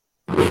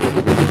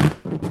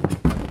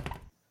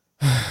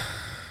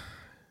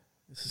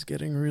is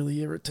getting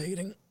really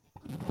irritating.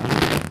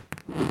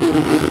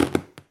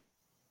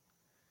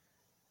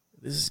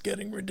 This is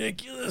getting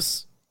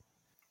ridiculous.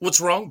 What's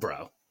wrong,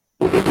 bro?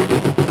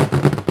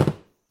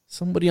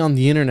 Somebody on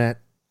the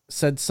internet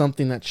said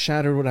something that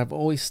shattered what I've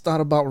always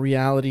thought about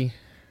reality.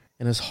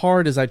 And as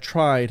hard as I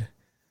tried,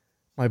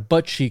 my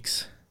butt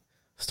cheeks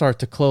start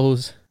to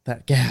close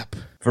that gap.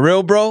 For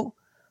real, bro?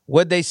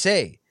 What'd they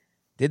say?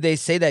 Did they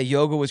say that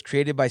yoga was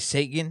created by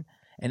Satan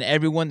and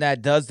everyone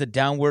that does the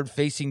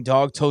downward-facing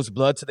dog toes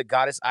blood to the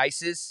goddess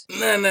Isis?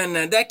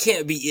 No. That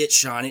can't be it,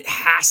 Sean. It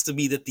has to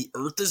be that the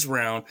earth is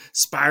round,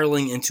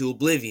 spiraling into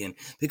oblivion.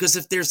 Because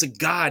if there's a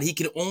God, he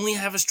can only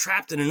have us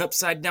trapped in an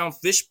upside-down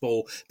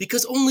fishbowl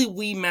because only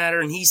we matter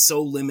and he's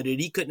so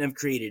limited he couldn't have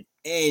created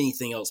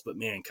anything else but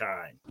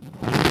mankind.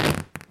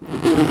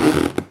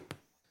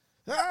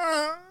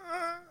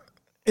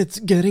 It's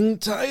getting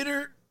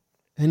tighter.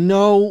 And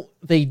no,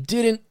 they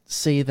didn't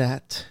say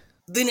that.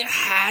 Then it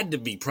had to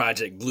be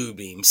Project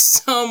Bluebeam.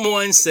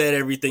 Someone said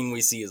everything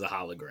we see is a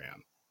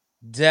hologram.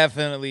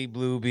 Definitely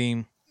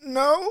Bluebeam.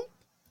 No,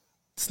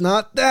 it's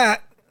not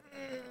that.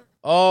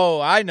 Oh,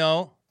 I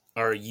know.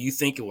 Are you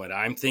thinking what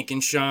I'm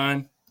thinking,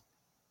 Sean?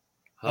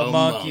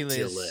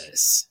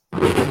 Homunculus.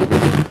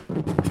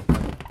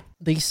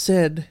 They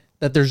said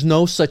that there's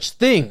no such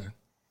thing.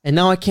 And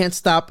now I can't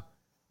stop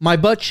my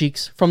butt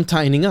cheeks from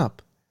tightening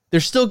up. They're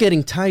still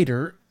getting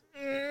tighter.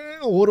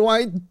 What do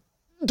I do?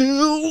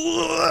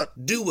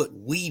 Do what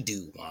we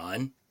do,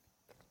 Juan.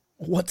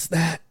 What's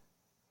that?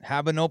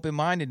 Have an open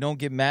mind and don't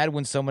get mad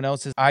when someone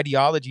else's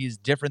ideology is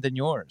different than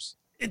yours.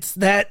 It's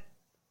that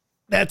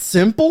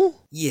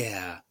simple?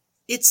 Yeah,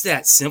 it's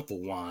that simple,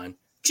 Juan.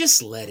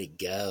 Just let it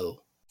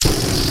go.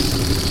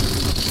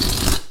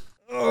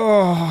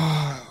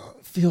 Oh,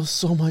 it feels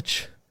so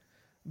much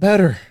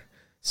better.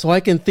 So I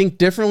can think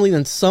differently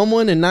than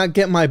someone and not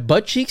get my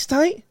butt cheeks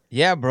tight?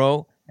 Yeah,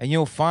 bro. And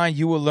you'll find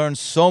you will learn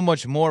so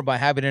much more by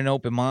having an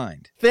open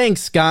mind.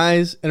 Thanks,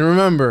 guys. And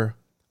remember,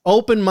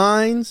 open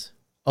minds,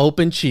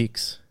 open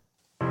cheeks.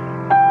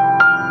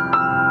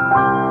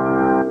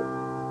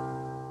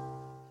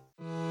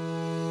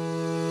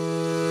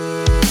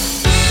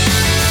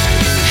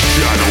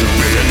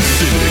 Shadowban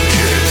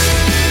Syndicate.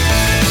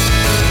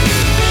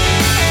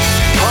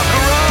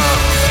 Pucker up!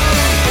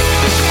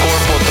 This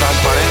cuerpo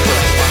transparente.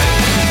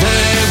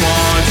 They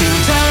want to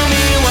tell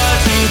me what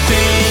to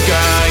think.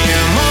 I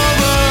am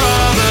over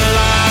all the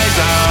lies.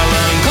 I'll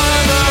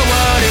uncover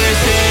what is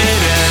hidden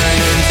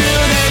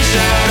until they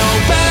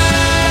shadowban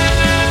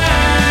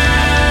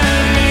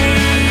me.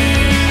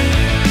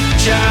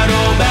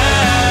 Shadowban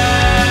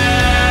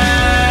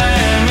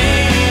me.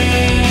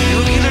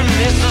 You either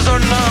misses or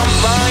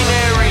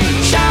non-binary.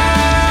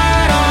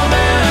 Shadowban.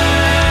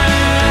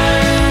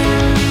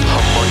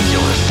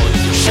 Homunculus.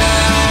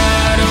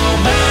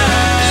 Shadowban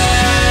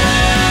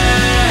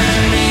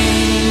me.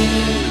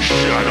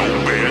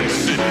 Shadowban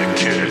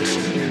Syndicate.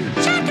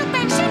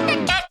 Shadowban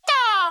Syndicate.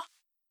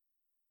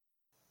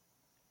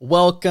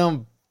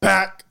 Welcome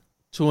back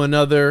to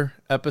another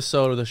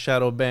episode of the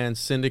Shadowban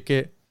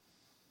Syndicate.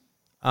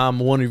 I'm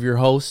one of your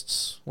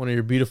hosts, one of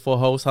your beautiful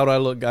hosts. How do I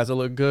look, guys? I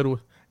look good.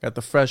 Got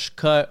the fresh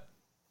cut.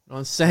 You know what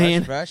I'm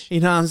saying? Fresh.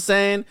 You know what I'm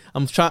saying?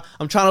 I'm trying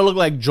to look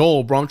like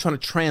Joel, bro. I'm trying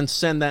to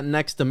transcend that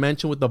next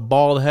dimension with the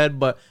bald head,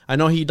 but I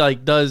know he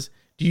does.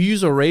 Do you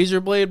use a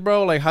razor blade,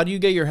 bro? Like, how do you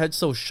get your head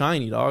so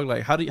shiny, dog?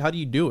 Like, how do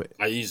you do it?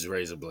 I use a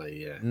razor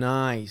blade, yeah.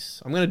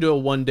 Nice. I'm gonna do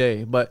it one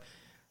day, but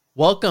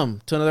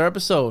welcome to another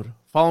episode.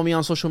 Follow me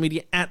on social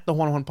media at the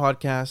Juan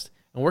Podcast.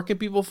 And where can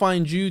people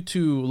find you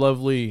two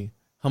lovely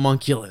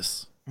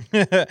homunculus?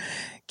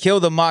 Kill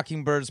the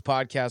Mockingbirds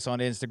podcast on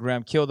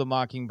Instagram, Kill the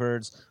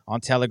Mockingbirds on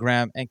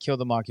Telegram, and Kill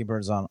the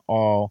Mockingbirds on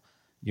all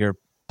your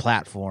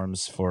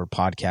platforms for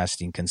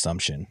podcasting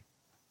consumption.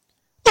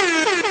 Nice.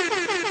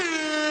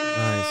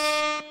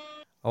 I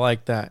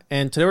like that.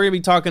 And today we're going to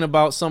be talking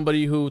about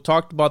somebody who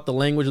talked about the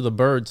language of the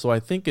bird, so I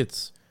think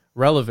it's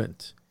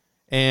relevant.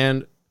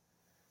 And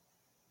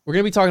we're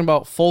going to be talking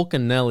about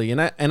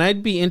Fulcanelli. And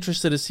I'd be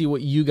interested to see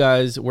what you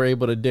guys were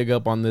able to dig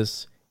up on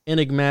this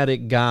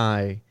enigmatic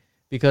guy.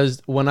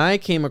 Because when I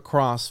came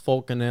across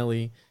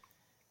Fulcanelli,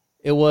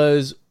 it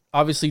was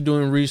obviously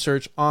doing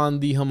research on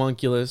the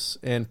homunculus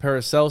and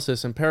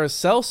Paracelsus. And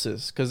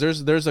Paracelsus, because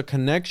there's a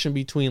connection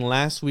between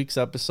last week's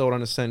episode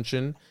on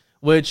Ascension,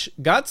 which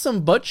got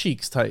some butt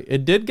cheeks tight.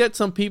 It did get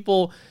some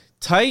people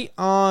tight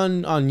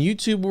on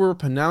YouTube who were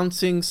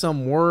pronouncing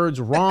some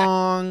words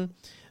wrong.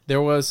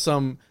 There was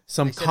some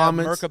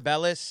comments.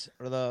 Mercabellus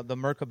or the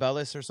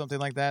Mercabellus or something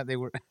like that. They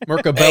were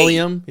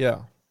Mercabellium,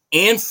 yeah.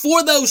 And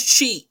for those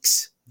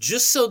cheeks,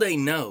 just so they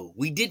know,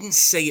 we didn't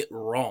say it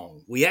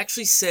wrong. We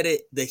actually said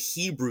it the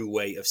Hebrew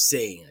way of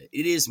saying it.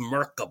 It is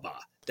Merkaba.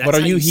 But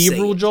are you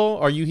Hebrew, Joel?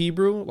 Are you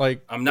Hebrew?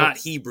 Like, I'm not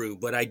Hebrew,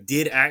 but I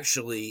did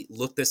actually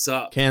look this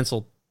up.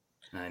 Canceled.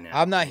 I know.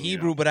 I'm not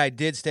Hebrew, but I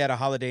did stay at a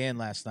Holiday Inn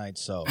last night,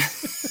 so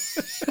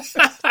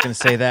gonna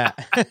say that.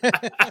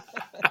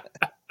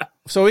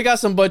 So we got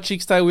some butt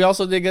cheeks tight. We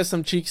also did get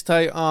some cheeks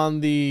tight on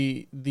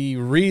the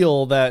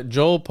reel that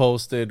Joel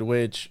posted,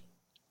 which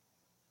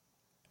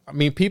I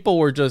mean, people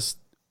were just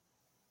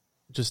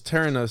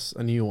tearing us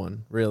a new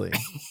one, really.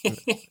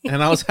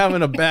 And I was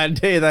having a bad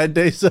day that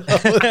day, so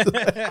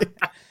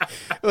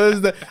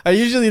I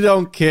usually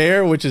don't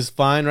care, which is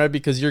fine, right?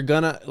 Because you're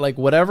gonna, like,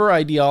 whatever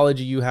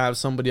ideology you have,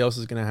 somebody else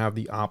is gonna have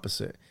the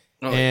opposite.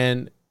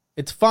 And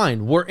it's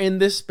fine. We're in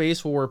this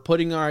space where we're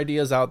putting our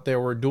ideas out there.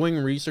 We're doing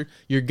research.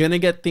 You're gonna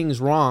get things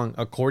wrong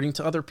according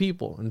to other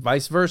people, and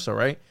vice versa,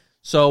 right?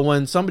 So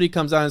when somebody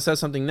comes out and says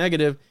something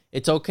negative,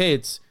 it's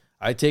okay.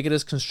 I take it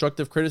as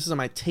constructive criticism.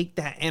 I take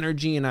that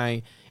energy and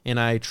I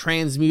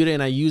transmute it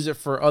and I use it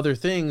for other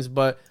things.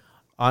 But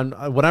on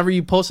whenever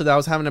you posted that, I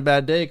was having a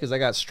bad day because I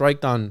got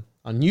striked on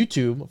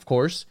YouTube, of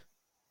course,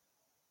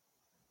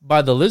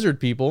 by the lizard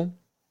people.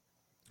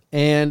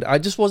 And I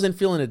just wasn't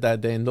feeling it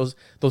that day. And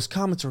those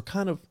comments were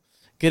kind of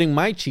getting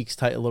my cheeks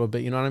tight a little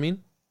bit. You know what I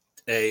mean?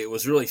 Hey, it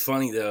was really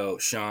funny, though,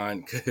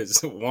 Sean,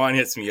 because Juan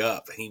hits me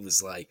up and he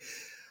was like,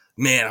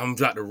 man, I'm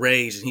about to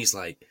rage. And he's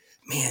like,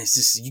 man,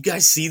 you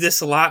guys see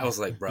this a lot? I was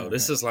like, bro,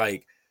 this is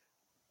like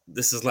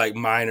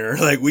minor.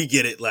 Like, we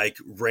get it, like,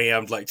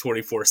 rammed like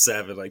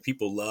 24/7. Like,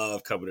 people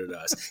love coming at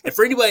us. And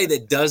for anybody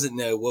that doesn't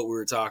know what we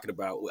were talking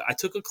about, I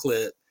took a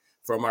clip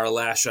from our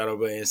last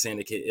Shadowban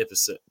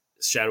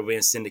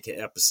Syndicate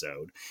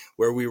episode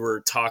where we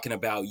were talking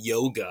about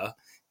yoga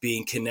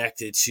being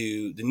connected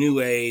to the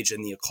New Age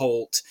and the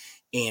occult,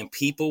 and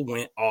people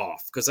went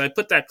off because I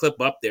put that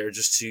clip up there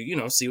just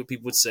to, see what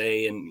people would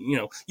say. And,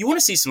 you want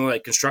to see some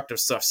like constructive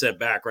stuff said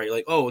back, right?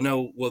 Like, oh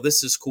no, well,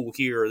 this is cool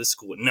here or this is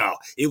cool. No,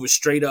 it was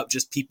straight up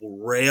just people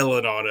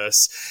railing on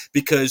us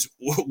because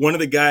one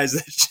of the guys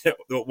that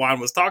Juan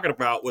was talking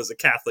about was a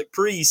Catholic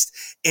priest.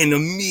 And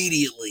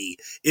immediately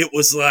it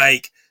was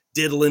like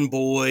diddling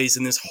boys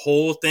and this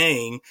whole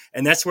thing.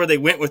 And that's where they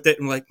went with it.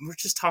 And like, we're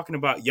just talking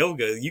about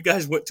yoga. You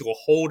guys went to a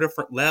whole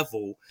different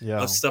level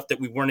of stuff that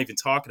we weren't even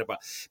talking about.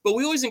 But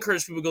we always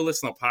encourage people to go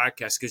listen to the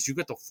podcast because you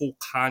get the full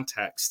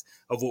context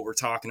of what we're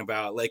talking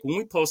about. Like when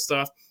we post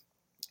stuff,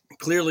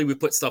 clearly we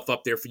put stuff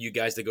up there for you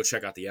guys to go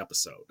check out the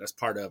episode. That's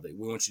part of it.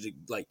 We want you to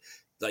like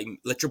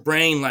let your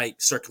brain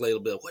like circulate a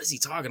little bit. What is he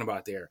talking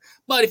about there?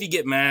 But if you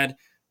get mad,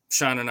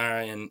 Sean and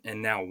I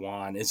and now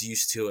Juan is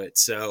used to it.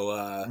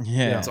 So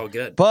it's all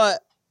good.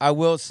 But I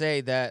will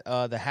say that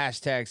the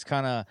hashtags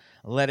kind of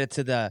led it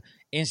to the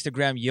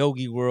Instagram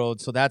yogi world.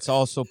 So that's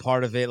also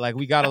part of it. Like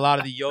we got a lot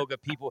of the yoga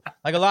people.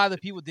 Like a lot of the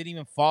people didn't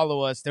even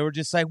follow us. They were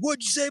just like,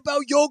 what'd you say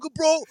about yoga,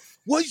 bro?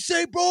 What'd you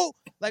say, bro?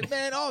 Like,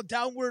 man, I'll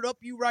downward up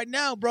you right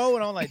now, bro.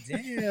 And I'm like,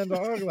 damn,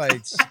 dog. Like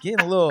it's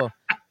getting a little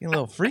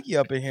freaky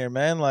up in here,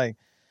 man. Like,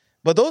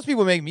 but those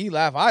people make me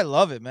laugh. I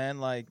love it, man.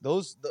 Like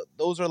those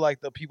are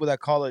like the people that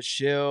call us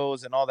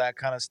shills and all that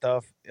kind of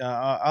stuff.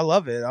 I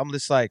love it. I'm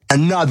just like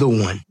another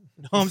one.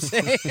 You know what I'm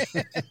saying?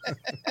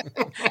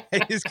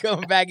 It's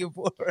coming back and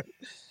forth.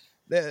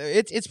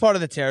 It's part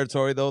of the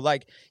territory, though.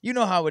 Like, you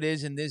know how it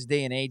is in this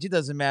day and age. It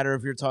doesn't matter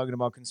if you're talking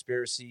about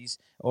conspiracies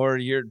or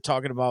you're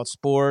talking about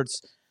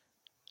sports.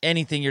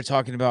 Anything you're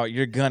talking about,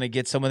 you're gonna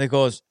get someone that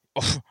goes,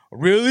 oh,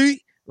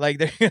 "Really?" Like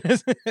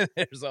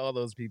there's all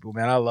those people,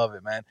 man. I love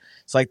it, man.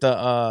 It's like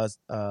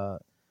the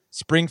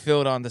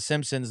Springfield on The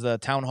Simpsons, the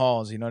town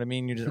halls. You know what I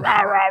mean? You just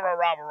rah rah rah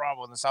rah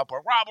rah in the South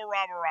Park, rah rah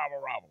rah rah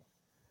rah.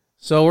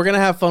 So we're gonna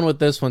have fun with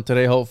this one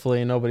today.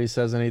 Hopefully, nobody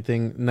says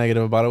anything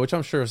negative about it, which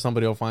I'm sure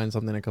somebody will find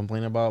something to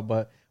complain about.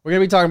 But we're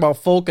gonna be talking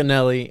about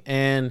Fulcanelli.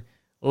 And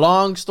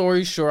long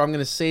story short, I'm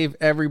gonna save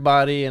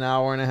everybody an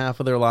hour and a half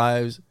of their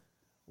lives.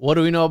 What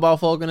do we know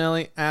about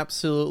Fulcanelli?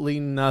 Absolutely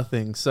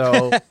nothing.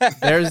 So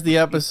there's the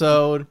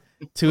episode.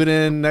 Tune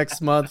in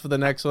next month for the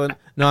next one.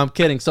 No, I'm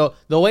kidding. So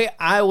the way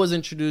I was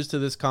introduced to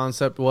this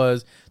concept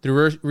was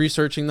through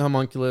researching the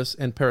homunculus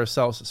and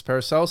Paracelsus.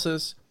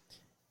 Paracelsus,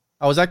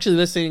 I was actually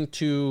listening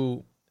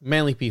to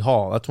Manly P.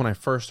 Hall. That's when I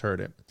first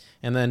heard it.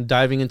 And then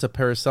diving into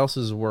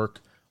Paracelsus' work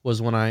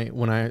was when I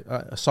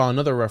saw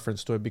another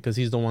reference to it, because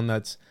he's the one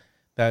that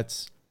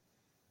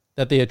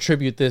they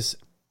attribute this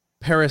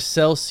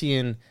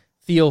Paracelsian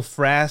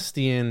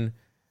Theophrastic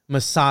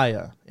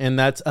Messiah, and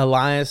that's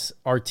Elias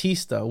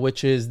Artista,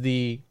 which is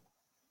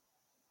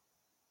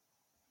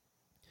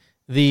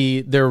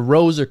their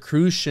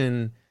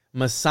Rosicrucian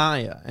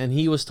Messiah. And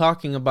he was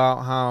talking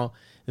about how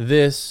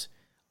this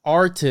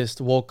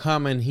artist will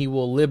come and he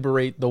will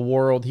liberate the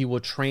world. He will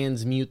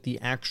transmute the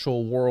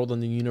actual world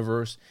and the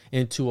universe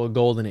into a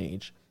golden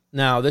age.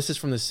 Now, this is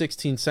from the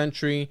 16th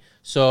century,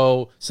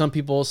 so some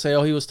people will say,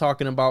 oh, he was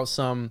talking about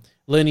some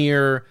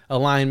linear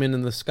alignment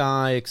in the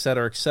sky, et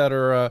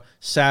cetera,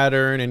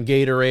 Saturn and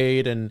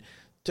Gatorade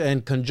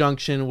and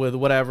conjunction with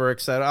whatever, et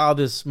cetera. All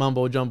this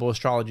mumbo-jumbo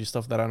astrology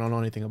stuff that I don't know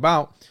anything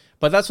about.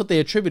 But that's what they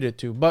attribute it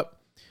to. But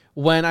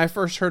when I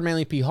first heard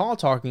Manly P. Hall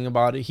talking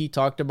about it, he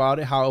talked about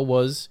it, how it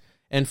was,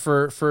 and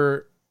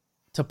for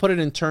to put it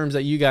in terms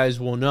that you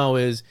guys will know,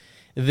 is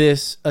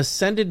this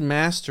ascended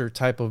master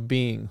type of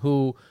being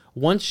who,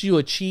 once you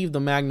achieve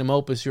the magnum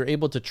opus, you're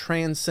able to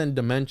transcend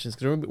dimensions.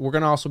 Because we're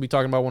going to also be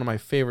talking about one of my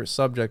favorite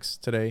subjects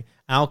today,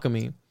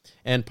 alchemy.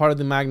 And part of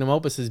the magnum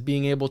opus is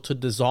being able to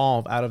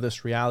dissolve out of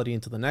this reality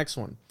into the next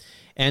one.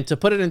 And to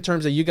put it in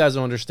terms that you guys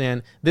will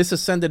understand, this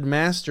ascended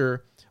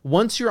master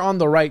once you're on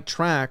the right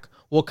track,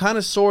 well, kind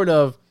of sort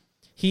of,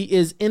 he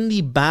is in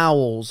the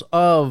bowels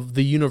of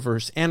the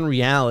universe and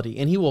reality,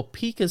 and he will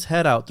peek his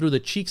head out through the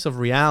cheeks of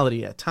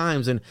reality at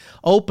times and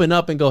open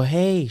up and go,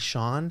 hey,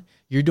 Sean,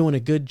 you're doing a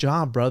good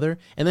job, brother.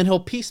 And then he'll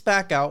piece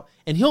back out,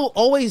 and he'll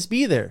always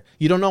be there.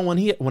 You don't know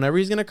whenever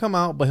he's going to come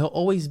out, but he'll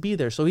always be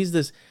there. So he's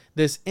this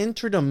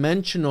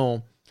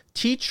interdimensional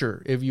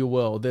teacher, if you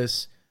will,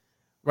 this,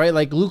 right?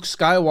 Like Luke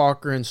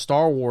Skywalker in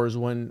Star Wars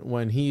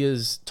when he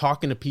is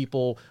talking to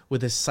people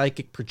with his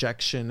psychic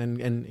projection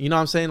and you know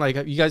what I'm saying? Like,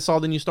 you guys saw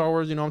the new Star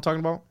Wars, you know what I'm talking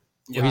about?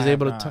 Yeah, where he's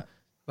able to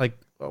like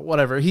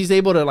whatever. He's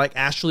able to like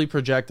astrally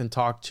project and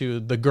talk to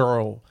the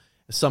girl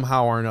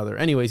somehow or another.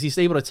 Anyways, he's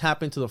able to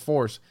tap into the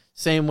Force,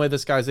 same way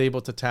this guy's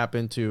able to tap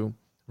into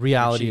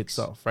reality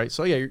itself, right?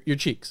 So yeah, your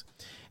cheeks.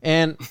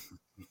 And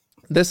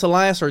this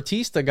Elias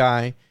Artista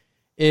guy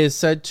is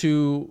said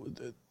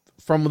to,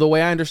 from the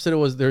way I understood it,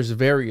 was there's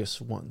various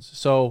ones.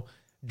 So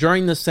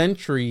during the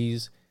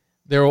centuries,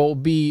 there will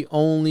be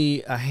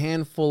only a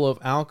handful of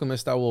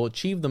alchemists that will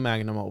achieve the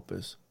magnum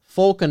opus.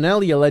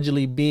 Fulcanelli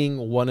allegedly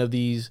being one of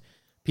these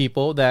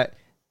people that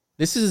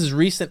this is as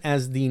recent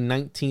as the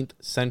 19th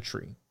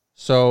century.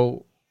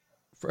 So,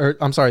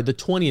 I'm sorry, the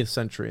 20th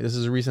century. This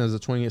is as recent as the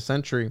 20th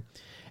century.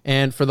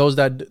 And for those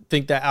that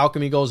think that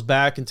alchemy goes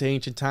back into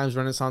ancient times,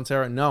 Renaissance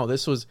era, no,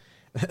 this was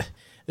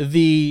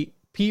the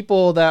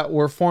people that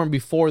were formed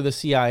before the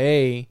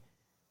CIA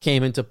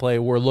came into play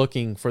were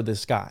looking for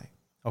this guy.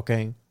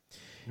 Okay.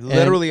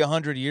 Literally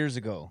 100 years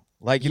ago.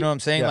 Like, you know what I'm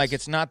saying? Yes. Like,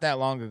 it's not that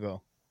long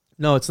ago.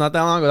 No, it's not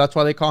that long ago. That's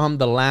why they call him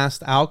the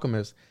last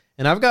alchemist.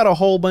 And I've got a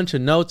whole bunch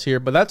of notes here,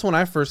 but that's when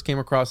I first came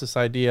across this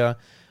idea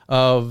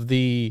of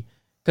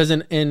because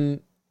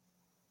in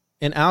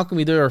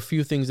alchemy, there are a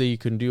few things that you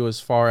can do as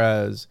far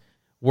as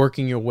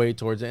working your way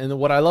towards it. And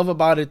what I love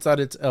about it is that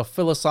it's a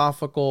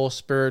philosophical,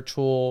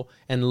 spiritual,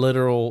 and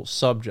literal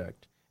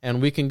subject.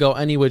 And we can go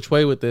any which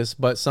way with this,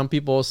 but some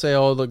people will say,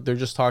 oh, look, they're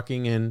just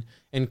talking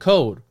in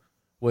code,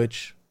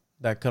 which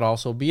that could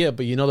also be it.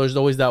 But there's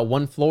always that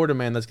one Florida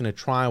man that's going to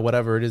try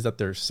whatever it is that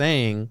they're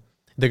saying.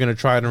 They're going to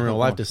try it in real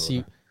life to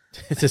see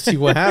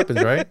what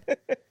happens, right?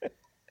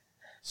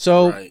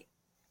 So Right.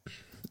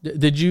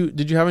 did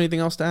you have anything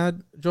else to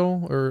add,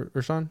 Joel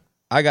or Sean?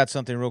 I got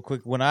something real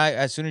quick.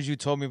 As soon as you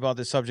told me about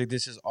this subject,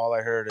 this is all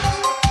I heard.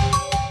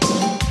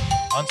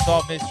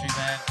 Unsolved mystery,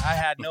 man. I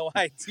had no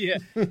idea.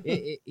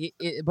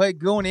 But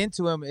going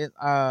into him,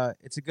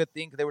 it's a good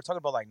thing. They were talking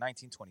about like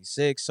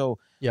 1926. So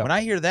Yeah. when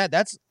I hear that,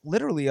 that's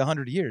literally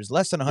 100 years,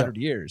 less than 100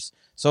 years.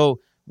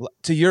 So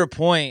to your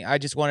point, I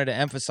just wanted to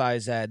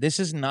emphasize that this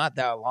is not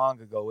that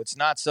long ago. It's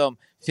not some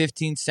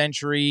 15th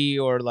century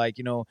or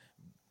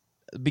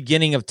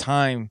beginning of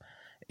time.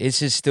 It's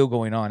just still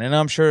going on. And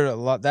I'm sure a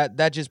lot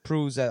that just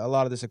proves that a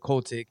lot of this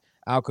occultic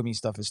alchemy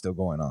stuff is still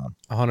going on.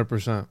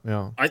 100%.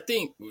 Yeah. I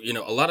think,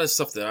 a lot of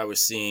stuff that I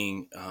was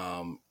seeing,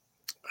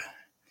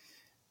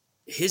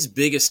 his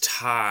biggest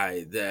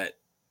tie that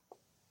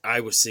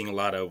I was seeing a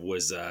lot of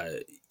was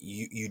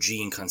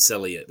Eugene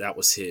Concelliat. That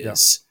was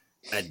his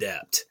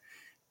adept.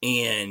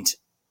 And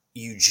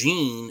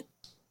Eugene,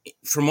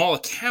 from all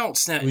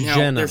accounts, now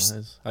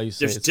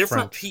there's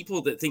different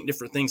people that think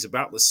different things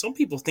about this. Some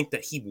people think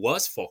that he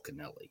was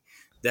Fulcanelli,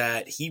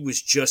 that he was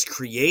just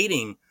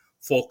creating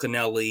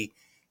Fulcanelli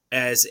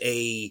as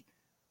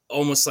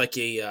almost like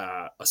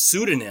a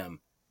pseudonym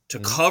to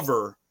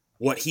cover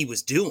what he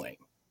was doing,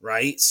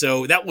 right?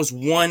 So that was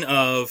one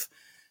of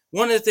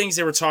the things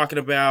they were talking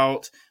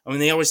about. I mean,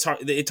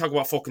 they talk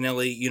about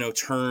Fulcanelli,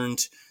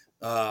 turned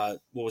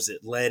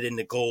lead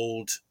into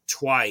gold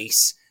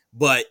twice,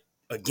 but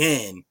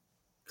again,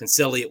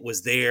 Concelliat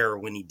was there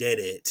when he did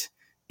it,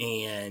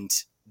 and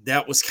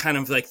that was kind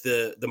of like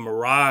the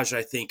mirage,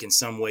 I think, in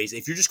some ways.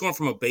 If you're just going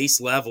from a base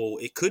level,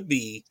 it could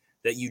be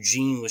that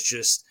Eugene was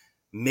just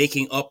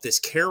making up this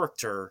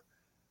character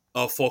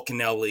of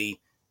Fulcanelli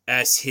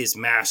as his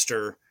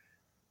master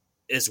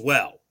as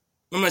well.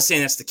 I'm not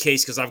saying that's the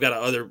case because I've got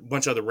a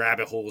bunch of other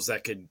rabbit holes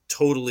that could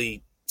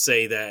totally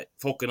say that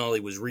Fulcanelli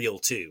was real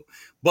too.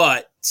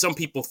 But some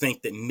people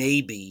think that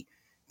maybe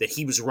that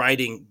he was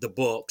writing the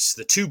books,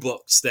 the two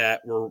books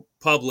that were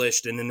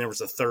published, and then there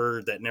was a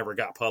third that never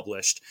got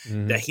published,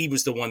 that he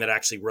was the one that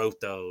actually wrote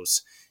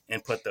those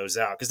and put those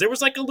out. Because there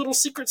was like a little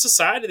secret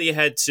society they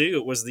had too.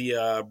 It was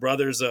the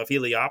Brothers of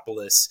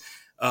Heliopolis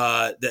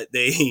that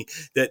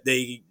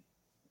they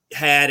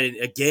had. And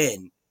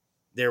again,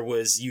 there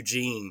was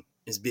Eugene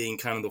as being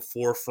kind of the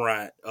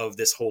forefront of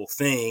this whole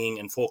thing,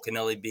 and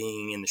Fulcanelli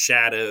being in the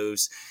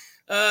shadows.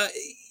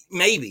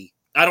 Maybe.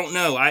 I don't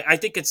know. I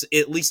think it's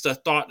at least a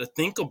thought to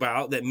think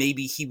about, that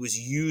maybe he was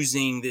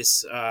using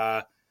this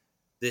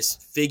this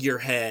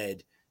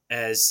figurehead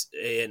as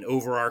an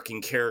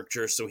overarching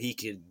character so he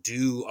could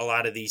do a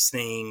lot of these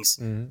things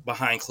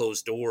behind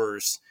closed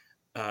doors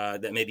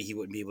that maybe he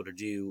wouldn't be able to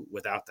do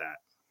without that.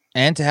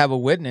 And to have a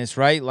witness,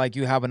 right? Like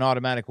you have an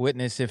automatic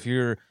witness if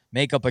you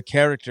make up a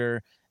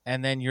character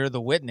and then you're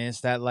the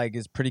witness. That like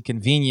is pretty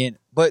convenient.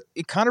 But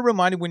it kind of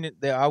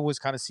reminded I was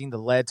kind of seeing the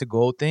lead to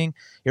gold thing.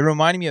 It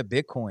reminded me of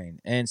Bitcoin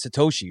and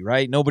Satoshi,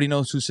 right? Nobody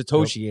knows who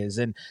Satoshi is,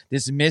 and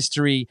this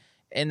mystery,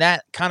 and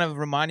that kind of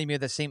reminded me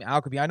of the same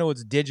alchemy. I know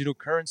it's digital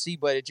currency,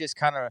 but it just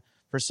kind of,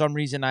 for some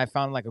reason, I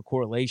found like a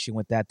correlation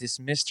with that. This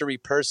mystery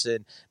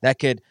person that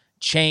could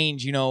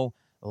change,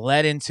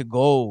 lead into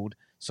gold.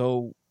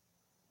 So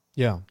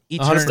Yeah.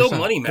 It's still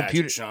money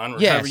magic, Sean.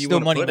 Yeah, still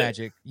money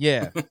magic.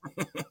 Yeah.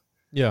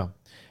 Yeah.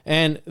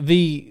 And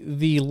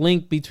the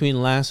link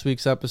between last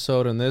week's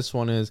episode and this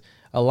one is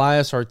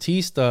Elias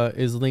Artista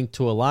is linked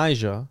to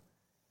Elijah,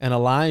 and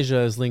Elijah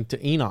is linked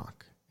to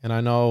Enoch. And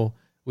I know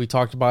we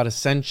talked about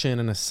ascension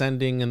and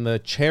ascending in the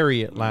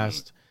chariot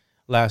last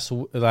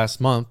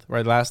month,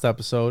 right? Last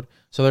episode.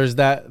 So there's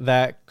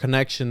that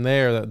connection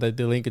there that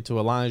they link it to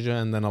Elijah,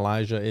 and then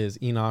Elijah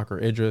is Enoch or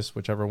Idris,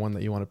 whichever one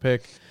that you want to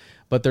pick.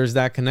 But there's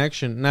that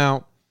connection.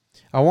 Now,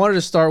 I wanted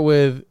to start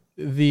with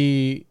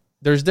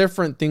there's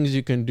different things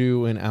you can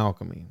do in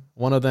alchemy.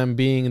 One of them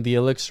being the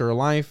elixir of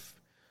life,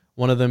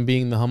 one of them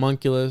being the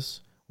homunculus,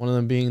 one of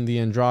them being the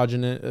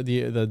androgen,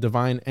 the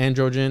divine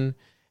androgen.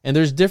 And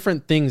there's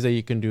different things that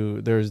you can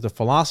do. There's the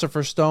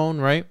philosopher's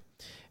stone, right?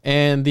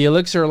 And the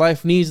elixir of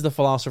life needs the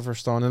philosopher's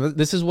stone. And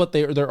this is what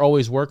they're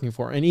always working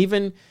for.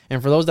 And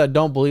for those that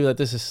don't believe that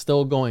this is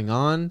still going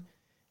on,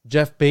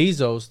 Jeff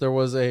Bezos, there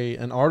was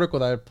an article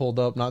that I pulled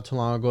up not too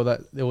long ago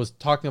that it was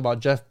talking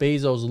about Jeff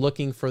Bezos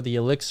looking for the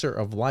elixir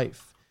of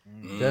life.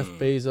 Jeff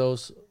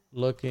Bezos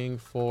looking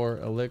for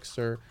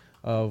elixir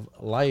of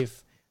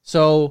life.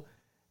 So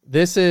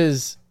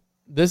these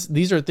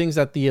are things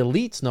that the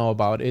elites know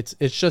about. It's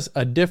just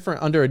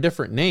under a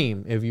different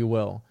name, if you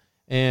will.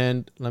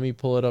 And let me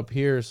pull it up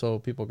here so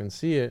people can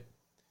see it.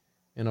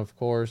 And of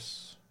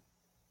course,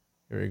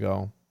 here we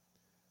go.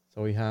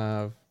 So we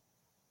have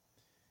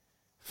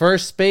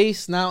first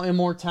space, now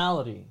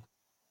immortality.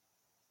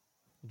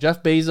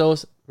 Jeff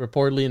Bezos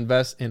reportedly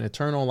invests in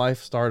eternal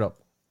life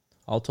startup,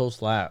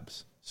 Altos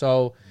Labs.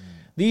 So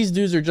these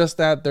dudes are just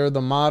that. They're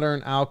the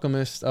modern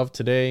alchemists of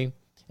today.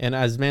 And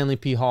as Manly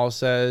P. Hall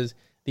says,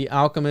 the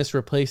alchemist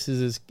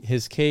replaces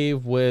his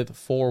cave with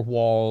 4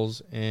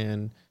 walls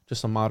and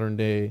just a modern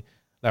day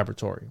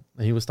laboratory.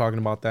 And he was talking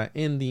about that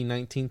in the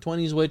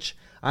 1920s, which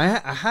I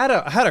had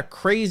a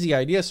crazy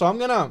idea. So I'm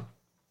gonna,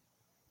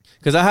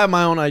 because I have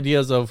my own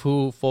ideas of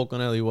who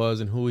Fulcanelli was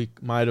and who he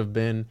might have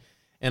been.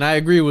 And I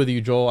agree with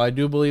you, Joel. I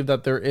do believe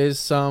that there is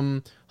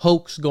some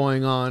hoax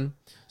going on.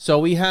 So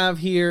we have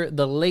here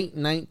the late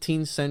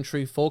 19th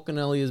century.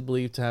 Fulcanelli is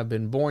believed to have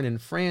been born in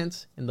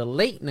France in the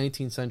late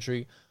 19th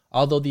century,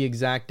 although the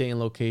exact day and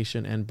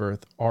location and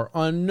birth are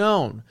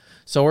unknown.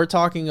 So we're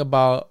talking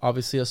about,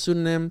 obviously, a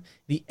pseudonym.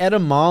 The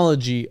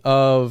etymology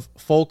of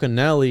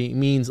Fulcanelli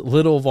means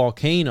little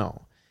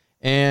volcano.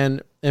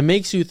 And it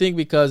makes you think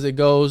because it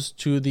goes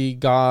to the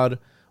god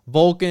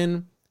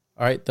Vulcan,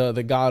 all right,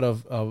 the god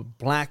of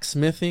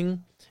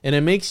blacksmithing. And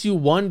it makes you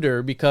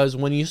wonder because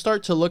when you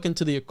start to look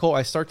into the occult,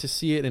 I start to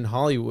see it in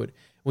Hollywood.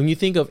 When you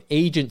think of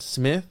Agent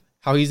Smith,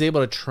 how he's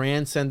able to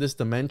transcend this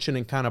dimension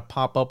and kind of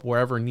pop up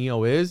wherever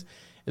Neo is,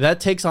 that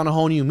takes on a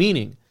whole new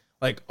meaning.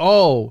 Like,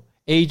 oh,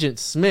 Agent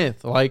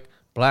Smith, like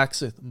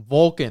blacksmith,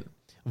 Vulcan.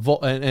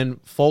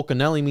 And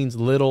Fulcanelli means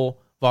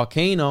little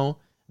volcano.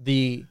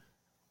 The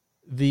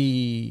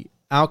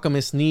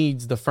alchemist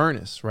needs the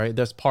furnace, right?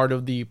 That's part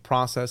of the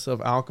process of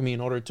alchemy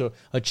in order to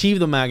achieve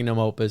the magnum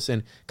opus.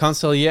 And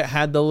Concelliet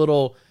had the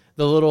little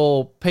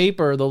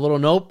paper, the little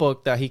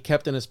notebook that he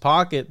kept in his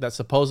pocket that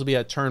supposedly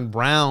had turned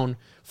brown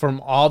from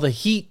all the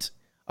heat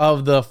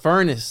of the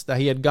furnace that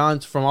he had gone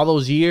from all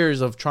those years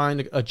of trying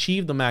to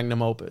achieve the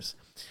magnum opus.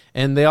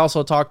 And they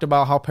also talked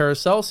about how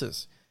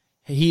Paracelsus,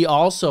 he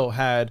also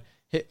had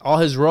all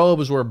his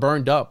robes were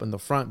burned up in the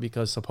front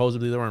because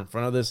supposedly they were in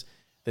front of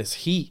this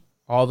heat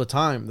all the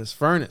time, this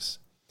furnace.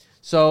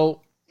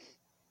 So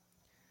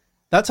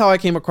that's how I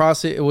came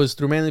across it. It was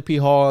through Manly P.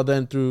 Hall,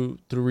 then through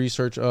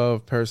research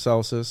of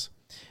Paracelsus.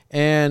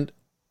 And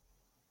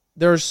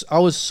this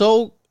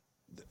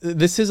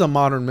is a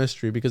modern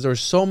mystery because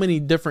there's so many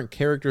different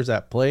characters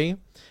at play.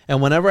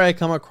 And whenever I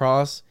come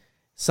across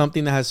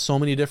something that has so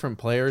many different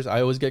players,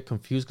 I always get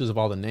confused because of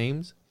all the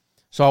names.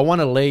 So I want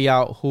to lay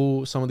out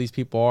who some of these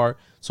people are.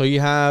 So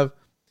you have,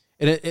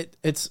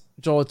 it's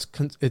Joel,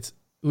 it's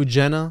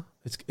Eugenia.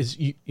 It's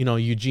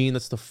Eugene.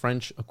 That's the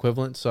French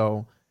equivalent.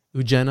 So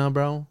Eugenia,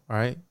 bro. All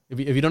right. If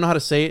you don't know how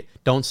to say it,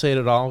 don't say it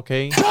at all.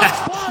 Okay.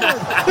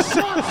 Shots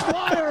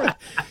fired.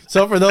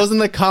 So for those in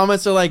the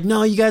comments are like,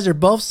 no, you guys are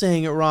both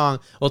saying it wrong.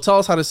 Well, tell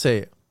us how to say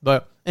it.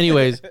 But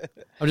anyways,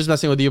 I'm just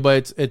messing with you.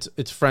 But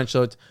it's French,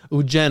 so it's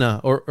Eugenia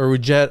or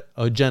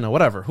Eugenia,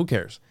 whatever. Who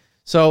cares?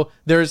 So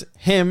there's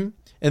him,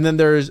 and then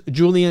there's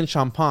Julien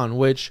Champagne,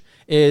 which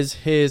is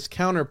his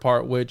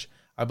counterpart, which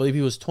I believe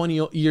he was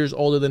 20 years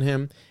older than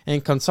him.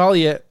 And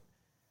Concelliet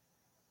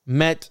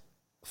met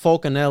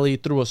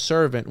Fulcanelli through a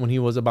servant when he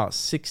was about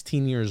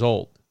 16 years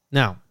old.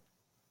 Now,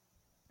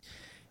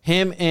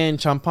 him and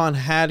Champagne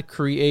had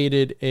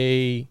created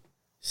a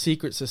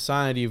secret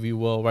society, if you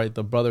will, right?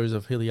 The Brothers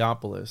of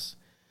Heliopolis.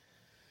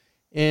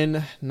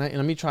 Let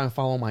me try and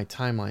follow my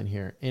timeline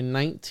here. In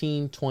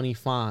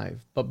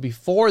 1925, but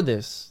before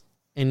this,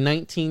 in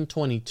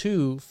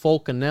 1922,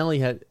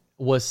 Fulcanelli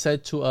was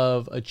said to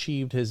have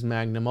achieved his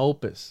magnum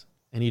opus,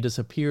 and he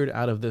disappeared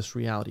out of this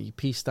reality. He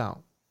peaced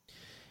out.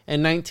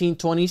 In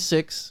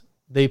 1926,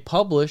 they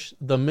published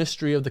The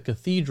Mystery of the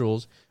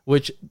Cathedrals,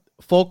 which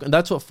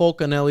that's what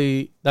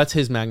Fulcanelli, that's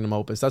his magnum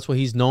opus. That's what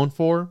he's known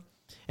for.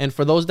 And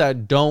for those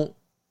that don't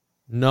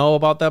know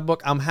about that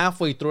book, I'm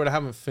halfway through it. I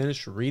haven't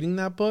finished reading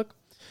that book.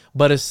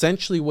 But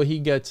essentially what he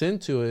gets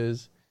into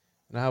is,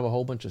 and I have a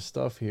whole bunch of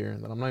stuff here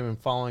that I'm not even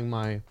following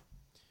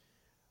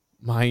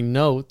my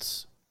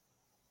notes.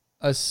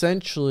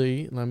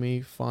 Essentially, let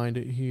me find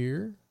it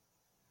here.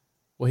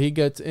 What he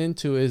gets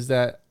into is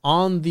that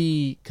on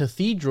the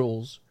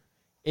cathedrals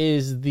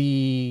is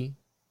the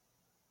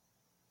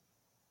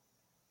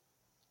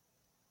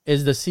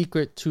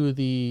secret to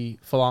the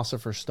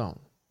Philosopher's Stone.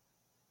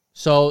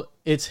 So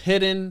it's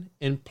hidden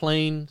in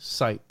plain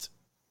sight.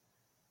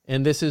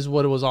 And this is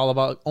what it was all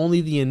about.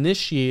 Only the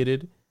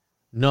initiated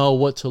know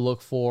what to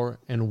look for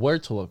and where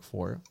to look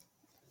for.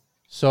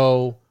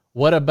 So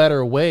what a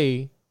better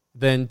way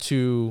than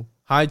to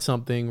hide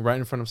something right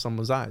in front of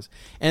someone's eyes.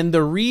 And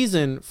the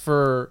reason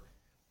for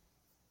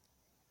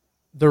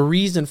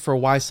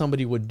why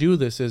somebody would do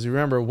this is,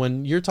 remember,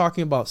 when you're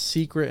talking about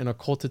secret and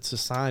occulted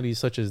societies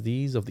such as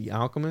these of the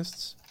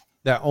alchemists,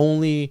 that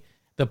only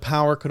the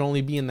power could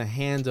only be in the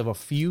hands of a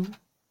few,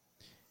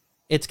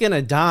 it's going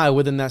to die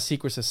within that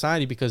secret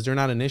society because they're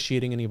not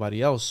initiating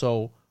anybody else.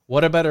 So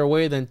what a better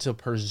way than to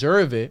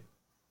preserve it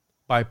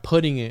by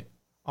putting it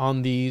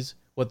on these,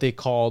 what they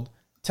called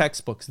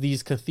textbooks.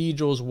 These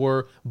cathedrals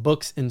were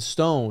books in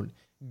stone.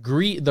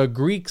 The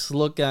Greeks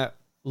looked at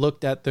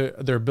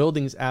their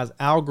buildings as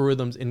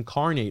algorithms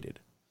incarnated,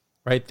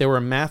 right? They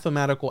were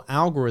mathematical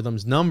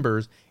algorithms,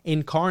 numbers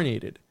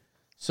incarnated.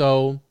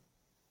 So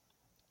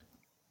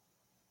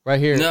right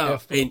here. No,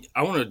 and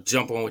I want to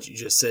jump on what you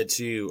just said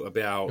too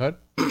about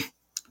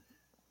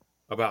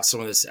some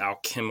of this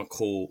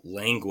alchemical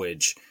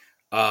language.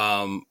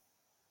 Fulcanelli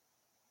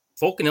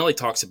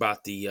talks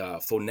about the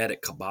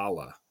phonetic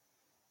Kabbalah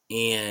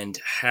and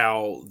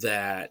how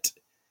that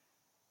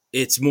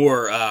it's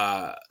more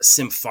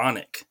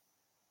symphonic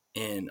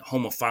and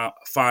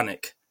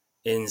homophonic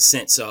in the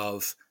sense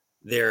of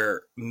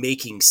they're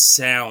making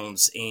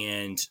sounds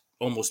and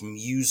almost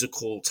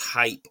musical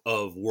type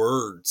of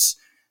words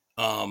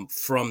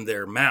from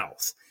their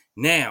mouth.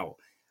 Now,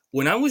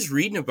 when I was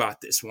reading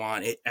about this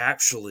one, it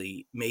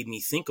actually made me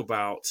think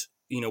about,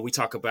 we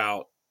talk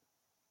about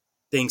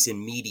things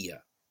in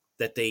media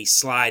that they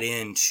slide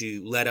in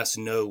to let us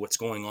know what's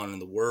going on in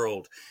the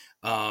world.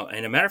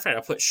 And a matter of fact,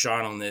 I put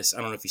Sean on this. I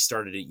don't know if he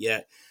started it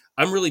yet.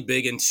 I'm really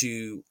big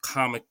into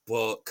comic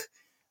book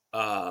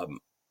audio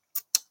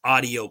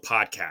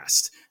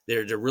podcasts.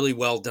 They're really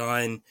well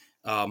done.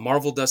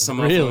 Marvel does some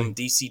of them.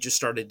 DC just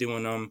started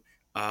doing them.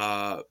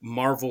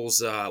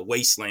 Marvel's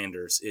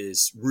Wastelanders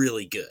is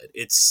really good.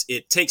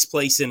 It takes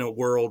place in a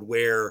world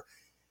where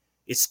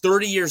it's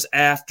 30 years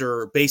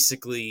after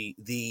basically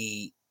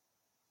the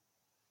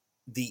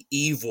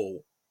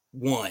evil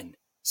one.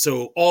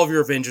 So all of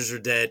your Avengers are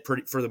dead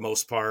for the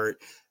most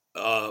part.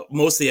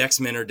 Most of the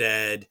X-Men are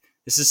dead.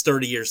 This is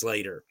 30 years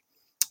later.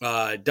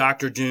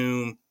 Dr.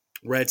 Doom,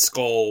 Red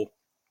Skull,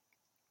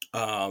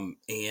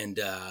 and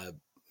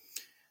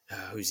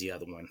who's the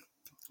other one?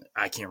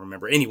 I can't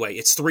remember. Anyway,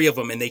 it's three of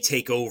them, and they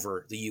take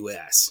over the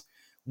U.S.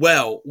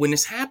 Well, when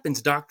this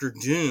happens, Dr.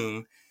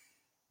 Doom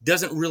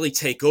doesn't really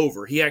take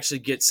over. He actually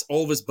gets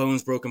all of his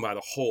bones broken by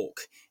the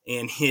Hulk,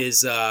 and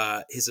his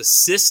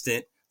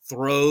assistant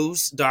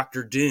throws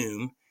Dr.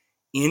 Doom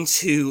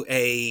into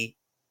a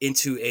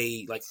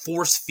like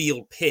force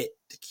field pit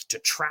to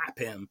trap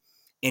him,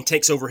 and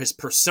takes over his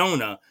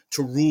persona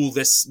to rule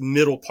this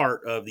middle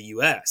part of the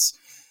U.S.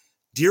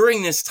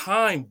 During this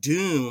time,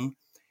 Doom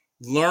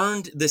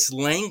learned this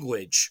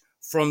language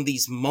from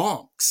these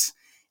monks,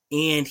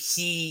 and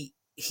he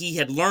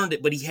had learned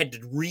it, but he had to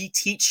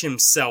reteach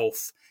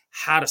himself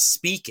how to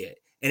speak it.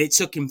 And it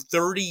took him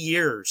 30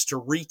 years to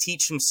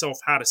reteach himself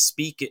how to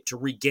speak it to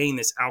regain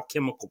this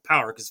alchemical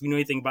power. Because if you know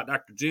anything about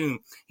Dr. Doom,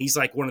 he's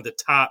like one of the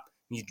top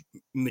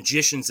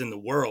magicians in the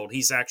world.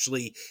 He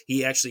actually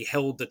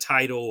held the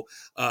title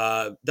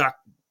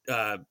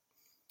Doctor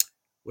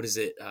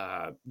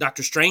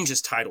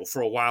Strange's title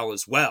for a while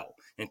as well,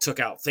 and took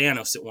out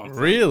Thanos at one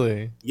point.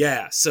 Really?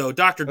 Yeah. So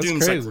Dr.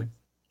 Doom's crazy. like,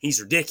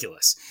 he's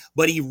ridiculous,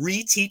 but he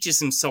reteaches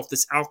himself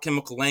this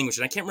alchemical language,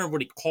 and I can't remember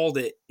what he called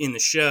it in the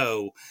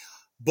show.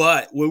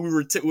 But when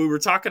we were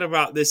talking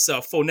about this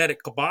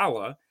phonetic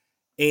Kabbalah,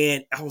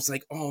 and I was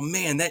like, oh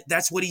man,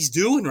 that's what he's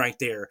doing right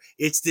there.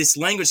 It's this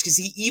language, because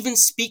he even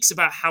speaks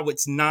about how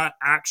it's not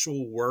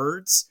actual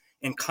words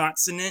and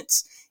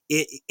consonants.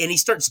 And he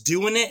starts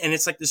doing it, and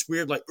it's like this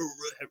weird, like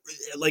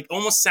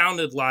almost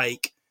sounded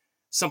like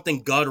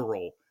something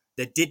guttural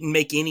that didn't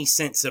make any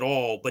sense at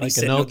all. But like he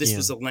said, no, this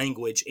was a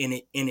language,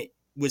 and it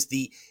was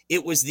the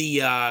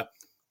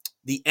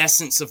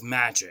essence of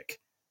magic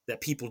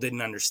that people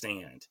didn't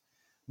understand.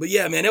 But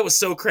yeah, man, it was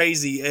so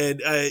crazy,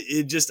 and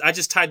I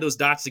just tied those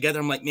dots together.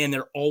 I'm like, man,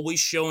 they're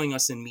always showing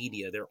us in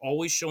media. They're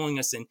always showing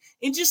us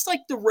in just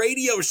like the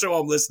radio show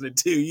I'm listening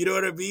to. You know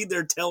what I mean?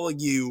 They're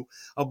telling you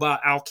about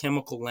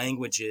alchemical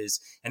languages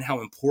and how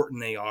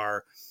important they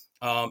are,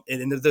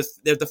 and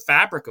they're the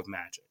fabric of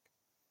magic.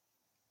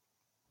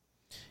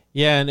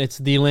 Yeah, and it's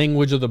the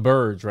language of the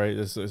birds, right?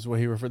 This is what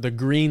he referred the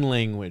green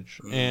language,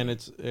 and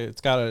it's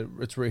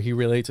where he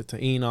relates it to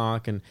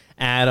Enoch and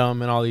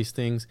Adam and all these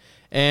things.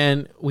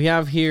 And we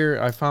have here,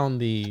 I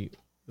found the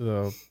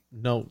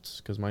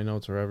notes because my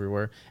notes are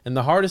everywhere. And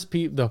the hardest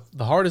the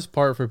hardest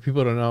part for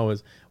people to know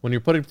is when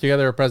you're putting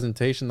together a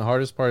presentation. The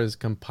hardest part is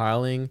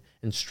compiling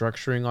and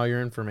structuring all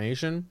your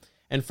information.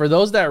 And for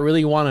those that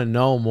really want to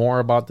know more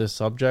about this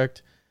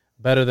subject,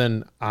 better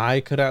than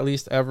I could at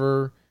least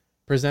ever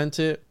present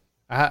it,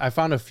 I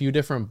found a few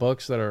different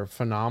books that are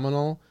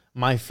phenomenal.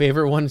 My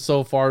favorite one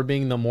so far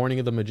being The Morning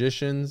of the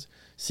Magicians,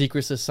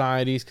 Secret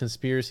Societies,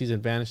 Conspiracies,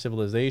 and Vanished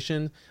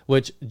Civilization,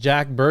 which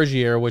Jack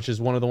Bergier, which is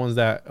one of the ones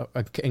that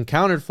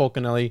encountered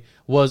Fulcanelli,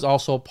 was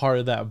also part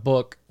of that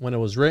book when it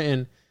was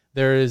written.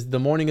 There is The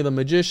Morning of the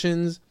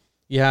Magicians.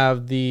 You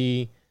have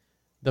the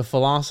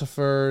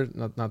philosopher,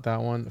 not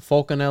that one,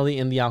 Fulcanelli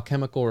in the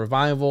Alchemical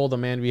Revival, the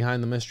man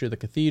behind the mystery of the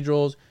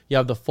cathedrals. You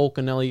have the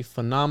Fulcanelli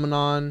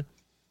phenomenon.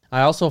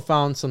 I also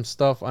found some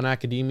stuff on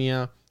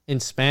academia in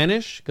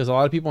Spanish because a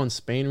lot of people in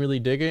Spain really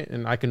dig it,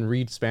 and I can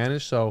read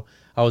Spanish, so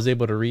I was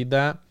able to read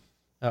that.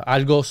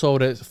 I'd go to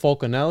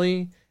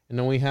Fulcanelli, and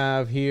then we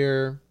have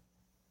here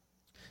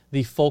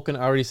I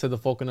already said the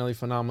Fulcanelli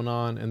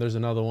phenomenon, and there's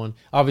another one.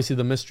 Obviously,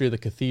 the mystery of the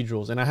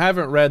cathedrals. And I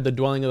haven't read The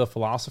Dwelling of the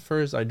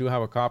Philosophers. I do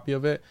have a copy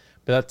of it,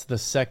 but that's the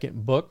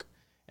second book.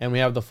 And we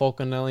have the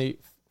Fulcanelli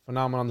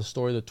phenomenon, the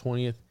story of the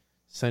 20th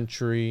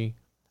century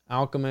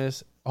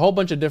alchemist. A whole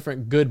bunch of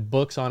different good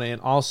books on it. And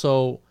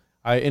also,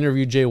 I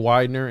interviewed Jay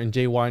Widener, and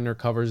Jay Widener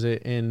covers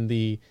it in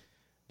the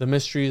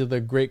Mysteries of the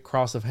Great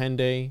Cross of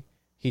Henday.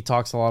 He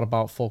talks a lot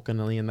about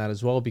Fulcanelli in that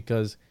as well,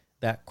 because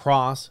that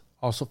cross,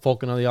 also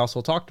Fulcanelli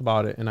also talked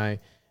about it. And I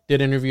did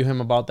interview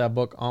him about that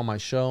book on my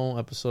show,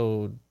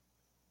 episode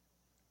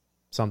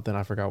something.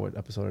 I forgot what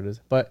episode it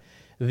is. But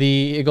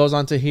it goes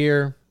on to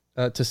here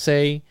to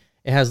say,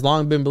 it has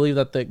long been believed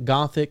that the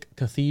Gothic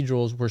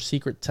cathedrals were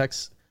secret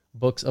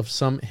textbooks of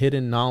some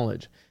hidden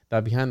knowledge,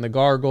 that behind the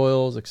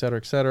gargoyles, etc.,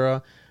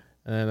 etc.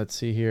 And let's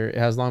see here. It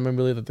has long been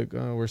believed that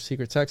were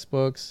secret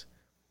textbooks.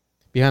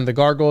 Behind the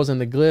gargoyles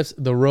and the glyphs,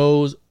 the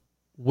rose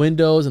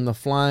windows and the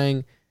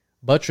flying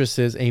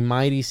buttresses, a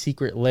mighty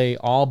secret lay,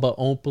 all but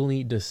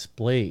openly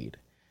displayed.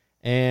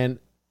 And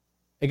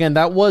again,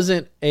 that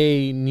wasn't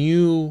a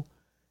new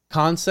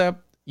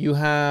concept. You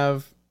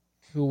have,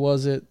 who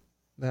was it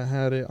that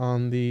had it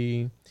on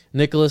the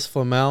Nicholas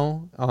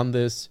Flamel on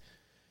this?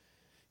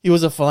 He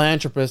was a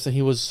philanthropist, and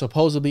he was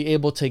supposedly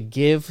able to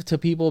give to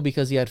people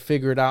because he had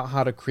figured out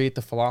how to create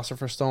the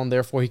Philosopher's Stone.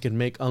 Therefore, he could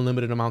make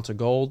unlimited amounts of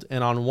gold.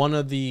 And on one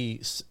of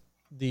the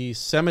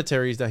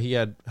cemeteries that he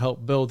had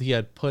helped build, he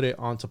had put it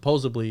on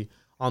supposedly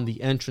on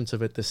the entrance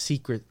of it, the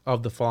secret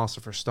of the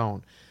Philosopher's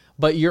Stone.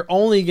 But you're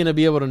only going to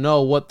be able to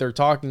know what they're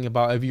talking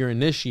about if you're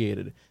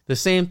initiated. The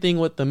same thing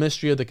with the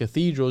mystery of the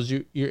cathedrals.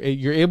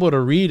 You're able to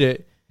read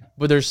it,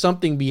 but there's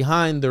something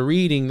behind the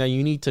reading that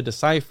you need to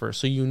decipher.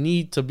 So you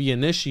need to be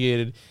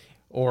initiated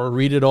or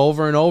read it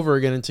over and over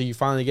again until you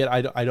finally get,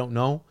 I don't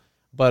know.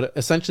 But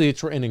essentially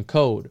it's written in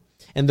code.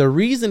 And the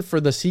reason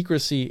for the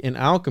secrecy in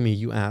alchemy,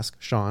 you ask,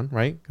 Sean,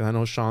 right? Because I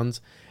know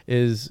Sean's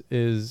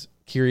is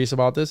curious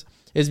about this,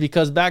 is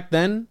because back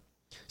then,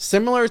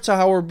 similar to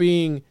how we're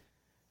being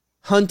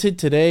hunted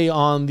today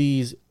on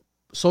these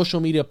social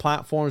media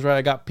platforms, right?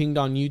 I got pinged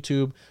on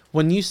YouTube.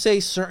 When you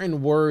say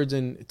certain words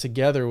and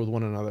together with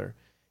one another,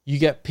 you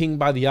get pinged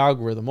by the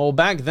algorithm. Well,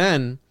 back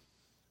then,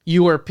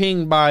 you were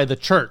pinged by the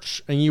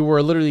church, and you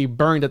were literally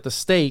burned at the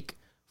stake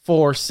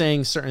for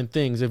saying certain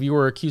things. If you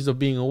were accused of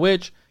being a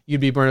witch, you'd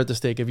be burned at the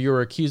stake. If you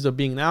were accused of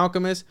being an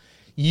alchemist,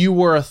 you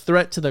were a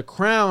threat to the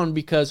crown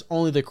because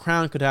only the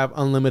crown could have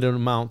unlimited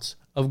amounts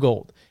of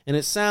gold. And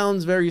it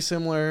sounds very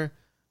similar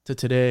to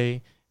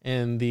today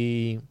and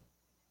the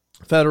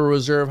Federal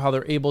Reserve, how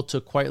they're able to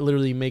quite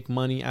literally make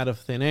money out of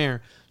thin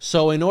air.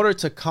 So in order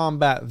to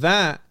combat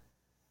that,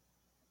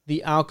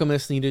 the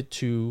alchemists needed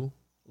to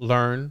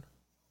learn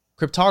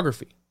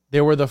cryptography. They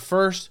were the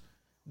first.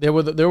 They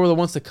were the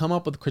ones to come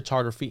up with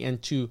cryptography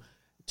and to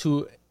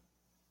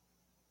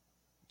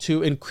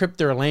encrypt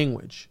their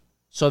language.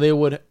 So they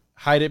would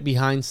hide it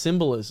behind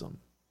symbolism,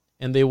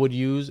 and they would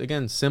use,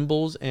 again,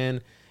 symbols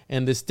and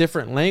this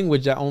different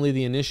language that only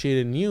the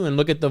initiated knew. And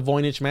look at the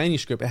Voynich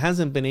manuscript; it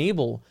hasn't been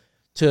able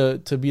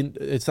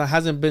it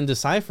hasn't been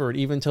deciphered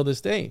even till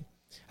this day.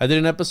 I did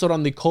an episode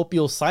on the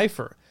Copial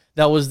cipher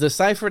that was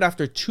deciphered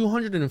after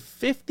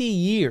 250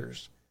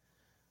 years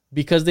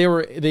because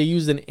they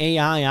used an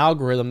AI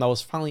algorithm that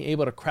was finally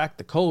able to crack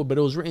the code, but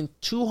it was written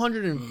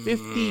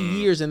 250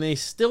 years, and they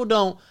still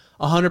don't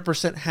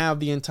 100% have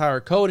the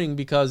entire coding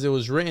because it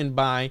was written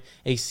by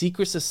a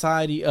secret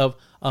society of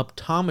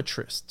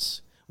optometrists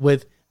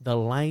with the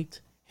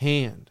light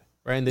hand,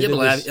 right? And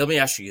let me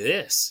ask you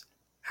this.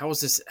 how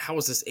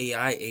is this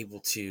AI able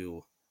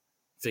to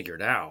figure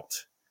it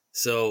out?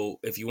 So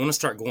if you want to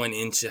start going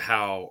into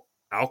how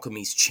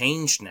alchemy's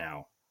changed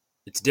now,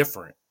 it's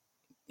different.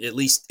 At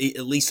least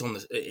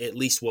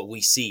what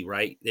we see,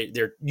 right?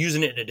 They're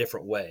using it in a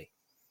different way.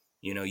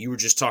 You know, you were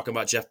just talking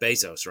about Jeff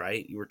Bezos,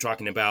 right? You were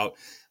talking about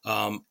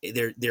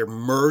they're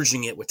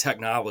merging it with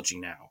technology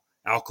now.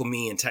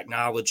 Alchemy and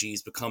technology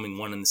is becoming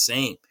one and the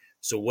same.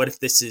 So what if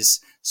this is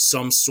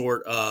some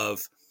sort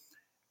of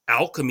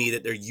alchemy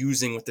that they're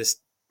using with this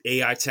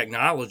AI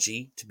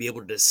technology to be able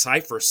to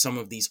decipher some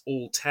of these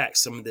old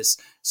texts,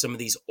 some of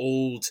these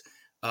old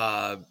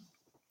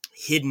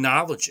hidden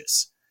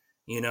knowledges?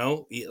 You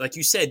know, like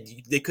you said,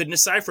 they couldn't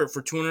decipher it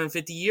for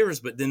 250 years,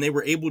 but then they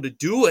were able to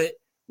do it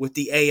with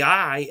the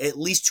AI, at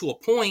least to a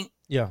point.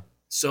 Yeah.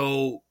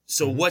 So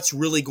what's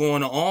really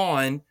going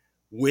on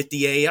with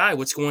the AI?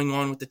 What's going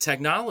on with the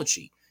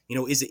technology? You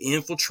know, is it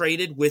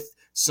infiltrated with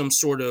some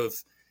sort of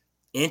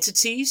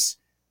entities?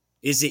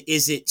 Is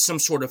it some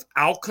sort of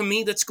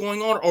alchemy that's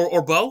going on,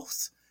 or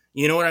both?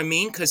 You know what I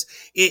mean? Because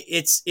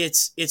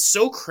it's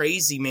so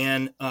crazy,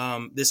 man.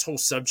 This whole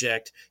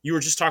subject. You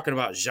were just talking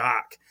about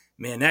Jacques,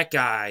 man. That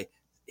guy,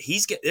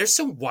 there's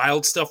some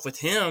wild stuff with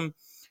him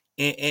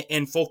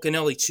and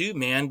Fulcanelli too,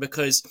 man.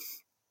 Because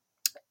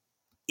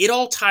it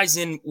all ties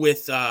in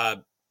with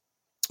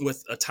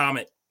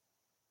atomic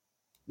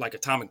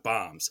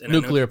bombs and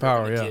nuclear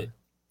power. Yeah.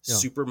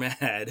 Super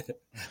mad.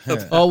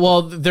 Oh,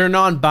 well, they're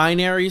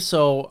non-binary,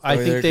 so I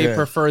think they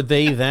prefer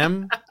they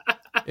them.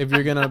 If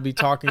you're gonna be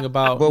talking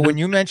about, but when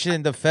you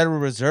mentioned the Federal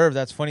Reserve,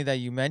 that's funny that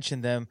you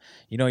mentioned them.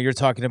 You know, you're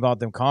talking about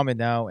them common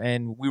now,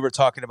 and we were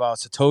talking about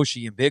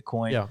Satoshi and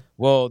Bitcoin. Yeah.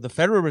 Well, the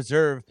Federal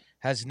Reserve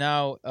has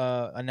now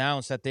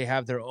announced that they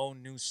have their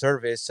own new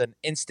service, an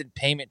instant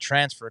payment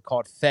transfer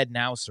called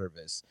FedNow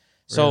service.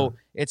 So Really?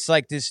 it's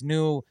like this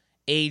new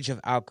age of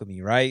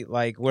alchemy, right?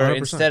 Like where 100%.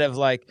 instead of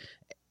like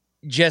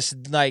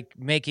just like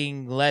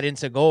making lead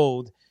into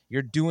gold,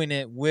 you're doing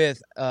it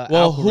with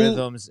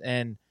algorithms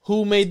and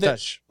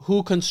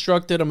who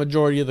constructed a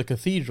majority of the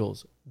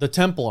cathedrals? The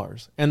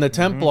Templars. And the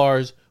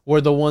Templars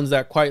were the ones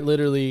that quite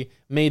literally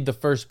made the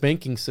first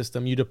banking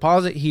system. You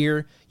deposit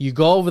here, you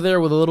go over there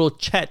with a little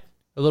check,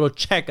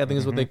 I think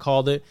is what they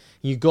called it.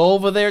 You go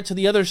over there to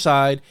the other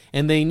side,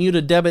 and they knew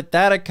to debit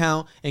that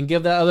account and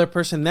give that other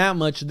person that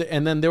much.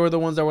 And then they were the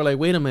ones that were like,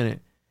 wait a minute,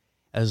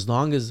 as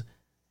long as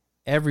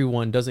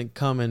everyone doesn't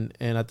come and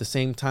at the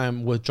same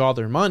time withdraw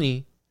their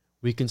money,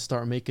 we can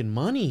start making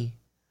money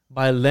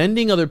by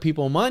lending other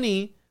people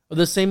money, or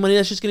the same money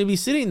that's just going to be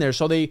sitting there.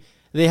 So they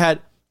had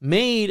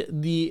made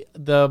the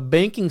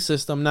banking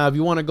system. Now, if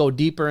you want to go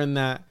deeper in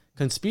that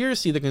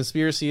conspiracy, the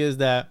conspiracy is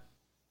that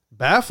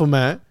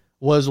Baphomet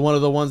was one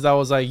of the ones that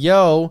was like,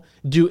 yo,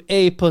 do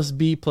A plus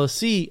B plus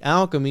C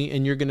alchemy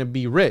and you're going to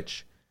be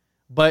rich.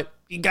 But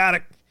you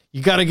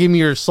gotta give me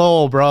your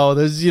soul, bro.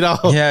 There's, a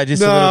little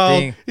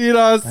thing. You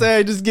know what I'm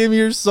saying? Just give me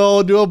your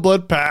soul. Do a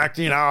blood pact,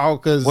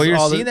 because well,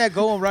 you're seeing that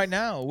going right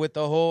now with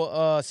the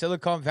whole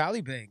Silicon Valley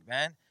Bank,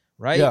 man.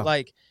 Right? Yeah.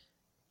 Like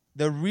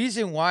the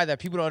reason why that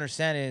people don't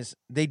understand is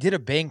they did a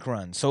bank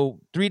run. So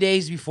 3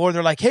 days before,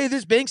 they're like, "Hey,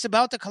 this bank's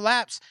about to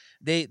collapse."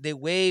 They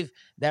wave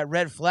that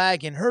red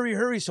flag and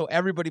hurry, so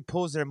everybody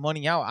pulls their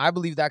money out. I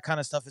believe that kind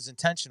of stuff is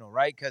intentional,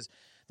 right? Because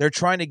they're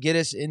trying to get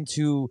us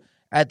into.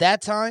 At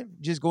that time,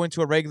 just going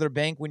to a regular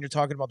bank when you're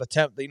talking about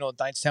the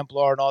Knights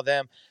Templar and all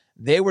them,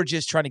 they were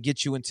just trying to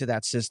get you into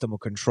that system of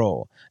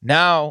control.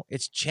 Now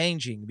it's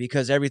changing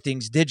because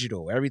everything's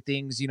digital.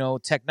 Everything's,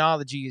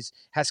 technology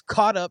has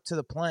caught up to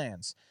the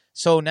plans.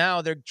 So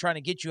now they're trying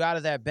to get you out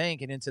of that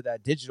bank and into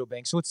that digital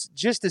bank. So it's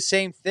just the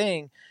same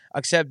thing,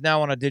 except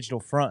now on a digital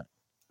front.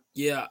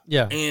 Yeah.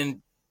 Yeah.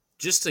 And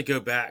just to go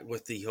back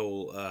with the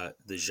whole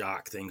the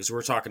Jacques thing, because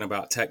we're talking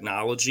about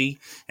technology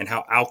and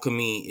how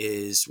alchemy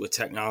is with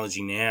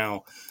technology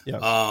now.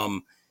 Yeah.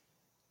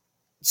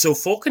 So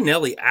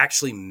Fulcanelli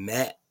actually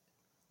met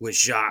with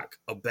Jacques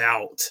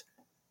about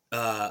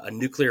a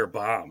nuclear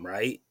bomb,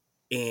 right?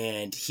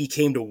 And he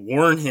came to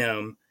warn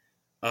him,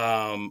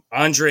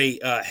 Andre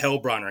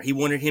Hellbronner. He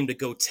wanted him to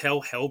go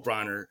tell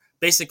Hellbronner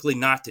basically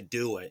not to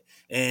do it.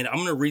 And I'm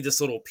going to read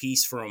this little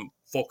piece from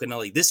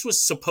Fulcanelli. This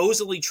was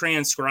supposedly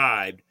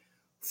transcribed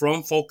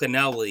from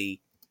Fulcanelli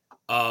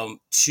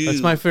to...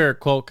 That's my favorite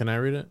quote. Can I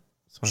read it?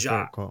 It's my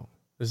Jacques. favorite quote.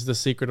 This is The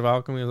Secret of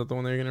Alchemy. Is that the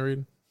one that you're going to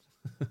read?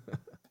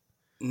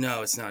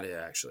 No, it's not it,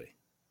 actually.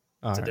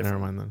 All right, never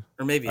mind then.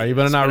 Or maybe you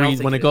better not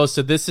read. When it goes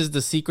to "This is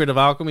the secret of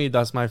alchemy,"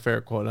 that's my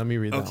favorite quote. Let me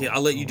read that. Okay,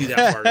 I'll let you do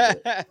that part of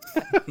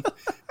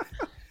it.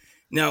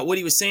 Now, what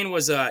he was saying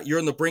was, you're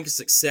on the brink of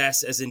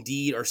success, as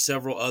indeed are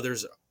several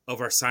others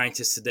of our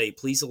scientists today.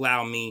 Please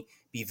allow me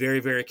be very,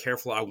 very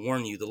careful. I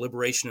warn you, the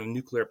liberation of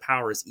nuclear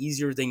power is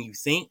easier than you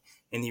think,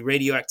 and the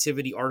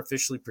radioactivity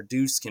artificially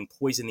produced can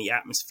poison the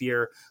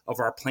atmosphere of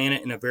our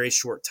planet in a very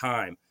short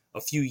time. A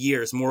few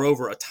years.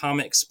 Moreover,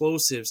 atomic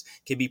explosives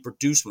can be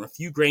produced from a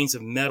few grains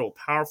of metal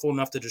powerful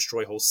enough to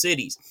destroy whole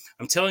cities.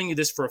 I'm telling you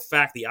this for a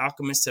fact. The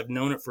alchemists have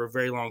known it for a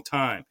very long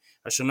time.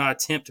 I shall not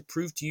attempt to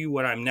prove to you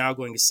what I'm now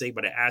going to say,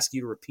 but I ask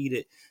you to repeat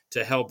it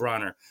to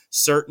Hellbronner.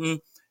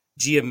 Certain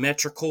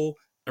geometrical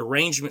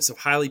arrangements of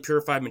highly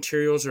purified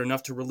materials are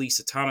enough to release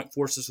atomic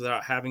forces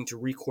without having to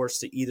recourse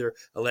to either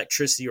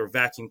electricity or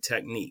vacuum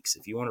techniques.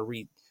 If you want to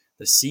read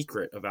The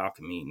Secret of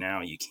Alchemy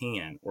now, you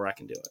can, or I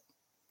can do it.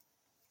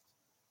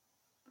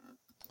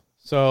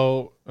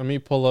 So let me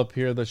pull up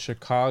here. The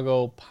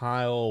Chicago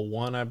Pile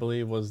 1, I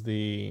believe, was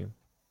the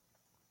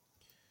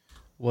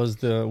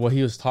what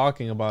he was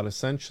talking about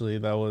essentially.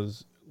 That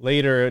was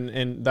later,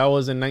 and that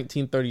was in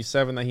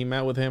 1937 that he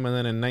met with him, and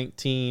then in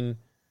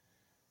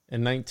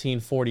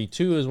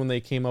 1942 is when they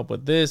came up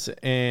with this,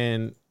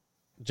 and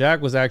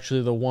Jack was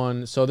actually the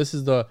one. So this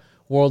is the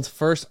world's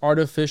first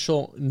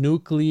artificial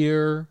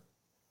nuclear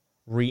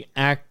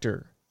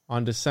reactor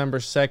on December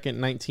 2nd,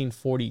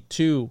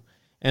 1942.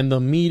 And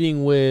the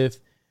meeting with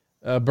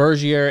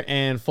Bergier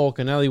and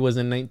Fulcanelli was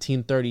in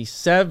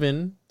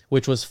 1937,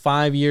 which was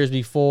 5 years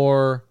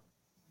before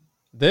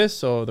this.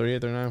 So 38,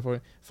 39,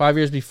 40. 5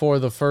 years before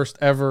the first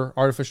ever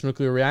artificial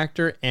nuclear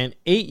reactor, and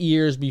 8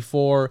 years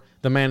before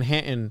the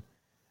Manhattan,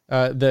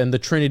 the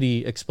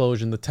Trinity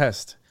explosion, the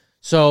test.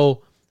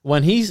 So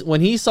when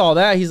he saw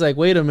that, he's like,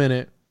 wait a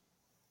minute,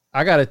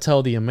 I got to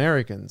tell the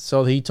Americans.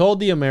 So he told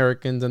the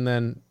Americans, and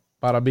then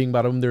bada bing,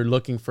 bada boom, they're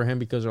looking for him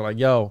because they're like,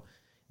 yo,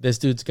 this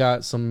dude's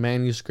got some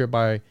manuscript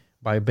by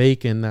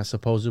Bacon that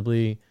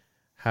supposedly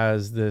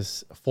has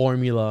this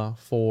formula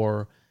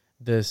for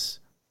this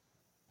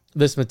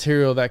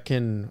material that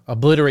can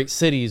obliterate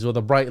cities with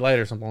a bright light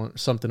or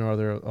something or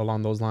other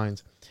along those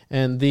lines.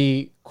 And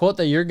the quote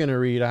that you're going to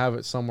read, I have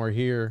it somewhere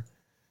here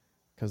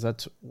because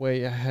that's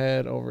way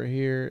ahead over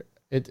here.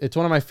 It's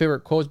one of my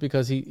favorite quotes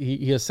because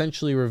he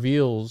essentially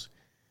reveals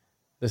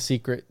the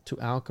secret to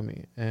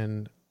alchemy.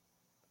 And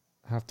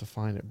I have to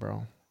find it,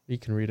 bro. You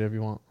can read it if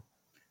you want.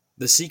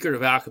 The secret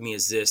of alchemy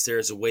is this: there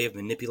is a way of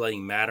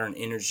manipulating matter and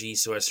energy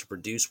so as to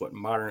produce what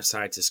modern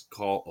scientists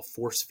call a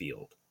force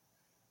field.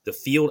 The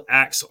field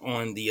acts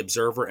on the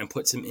observer and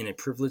puts him in a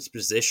privileged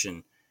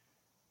position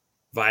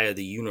via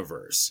the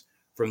universe.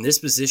 From this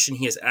position,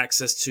 he has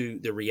access to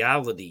the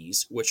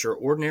realities which are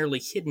ordinarily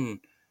hidden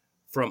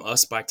from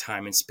us by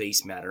time and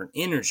space, matter, and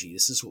energy.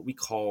 This is what we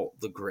call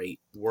the great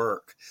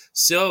work.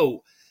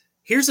 So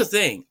here's the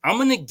thing. I'm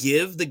going to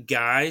give the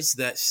guys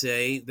that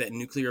say that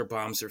nuclear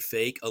bombs are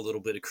fake a little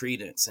bit of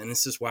credence. And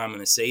this is why I'm going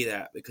to say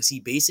that, because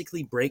he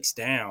basically breaks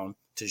down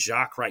to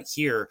Jacques right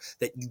here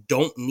that you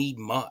don't need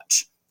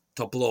much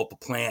to blow up a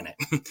planet.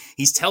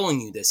 He's telling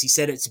you this. He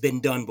said it's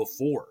been done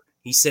before.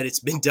 He said it's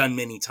been done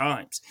many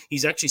times.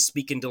 He's actually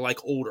speaking to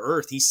like old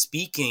Earth. He's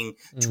speaking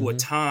to a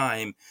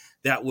time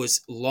that was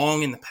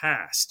long in the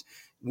past,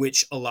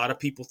 which a lot of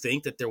people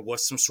think that there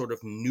was some sort of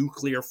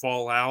nuclear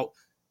fallout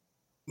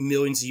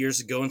millions of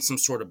years ago in some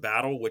sort of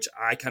battle, which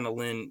I kind of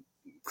lend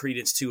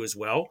credence to as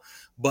well.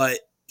 But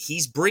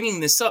he's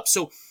bringing this up.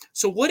 So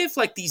what if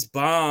like these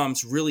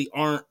bombs really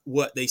aren't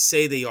what they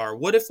say they are?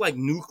 What if like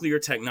nuclear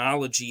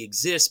technology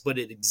exists, but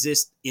it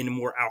exists in a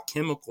more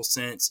alchemical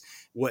sense,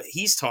 what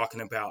he's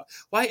talking about?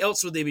 Why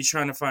else would they be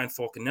trying to find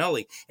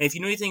Fulcanelli? And if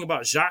you know anything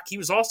about Jacques, he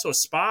was also a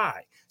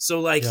spy.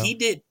 So like he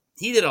did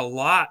a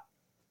lot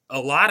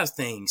of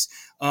things.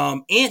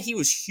 And he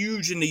was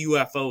huge into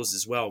UFOs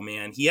as well,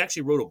 man. He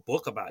actually wrote a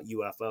book about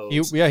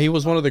UFOs. He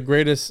was one of the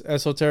greatest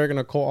esoteric and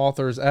occult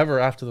authors ever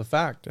after the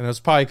fact. And it's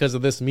probably because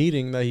of this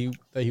meeting that he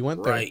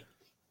went there.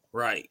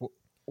 Right.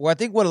 Well, I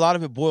think what a lot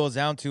of it boils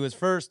down to is,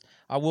 first,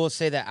 I will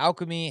say that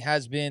alchemy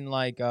has been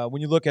like,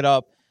 when you look it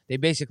up, they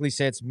basically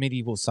say it's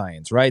medieval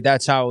science, right?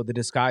 That's how the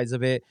disguise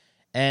of it.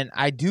 And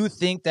I do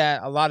think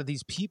that a lot of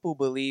these people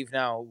believe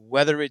now,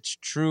 whether it's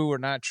true or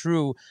not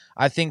true,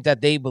 I think that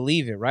they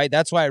believe it, right?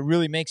 That's why it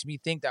really makes me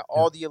think that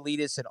all the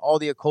elitists and all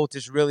the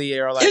occultists really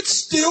are like, It's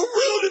still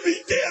real to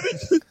me, damn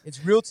it.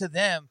 it's real to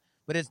them,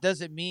 but it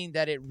doesn't mean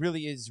that it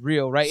really is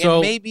real, right? So,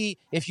 and maybe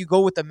if you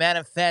go with the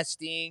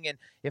manifesting, and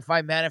if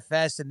I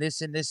manifest and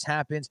this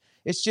happens,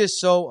 it's just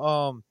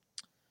so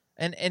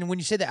and when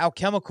you say the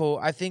alchemical,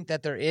 I think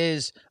that there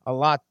is a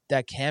lot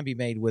that can be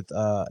made with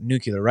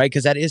nuclear, right?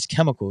 Because that is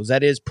chemicals,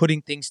 that is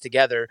putting things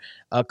together,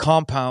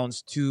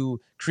 compounds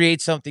to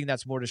create something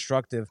that's more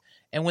destructive.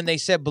 And when they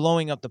said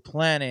blowing up the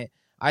planet,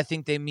 I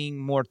think they mean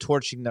more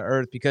torching the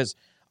earth, because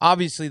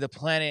obviously the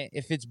planet,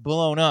 if it's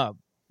blown up,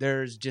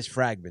 there's just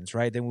fragments,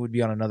 right? Then we would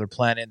be on another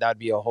planet. That'd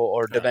be a whole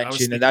or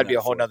dimension, and that'd be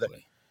a whole nother.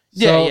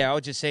 Yeah. I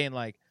was just saying,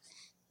 like,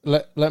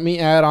 let me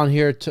add on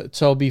here.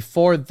 So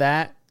before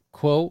that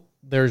quote,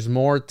 there's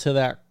more to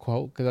that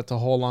quote because that's a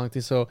whole long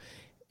thing. So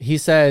he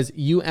says,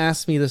 "You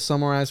asked me to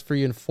summarize for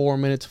you in 4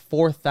 minutes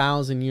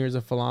 4,000 years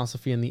of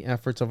philosophy and the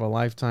efforts of a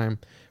lifetime.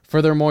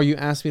 Furthermore, you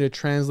asked me to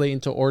translate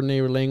into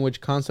ordinary language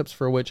concepts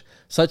for which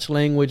such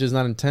language is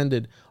not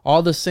intended.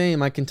 All the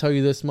same, I can tell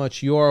you this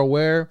much: you are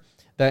aware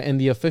that in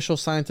the official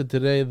science of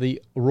today,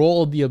 the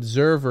role of the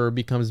observer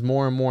becomes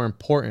more and more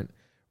important.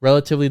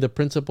 Relatively, the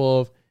principle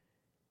of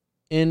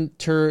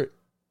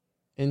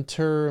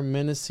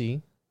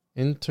indeterminacy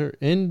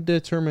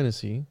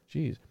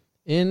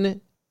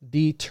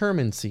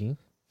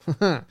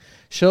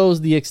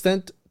shows the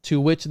extent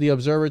to which the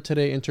observer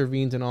today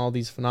intervenes in all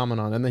these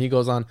phenomena." And then he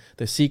goes on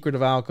the secret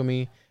of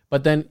alchemy.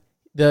 But then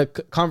the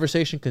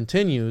conversation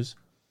continues,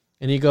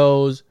 and he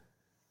goes,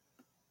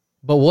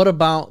 but what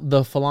about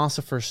the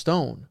philosopher's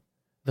stone,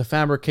 the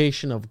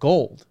fabrication of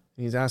gold?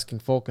 And he's asking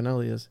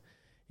Fulcanelli.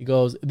 He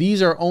goes,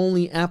 these are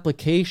only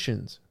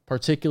applications,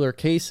 particular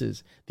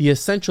cases. The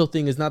essential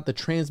thing is not the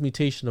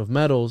transmutation of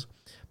metals,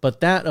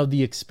 but that of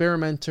the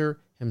experimenter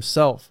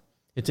himself.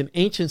 It's an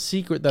ancient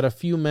secret that a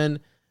few men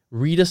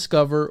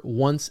rediscover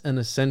once in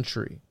a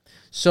century.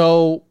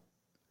 So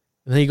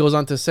then he goes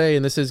on to say,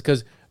 and this is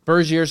because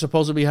Bergier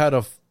supposedly had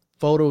a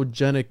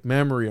photogenic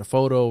memory, a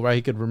photo, right?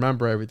 He could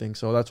remember everything.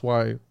 So that's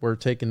why we're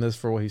taking this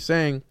for what he's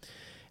saying.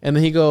 And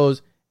then he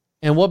goes,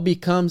 and what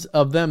becomes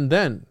of them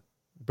then?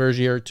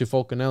 Bergier to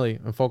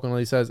Fulcanelli. And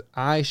Fulcanelli says,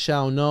 I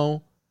shall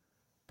know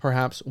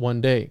perhaps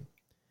one day.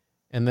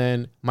 And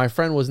then, my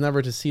friend was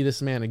never to see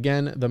this man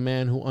again, the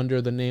man who under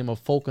the name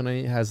of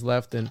Fulcanelli has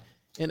left an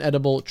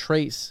inedible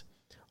trace.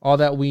 All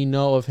that we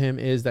know of him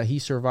is that he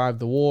survived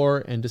the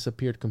war and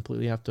disappeared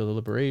completely after the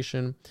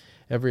liberation.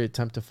 Every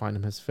attempt to find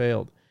him has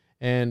failed.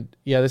 And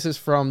yeah, this is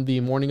from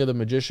the Morning of the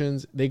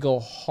Magicians. They go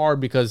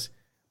hard because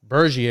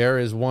Bergier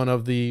is one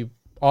of the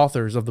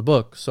authors of the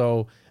book.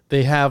 So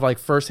they have like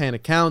firsthand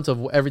accounts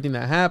of everything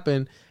that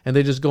happened, and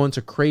they just go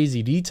into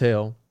crazy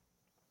detail.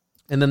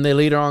 And then they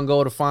later on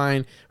go to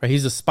find, right,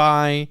 he's a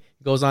spy.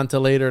 He goes on to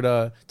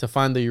later to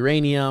find the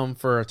uranium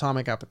for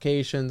atomic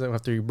applications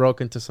after he broke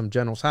into some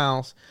general's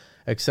house,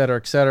 et cetera,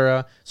 et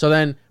cetera. So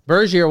then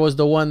Bergier was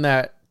the one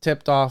that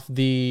tipped off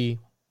the,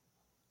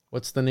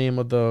 what's the name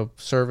of the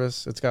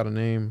service? It's got a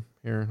name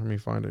here. Let me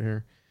find it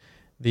here.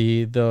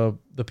 The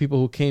people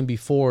who came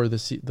before the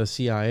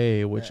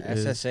CIA, which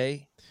is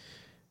SSA,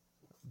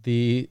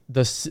 the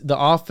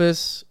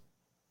office.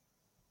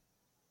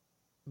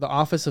 The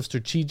Office of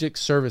Strategic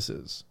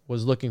Services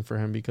was looking for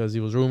him because he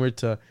was rumored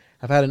to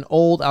have had an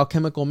old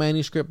alchemical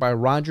manuscript by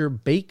Roger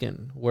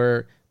Bacon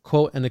where,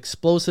 quote, an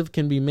explosive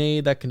can be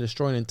made that can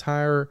destroy an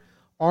entire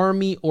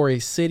army or a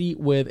city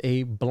with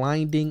a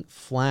blinding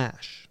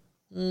flash.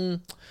 So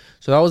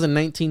that was in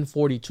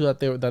 1942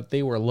 that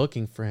they were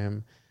looking for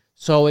him.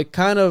 So it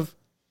kind of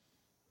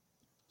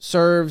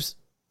serves,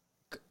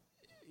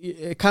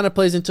 it kind of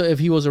plays into if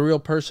he was a real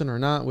person or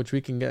not, which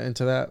we can get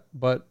into that.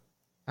 But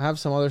I have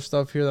some other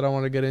stuff here that I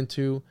want to get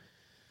into.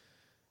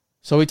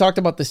 So we talked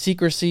about the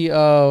secrecy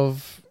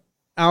of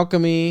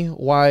alchemy,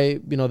 why,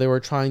 they were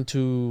trying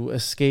to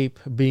escape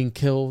being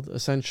killed,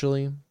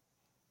 essentially.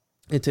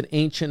 It's an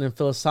ancient and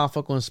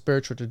philosophical and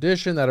spiritual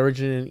tradition that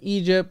originated in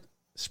Egypt,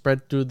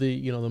 spread through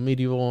the, the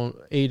medieval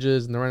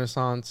ages and the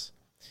Renaissance.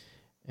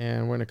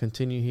 And we're going to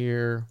continue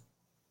here.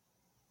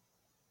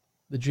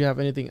 Did you have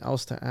anything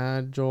else to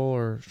add, Joel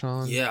or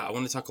Sean? Yeah, I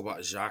want to talk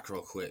about Jacques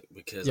real quick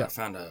because I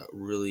found a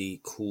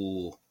really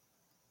cool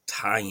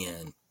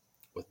tie-in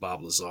with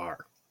Bob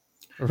Lazar.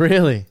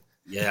 Really?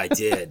 Yeah, I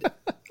did.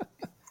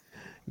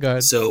 Go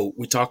ahead. So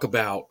we talk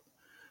about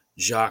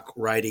Jacques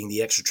writing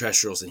The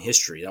Extraterrestrials in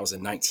History. That was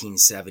in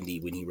 1970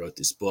 when he wrote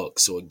this book.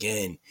 So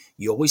again,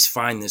 you always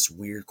find this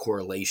weird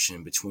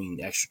correlation between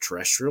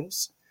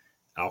extraterrestrials,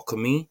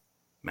 alchemy,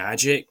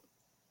 magic,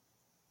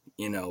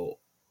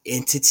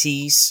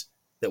 entities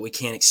that we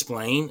can't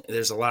explain.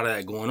 There's a lot of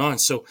that going on.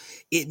 So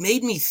it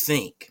made me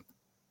think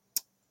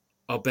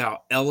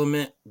about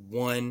Element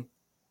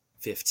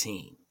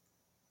 115.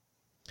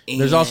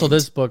 There's also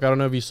this book. I don't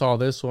know if you saw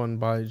this one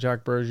by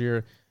Jacques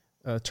Bergier,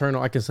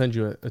 Eternal. I can send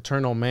you it.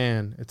 Eternal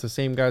Man. It's the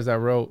same guys that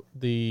wrote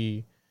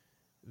the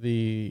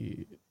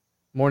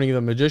Morning of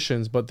the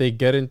Magicians, but they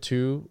get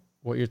into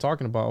what you're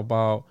talking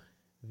about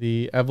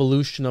the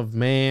evolution of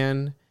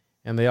man,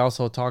 and they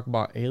also talk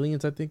about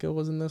aliens. I think it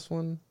was in this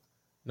one.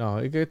 No,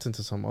 it gets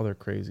into some other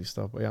crazy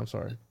stuff. But yeah, I'm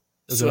sorry.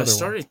 So I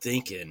started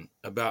thinking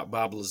about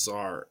Bob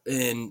Lazar,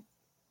 and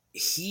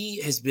he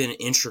has been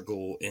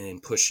integral in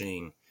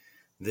pushing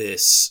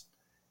this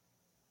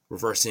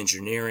reverse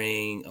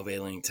engineering of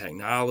alien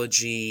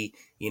technology.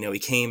 He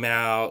came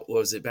out,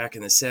 back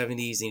in the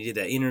 70s, and he did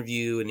that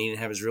interview, and he didn't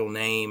have his real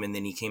name, and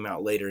then he came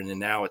out later, and then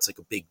now it's like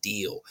a big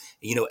deal.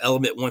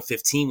 Element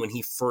 115, when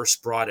he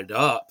first brought it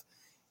up,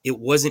 it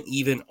wasn't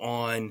even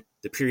on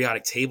the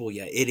periodic table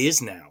yet. It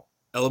is now.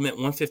 Element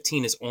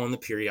 115 is on the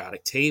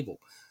periodic table.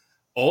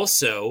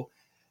 Also,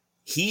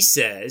 he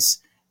says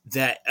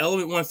that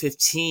element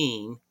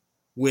 115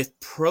 with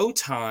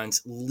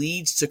protons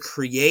leads to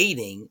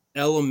creating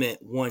element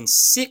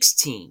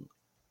 116,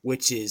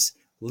 which is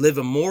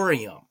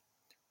livermorium,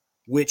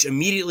 which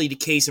immediately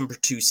decays and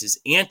produces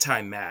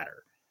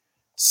antimatter.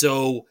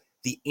 So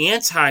the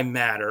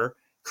antimatter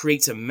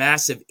creates a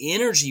massive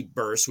energy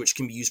burst, which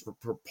can be used for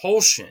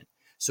propulsion.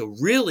 So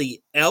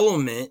really,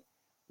 element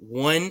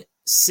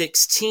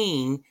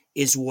 116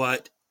 is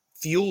what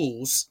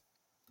fuels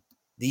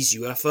these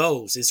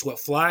UFOs. It's what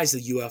flies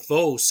the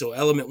UFOs. So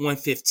element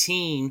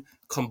 115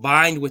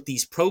 combined with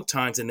these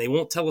protons, and they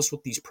won't tell us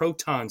what these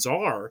protons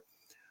are,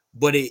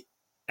 but it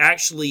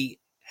actually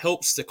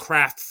helps the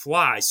craft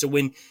fly. So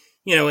when,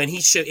 and he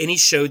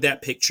showed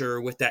that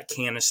picture with that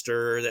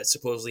canister that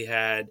supposedly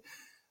had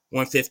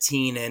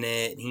 115 in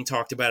it, and he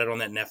talked about it on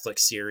that Netflix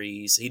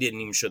series. He didn't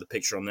even show the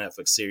picture on the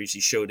Netflix series.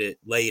 He showed it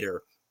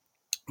later.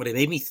 but it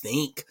made me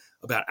think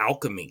about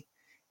alchemy.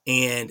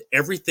 And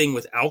everything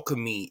with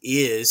alchemy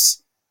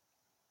is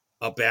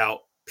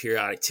about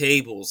periodic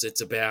tables. It's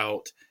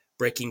about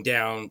breaking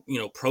down,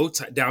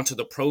 down to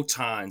the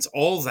protons,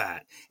 all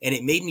that. And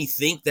it made me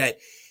think that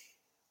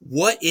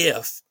what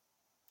if,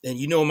 and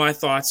my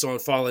thoughts on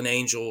fallen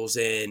angels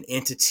and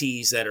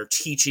entities that are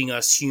teaching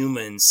us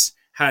humans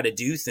how to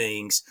do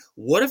things.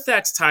 What if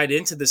that's tied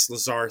into this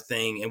Lazar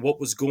thing and what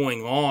was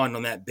going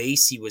on that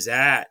base he was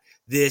at?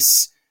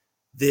 This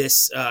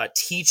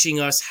teaching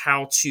us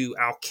how to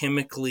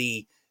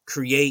alchemically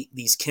create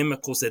these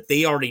chemicals that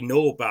they already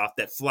know about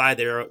that fly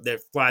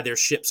their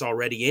ships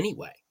already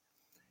anyway.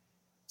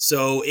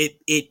 So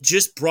it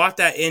just brought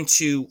that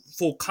into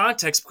full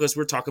context because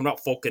we're talking about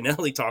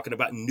Fulcanelli talking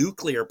about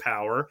nuclear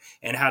power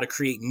and how to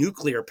create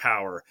nuclear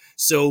power.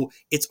 So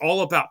it's all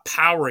about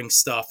powering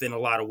stuff in a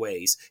lot of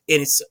ways.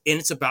 And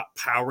it's about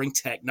powering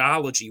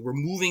technology. We're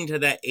moving to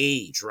that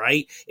age,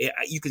 right?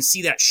 You can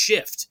see that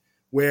shift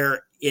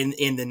where in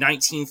the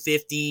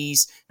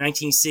 1950s,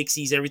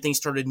 1960s, everything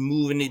started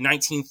moving. In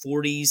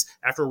 1940s,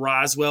 after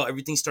Roswell,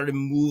 everything started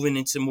moving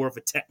into more of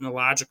a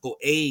technological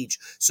age.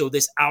 So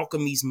this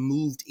alchemy's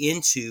moved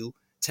into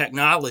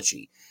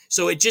technology.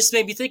 So it just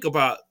made me think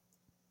about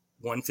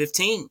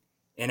 115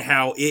 and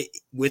how it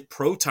with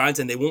protons,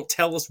 and they won't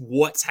tell us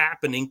what's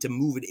happening to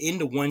move it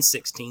into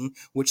 116,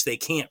 which they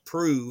can't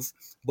prove,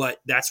 but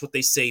that's what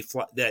they say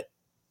that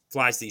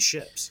flies these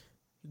ships.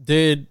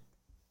 Do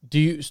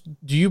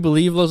you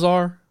believe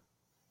Lazar?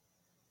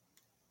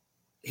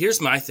 Here's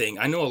my thing.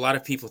 I know a lot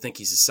of people think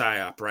he's a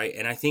psyop, right?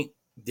 And I think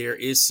there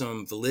is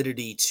some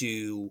validity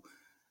to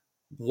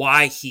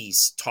why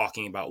he's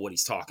talking about what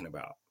he's talking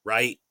about,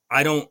 right?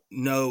 I don't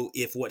know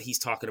if what he's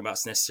talking about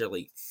is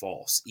necessarily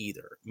false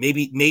either.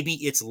 Maybe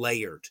it's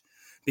layered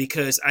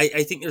because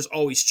I think there's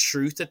always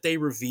truth that they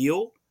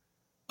reveal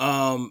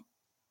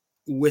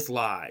with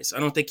lies. I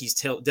don't think he's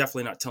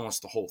definitely not telling us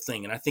the whole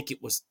thing. And I think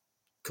it was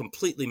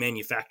completely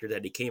manufactured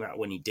that he came out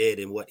when he did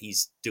and what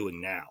he's doing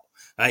now.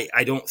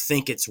 I don't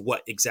think it's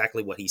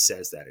exactly what he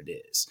says that it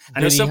is. I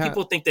know some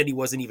people think that he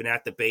wasn't even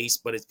at the base,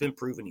 but it's been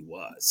proven he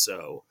was.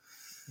 So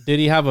did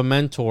he have a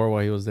mentor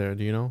while he was there?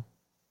 Do you know?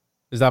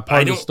 Is that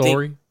part of the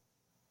story?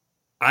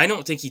 I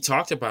don't think he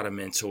talked about a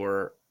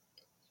mentor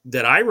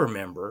that I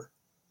remember.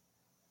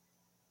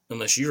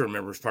 Unless you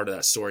remember as part of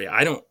that story.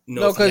 I don't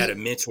know if he had a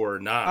mentor or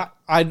not.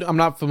 I'm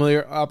not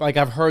familiar. Like,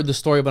 I've heard the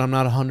story, but I'm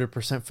not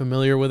 100%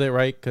 familiar with it,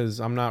 right? Because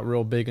I'm not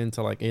real big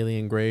into, like,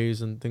 alien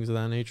graves and things of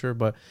that nature.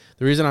 But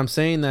the reason I'm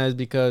saying that is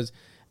because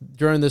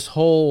during this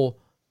whole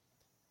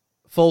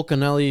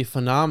Fulcanelli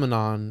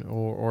phenomenon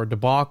or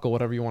debacle,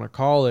 whatever you want to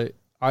call it,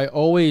 I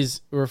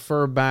always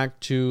refer back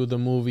to the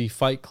movie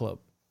Fight Club,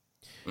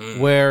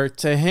 where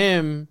to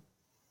him,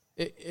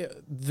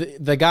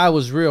 the guy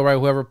was real, right?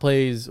 Whoever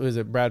plays, what is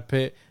it, Brad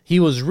Pitt? He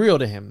was real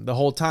to him the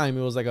whole time.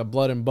 He was like a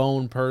blood and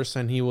bone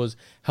person. He was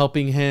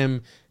helping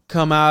him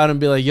come out and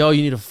be like, yo,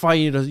 you need to fight.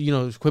 You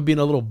need to, quit being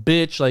a little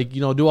bitch. Like,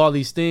 do all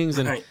these things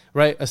and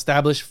right.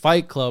 Establish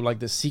Fight Club, like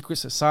the secret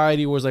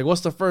society where it's like,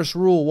 what's the first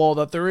rule? Well,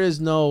 that there is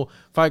no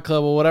Fight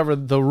Club or whatever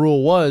the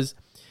rule was.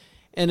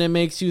 And it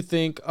makes you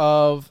think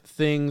of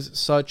things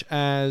such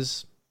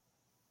as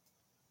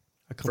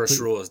first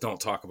rule is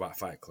don't talk about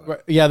Fight Club. Right,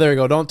 yeah, there you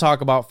go. Don't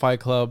talk about Fight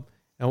Club.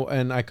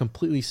 And I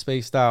completely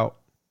spaced out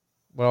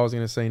what I was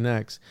going to say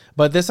next.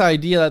 But this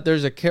idea that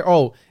there's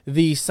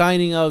the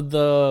signing of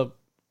the,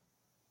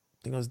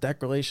 I think it was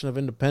Declaration of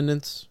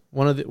Independence,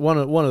 one of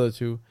the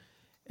two,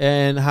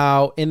 and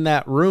how in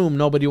that room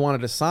nobody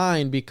wanted to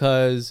sign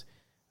because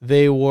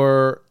they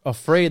were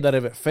afraid that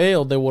if it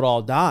failed, they would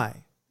all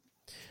die.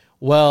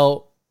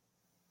 Well,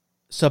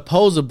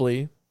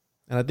 supposedly,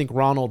 and I think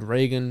Ronald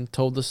Reagan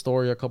told the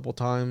story a couple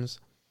times,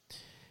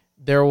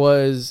 there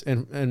was,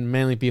 and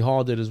Manly P.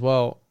 Hall did as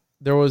well,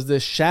 there was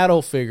this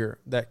shadow figure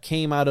that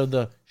came out of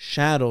the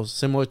shadows,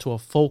 similar to a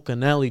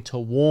Fulcanelli, to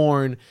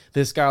warn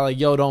this guy, like,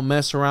 yo, don't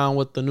mess around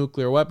with the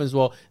nuclear weapons.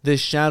 Well, this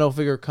shadow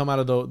figure come out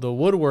of the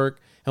woodwork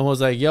and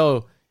was like,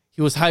 yo,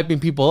 he was hyping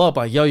people up,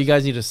 like, yo, you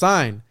guys need to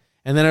sign.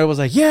 And then it was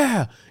like,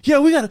 yeah,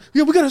 we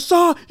gotta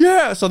sign,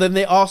 yeah. So then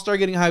they all start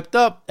getting hyped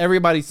up.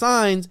 Everybody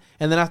signs,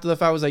 and then after the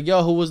fact, it was like,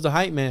 yo, who was the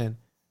hype man?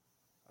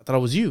 I thought it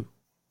was you.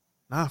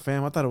 Nah,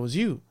 fam, I thought it was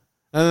you.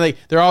 And then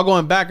they're all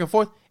going back and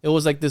forth. It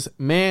was like this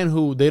man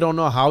who they don't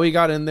know how he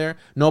got in there.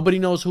 Nobody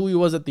knows who he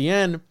was at the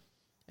end.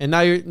 And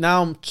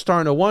now I'm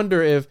starting to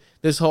wonder if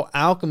this whole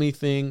alchemy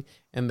thing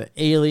and the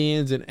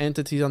aliens and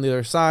entities on the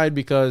other side,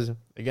 because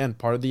again,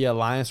 part of the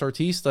Alliance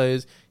Artista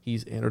is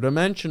he's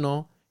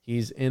interdimensional.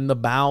 He's in the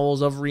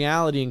bowels of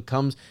reality and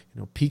comes,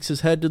 peeks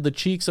his head to the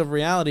cheeks of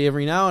reality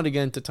every now and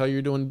again to tell you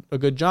you're doing a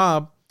good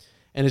job.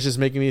 And it's just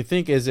making me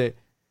think, is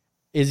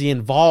he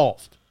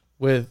involved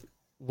with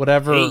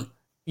whatever,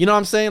 you know what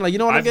I'm saying? Like, you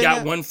know what I'm getting at?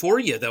 I've got one for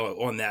you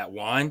though on that,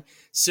 Juan.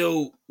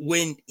 So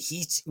when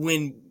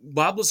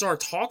Bob Lazar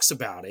talks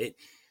about it,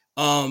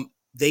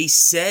 he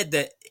says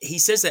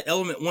that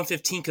element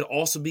 115 could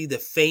also be the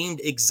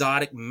famed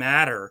exotic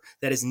matter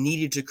that is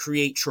needed to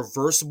create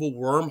traversable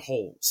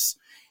wormholes.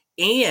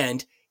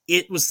 And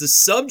it was the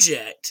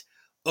subject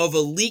of a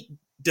leaked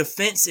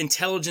defense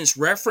intelligence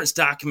reference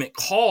document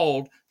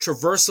called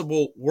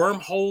Traversable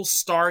Wormholes,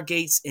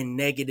 Stargates, and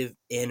Negative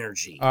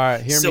Energy. All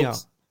right, hear me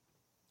out.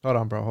 Hold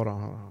on, bro. Hold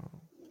on.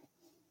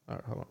 All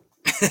right, hold on.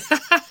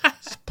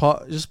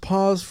 Just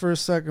pause for a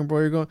second,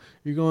 bro.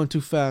 You're going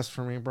too fast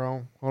for me,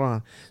 bro. Hold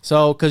on.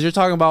 So, because you're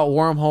talking about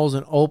wormholes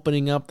and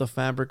opening up the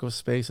fabric of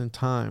space and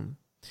time.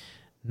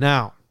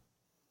 Now,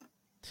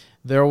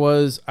 there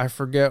was, I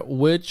forget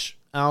which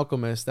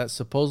alchemist that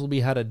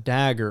supposedly had a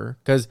dagger,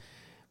 because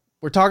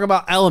we're talking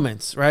about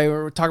elements, right?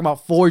 We're talking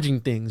about forging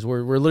things.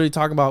 We're literally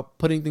talking about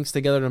putting things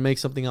together to make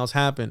something else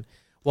happen.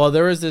 Well,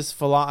 there is this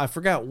I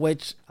forgot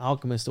which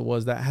alchemist it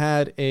was that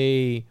had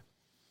I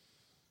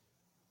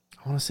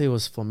want to say it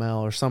was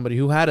Flamel or somebody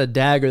who had a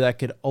dagger that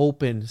could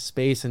open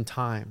space and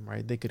time,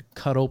 right? They could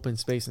cut open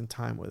space and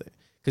time with it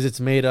because it's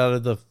made out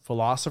of the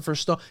Philosopher's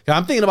Stone.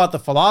 I'm thinking about the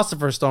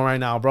Philosopher's Stone right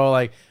now, bro.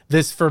 Like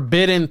this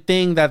forbidden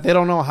thing that they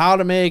don't know how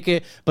to make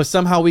it, but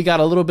somehow we got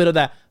a little bit of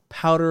that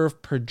powder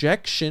of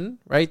projection,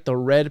 right? The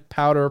red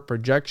powder of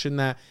projection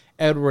that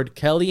Edward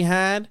Kelly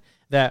had,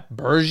 that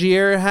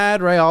Bergier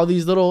had, right? All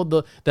these little,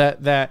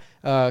 that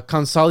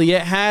Consolier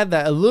had,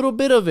 that a little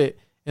bit of it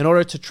in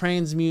order to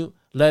transmute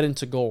lead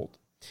into gold.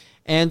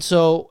 And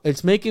so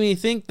it's making me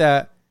think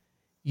that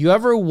you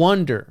ever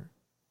wonder,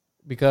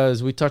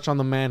 because we touched on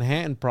the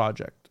Manhattan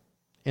Project,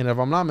 and if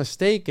I'm not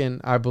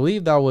mistaken, I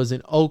believe that was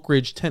in Oak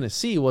Ridge,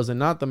 Tennessee. Was it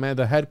not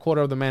the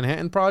headquarters of the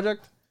Manhattan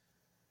Project?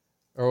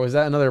 Or was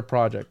that another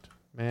project?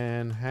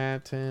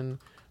 Manhattan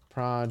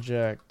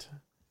Project.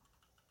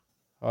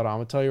 Hold on, I'm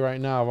going to tell you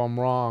right now if I'm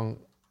wrong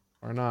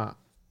or not.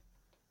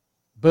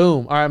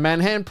 Boom. All right,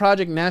 Manhattan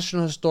Project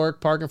National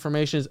Historic Park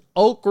information is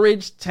Oak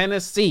Ridge,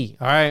 Tennessee.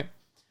 All right.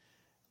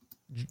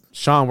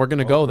 Sean, we're going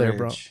to go there,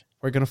 bro.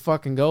 We're going to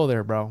fucking go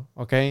there, bro.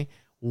 Okay?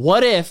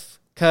 What if,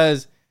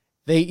 because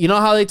you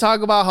know how they talk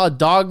about how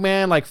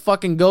Dogman like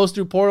fucking goes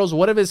through portals?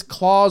 What if his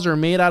claws are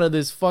made out of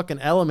this fucking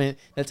element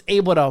that's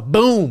able to,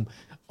 boom,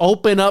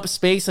 open up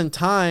space and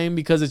time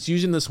because it's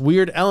using this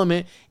weird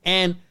element,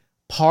 and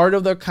part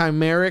of the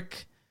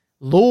chimeric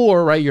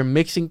lore, right? You're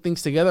mixing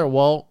things together.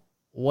 Well,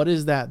 what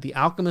is that? The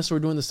alchemists were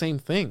doing the same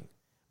thing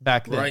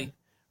back then,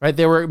 right?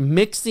 They were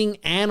mixing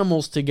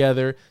animals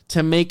together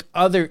to make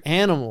other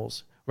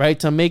animals, right?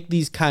 To make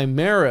these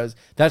chimeras.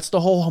 That's the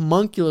whole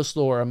homunculus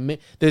lore.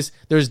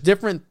 There's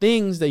different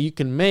things that you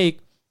can make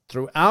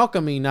through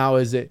alchemy. Now,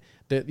 is it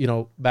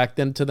that, back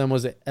then to them,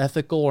 was it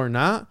ethical or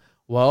not?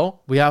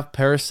 Well, we have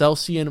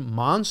Paracelsian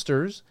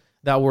monsters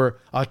that were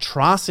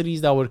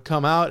atrocities that would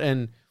come out,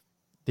 and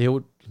they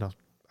would,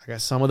 I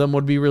guess some of them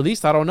would be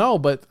released. I don't know,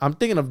 but I'm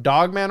thinking of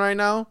Dogman right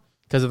now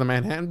because of the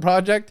Manhattan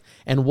Project.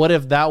 And what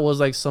if that was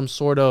like some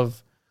sort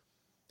of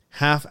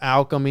half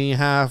alchemy,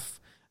 half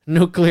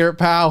nuclear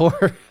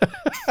power?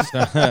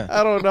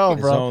 I don't know,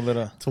 bro.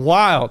 It's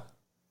wild.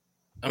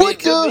 What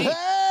the hell?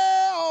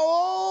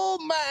 Oh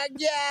my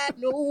God!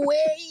 No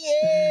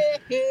way!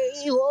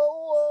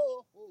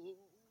 Whoa.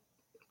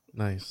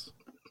 Nice.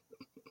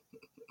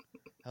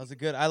 That was a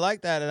good. I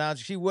like that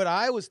analogy. What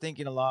I was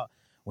thinking a lot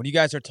when you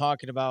guys are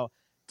talking about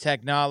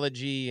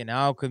technology and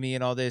alchemy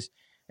and all this,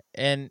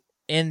 and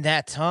in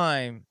that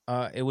time,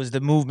 it was the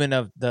movement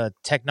of the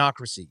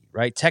technocracy,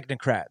 right?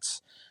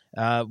 Technocrats,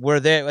 where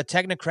a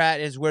technocrat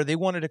is where they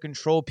wanted to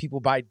control people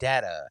by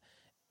data,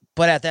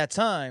 but at that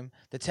time,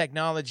 the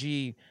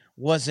technology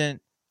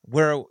wasn't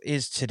where it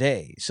is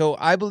today. So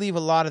I believe a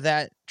lot of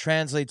that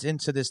translates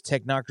into this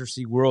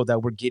technocracy world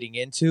that we're getting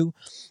into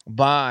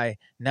by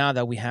now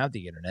that we have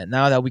the internet,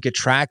 now that we could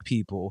track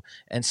people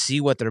and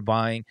see what they're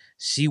buying,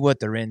 see what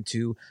they're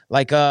into.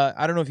 Like,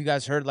 I don't know if you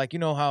guys heard, like,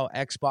 how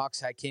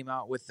Xbox came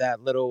out with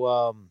that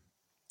little,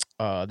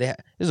 this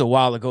is a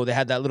while ago. They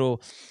had that little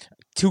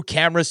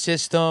 2-camera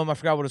system. I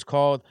forgot what it's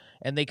called.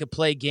 And they could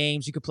play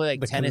games. You could play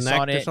like tennis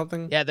on it. Or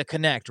something? Yeah, the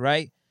Kinect,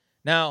 right?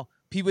 Now,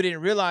 people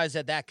didn't realize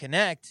that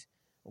Kinect,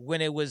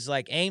 when it was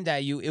like aimed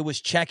at you, it was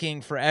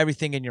checking for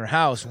everything in your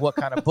house. What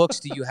kind of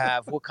books do you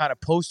have? What kind of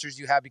posters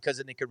do you have? Because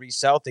then they could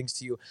resell things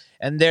to you.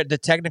 And the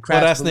technocrats.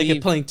 Well, that's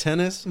naked playing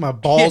tennis. My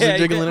balls are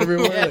jiggling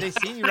everywhere. Yeah, they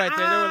see me right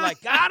there. They were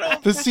like, got him.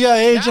 The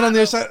CIA agent on the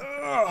other side.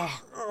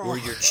 Were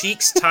your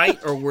cheeks tight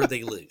or were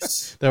they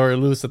loose? They were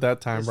loose at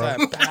that time, bro.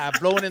 Like,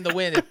 blowing in the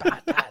wind.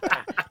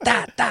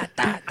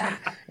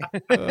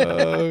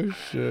 Oh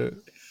shit!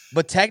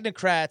 But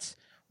technocrats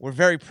were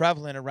very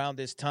prevalent around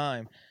this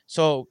time.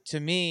 So to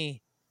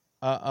me,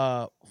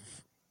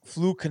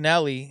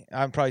 Fulcanelli,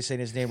 I'm probably saying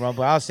his name wrong,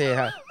 but I'll say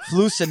it.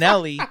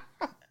 Fulcanelli,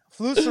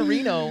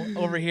 Flucerino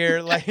over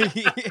here, like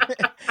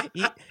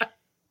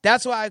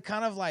that's why I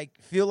kind of like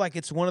feel like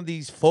it's one of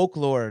these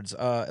folklores,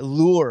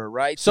 lure,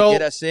 right? To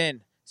get us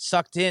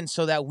sucked in,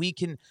 so that we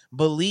can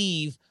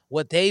believe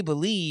what they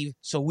believe,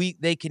 so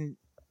they can.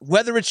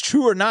 Whether it's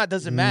true or not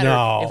doesn't matter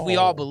if we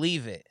all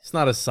believe it. It's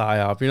not a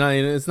psyop.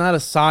 It's not a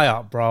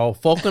psyop, bro.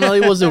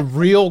 Fulcanelli was a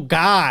real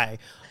guy.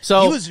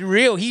 So he was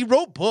real. He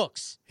wrote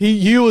books.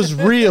 He was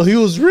real. He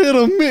was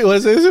real to me.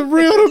 Is it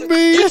real to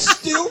me? It's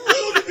still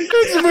real to me.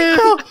 It's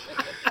real.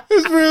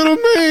 It's real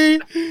to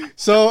me.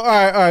 So, all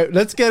right.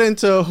 Let's get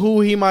into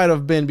who he might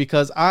have been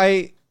because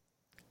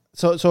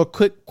So a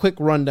quick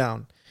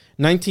rundown.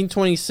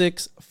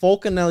 1926,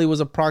 Fulcanelli was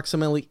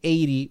approximately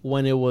 80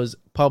 when it was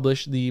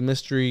published, the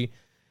mystery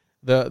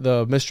of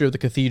the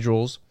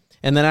cathedrals.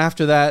 And then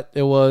after that,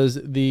 it was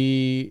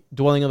the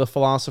Dwelling of the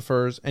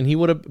Philosophers, and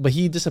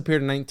he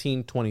disappeared in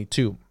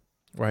 1922,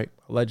 right?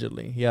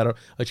 Allegedly, he had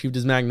achieved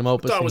his magnum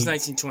opus. I thought it was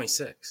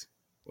 1926.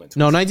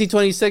 No,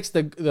 1926.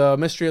 The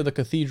Mystery of the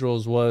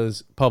Cathedrals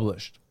was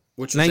published,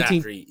 which was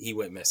after he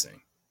went missing.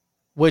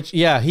 Which,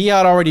 yeah, he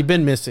had already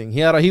been missing.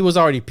 He was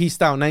already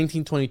pieced out.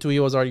 1922, he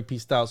was already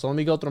pieced out. So let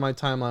me go through my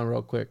timeline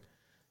real quick.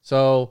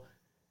 So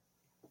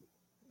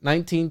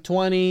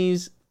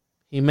 1920s.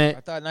 He met. I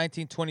thought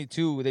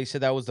 1922. They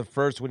said that was the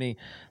first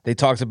they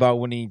talked about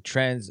when he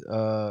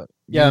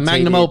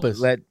magnum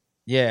opus.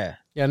 Yeah.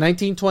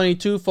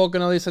 1922.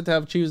 Fulcanelli is said to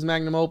have achieved his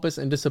magnum opus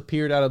and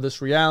disappeared out of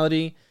this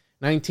reality.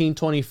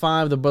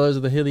 1925. The Brothers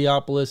of the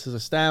Heliopolis is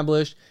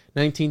established.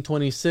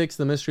 1926.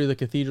 The Mystery of the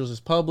Cathedrals is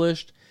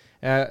published.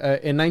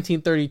 In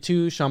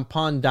 1932,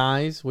 Champon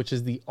dies, which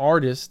is the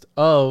artist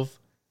of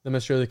the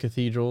Mystery of the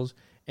Cathedrals,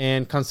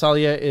 and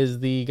Consalia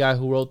is the guy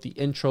who wrote the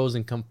intros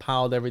and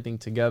compiled everything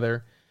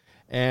together.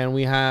 And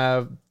we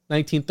have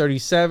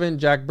 1937,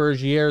 Jacques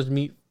Bergiers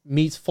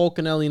meets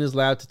Fulcanelli in his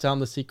lab to tell him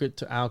the secret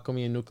to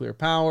alchemy and nuclear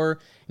power.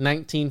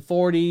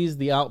 1940s,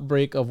 the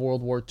outbreak of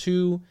World War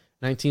II.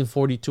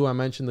 1942, I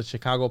mentioned the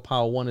Chicago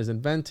Power 1 is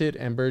invented,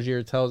 and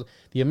Bergier tells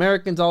the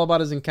Americans all about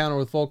his encounter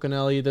with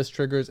Fulcanelli. This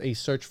triggers a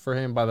search for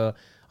him by the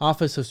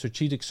Office of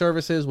Strategic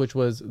Services, which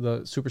was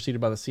superseded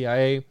by the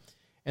CIA.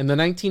 In the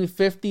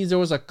 1950s, there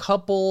was a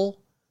couple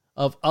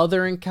of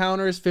other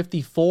encounters.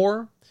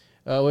 54,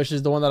 which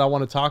is the one that I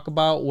want to talk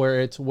about,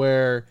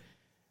 where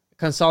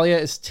Consalia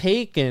is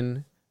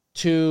taken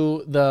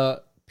to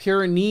the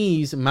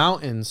Pyrenees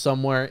Mountains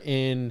somewhere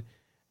in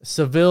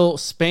Seville,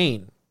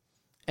 Spain.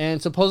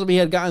 And supposedly he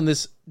had gotten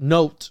this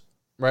note,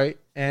 right?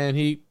 And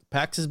he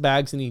packs his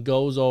bags and he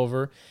goes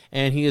over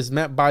and he is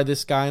met by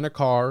this guy in a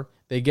car.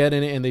 They get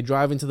in it and they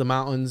drive into the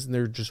mountains and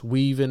they're just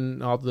weaving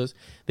and all this.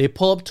 They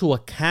pull up to a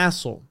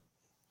castle.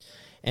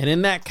 And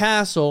in that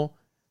castle,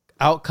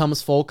 out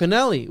comes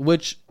Fulcanelli,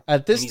 which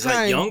at this he's time...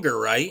 like younger,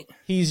 right?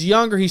 He's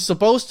younger. He's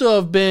supposed to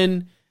have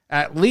been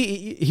at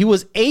least... He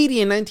was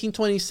 80 in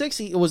 1926.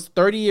 It was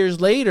 30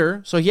 years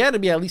later. So he had to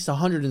be at least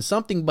 100 and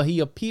something, but he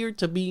appeared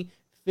to be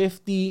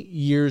 50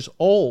 years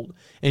old.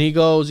 And he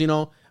goes,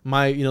 the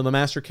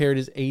master carried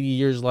his 80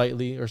 years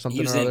lightly or something.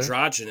 He was or other.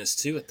 androgynous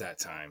too at that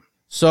time.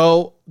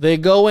 So they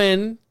go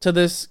in to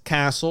this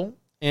castle,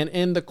 and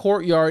in the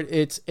courtyard,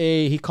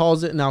 he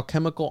calls it an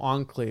alchemical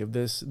enclave,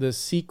 this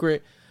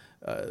secret,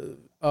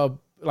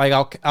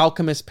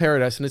 alchemist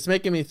paradise. And it's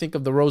making me think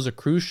of the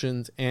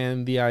Rosicrucians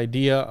and the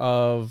idea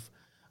of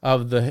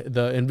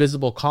the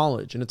invisible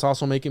college. And it's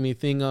also making me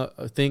think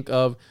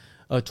of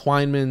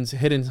Twineman's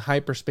hidden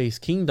hyperspace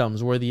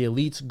kingdoms, where the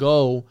elites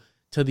go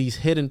to these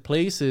hidden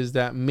places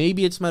that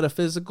maybe it's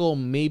metaphysical,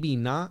 maybe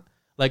not.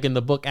 Like in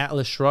the book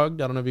Atlas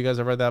Shrugged. I don't know if you guys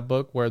have read that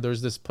book, where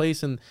there's this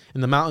place in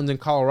the mountains in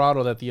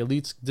Colorado that the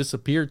elites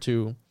disappear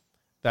to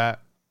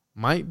that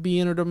might be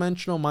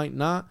interdimensional, might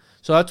not.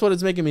 So that's what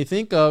it's making me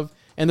think of.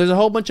 And there's a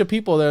whole bunch of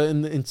people there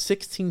in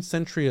 16th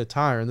century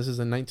attire, and this is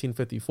in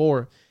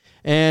 1954.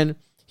 And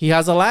he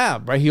has a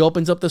lab, right? He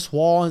opens up this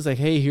wall and is like,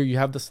 hey, here, you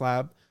have this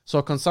lab.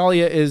 So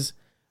Consalia is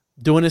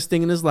doing his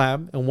thing in his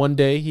lab, and one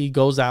day he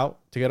goes out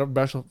to get a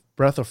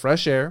breath of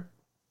fresh air,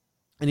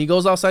 and he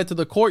goes outside to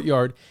the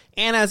courtyard,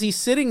 and as he's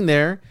sitting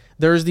there,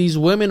 there's these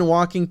women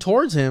walking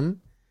towards him,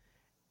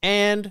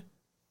 and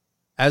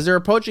as they're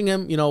approaching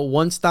him,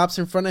 one stops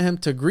in front of him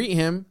to greet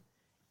him,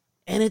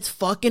 and it's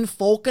fucking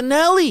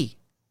Fulcanelli.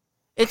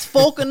 It's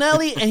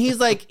Fulcanelli, and he's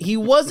like, he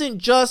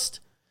wasn't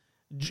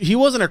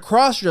a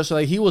cross-dresser,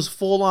 like he was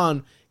full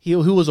on, he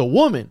was a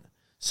woman.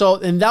 So,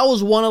 and that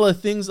was one of the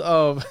things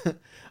of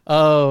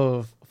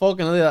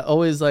Fulcanelli that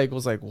always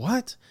was like,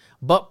 what?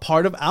 But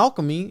part of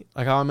alchemy,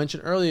 like how I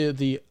mentioned earlier,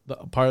 the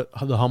part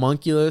of the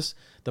homunculus,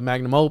 the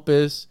magnum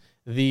opus,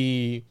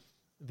 the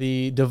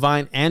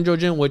divine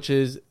androgen, which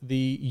is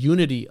the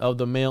unity of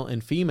the male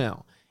and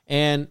female.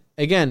 And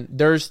again,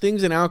 there's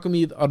things in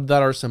alchemy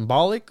that are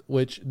symbolic,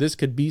 which this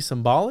could be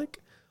symbolic,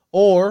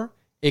 or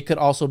it could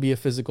also be a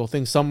physical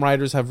thing. Some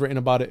writers have written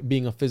about it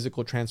being a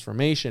physical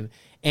transformation.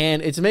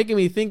 And it's making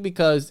me think,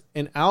 because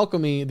in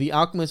alchemy, the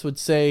alchemist would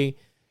say,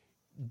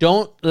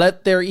 don't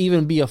let there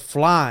even be a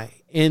fly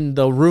in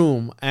the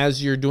room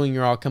as you're doing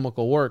your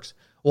alchemical works.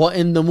 Well,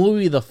 in the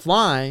movie The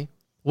Fly,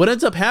 what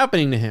ends up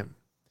happening to him?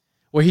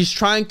 Where he's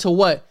trying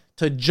to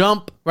to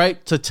jump,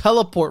 right? To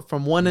teleport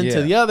from one end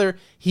to the other.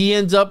 He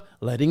ends up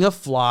letting a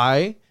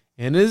fly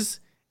in his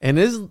lab. And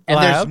there's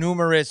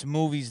numerous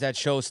movies that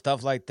show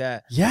stuff like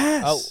that.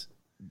 Yes.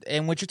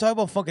 And when you're talking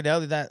about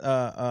Funkadelic,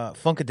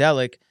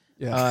 Funkadelic,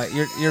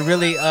 you're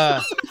really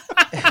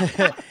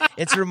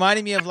it's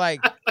reminding me of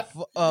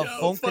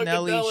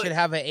Fulcanelli should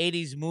have an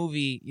 80s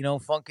movie,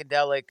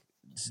 Funkadelic,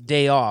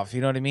 day off.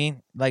 You know what I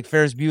mean? Like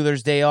Ferris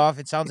Bueller's Day Off.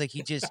 It sounds like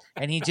he's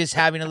just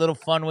having a little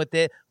fun with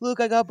it. Look,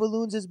 I got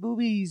balloons as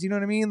boobies. You know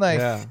what I mean? Like,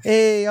 Yeah.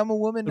 hey, I'm a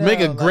woman now. Make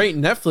a Like, great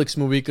Netflix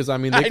movie because I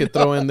mean they could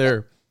throw in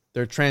their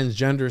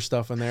transgender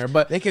stuff in there,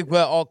 but they could put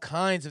all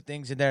kinds of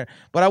things in there.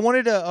 But I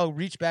wanted to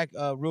reach back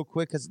real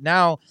quick because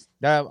now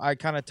that I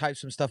kind of typed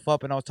some stuff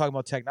up and I was talking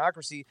about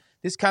technocracy,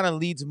 this kind of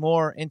leads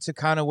more into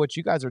kind of what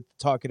you guys are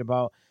talking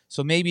about.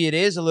 So maybe it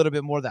is a little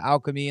bit more the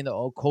alchemy and the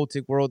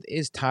occultic world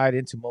is tied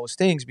into most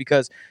things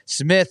because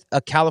Smith,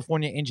 a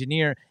California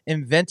engineer,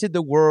 invented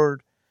the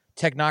word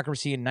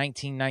technocracy in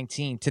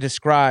 1919 to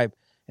describe,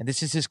 and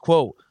this is his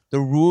quote, the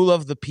rule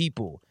of the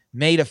people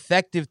made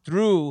effective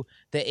through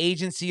the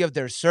agency of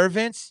their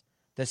servants,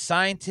 the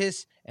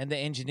scientists, and the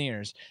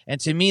engineers. And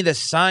to me, the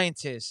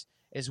scientists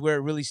is where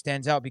it really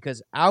stands out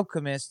because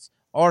alchemists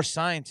are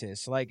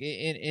scientists, like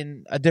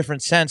in a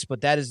different sense,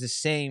 but that is the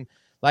same.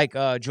 Like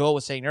Joel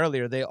was saying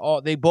earlier,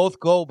 they both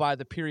go by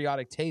the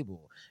periodic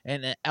table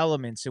and the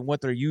elements and what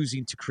they're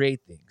using to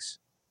create things.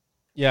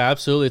 yeah,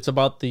 absolutely. It's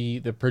about the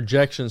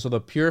projection, so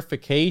the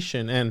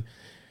purification. And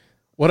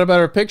what a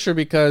better picture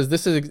because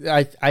this is,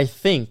 I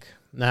think,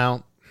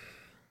 now,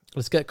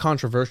 let's get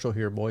controversial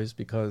here, boys,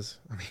 because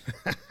I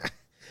mean,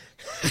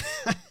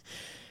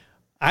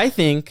 I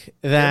think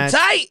that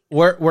tight.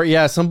 We're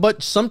yeah,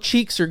 some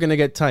cheeks are gonna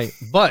get tight.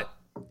 But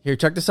here,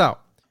 check this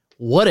out.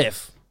 What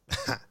if?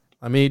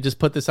 Let me just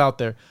put this out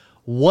there.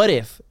 What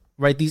if,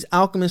 right? These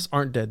alchemists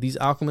aren't dead. These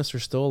alchemists are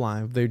still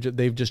alive.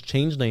 They've just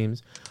changed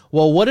names.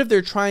 Well, what if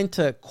they're trying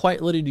to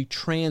quite literally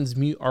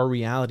transmute our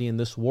reality in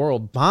this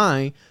world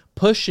by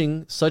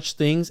pushing such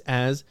things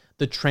as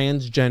the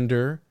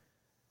transgender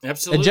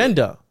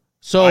agenda?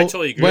 So I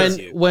totally agree with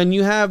you. when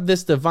you have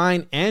this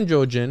divine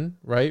androgen,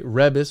 right,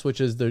 rebus, which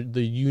is the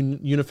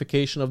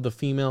unification of the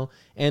female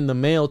and the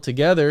male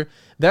together,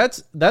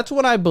 that's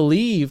what I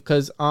believe.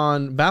 Because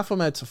on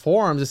Baphomet's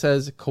forums it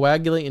says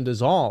coagulate and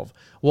dissolve.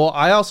 Well,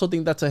 I also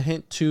think that's a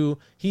hint to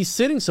he's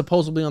sitting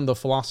supposedly on the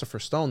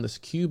Philosopher's Stone. This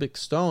cubic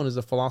stone is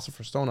the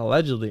Philosopher's Stone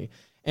allegedly.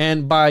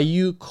 And by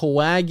you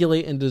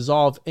coagulate and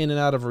dissolve in and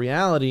out of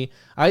reality,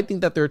 I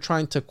think that they're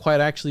trying to quite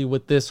actually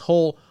with this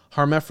whole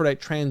hermaphrodite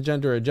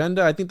transgender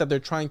agenda, I think that they're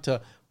trying to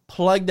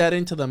plug that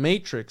into the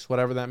matrix,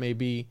 whatever that may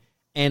be,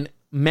 and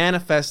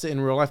manifest it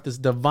in real life, this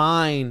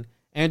divine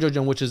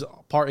androgen, which is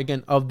part,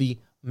 again, of the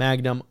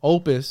magnum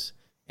opus.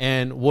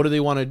 And what do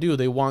they want to do?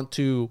 They want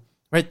to,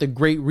 right, the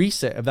great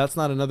reset. If that's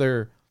not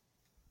another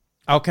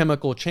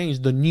alchemical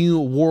change, the new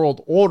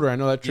world order, I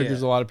know that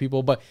triggers a lot of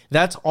people, but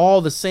that's all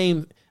the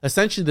same,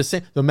 essentially the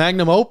same, the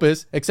magnum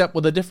opus, except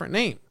with a different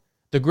name.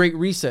 The Great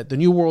Reset, the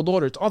New World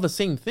Order, it's all the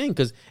same thing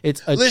because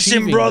it's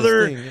Listen,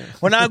 brother, thing, yeah.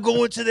 when I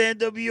go into the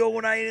NWO,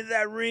 when I enter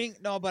that ring,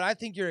 no, but I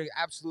think you're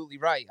absolutely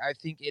right. I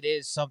think it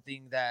is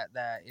something that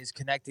is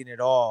connecting it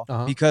all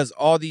because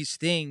all these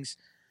things,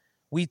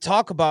 we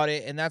talk about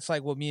it, and that's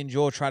like what me and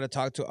Joel try to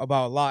talk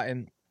about a lot,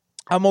 and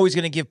I'm always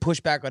going to give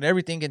pushback on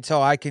everything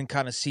until I can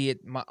kind of see it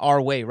our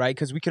way, right?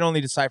 Because we can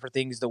only decipher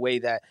things the way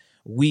that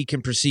we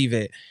can perceive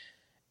it.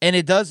 And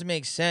it does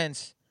make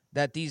sense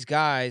that these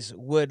guys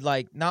would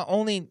like not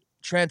only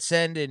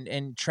transcend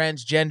and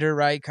transgender,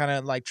 right? Kind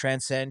of like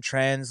transcend,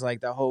 trans,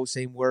 like the whole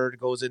same word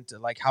goes into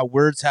like how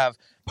words have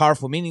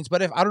powerful meanings.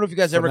 But if I don't know if you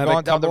guys ever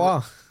gone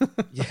down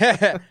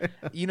yeah,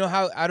 you know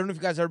how I don't know if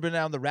you guys ever been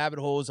down the rabbit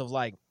holes of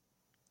like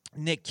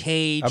Nick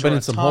Cage I've been or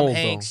in some Tom holes,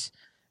 Hanks,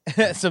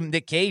 some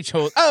Nick Cage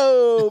holes.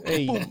 Oh,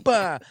 Hey. boom,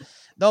 bah.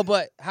 No,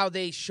 but how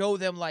they show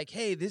them like,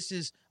 hey, this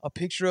is a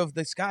picture of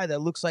this guy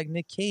that looks like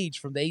Nick Cage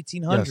from the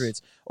 1800s,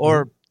 Yes.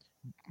 or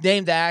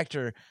name the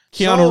actor.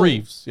 Keanu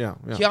Reeves. Yeah.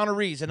 Keanu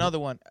Reeves, another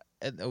one,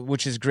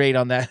 which is great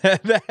on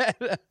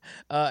that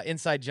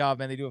Inside Job,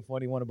 man. They do a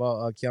funny one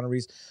about Keanu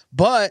Reeves.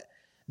 But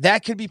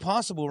that could be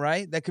possible,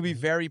 right? That could be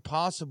very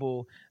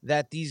possible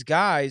that these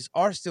guys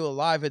are still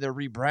alive and they're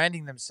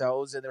rebranding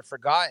themselves and they're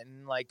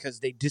forgotten, like, because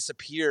they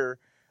disappear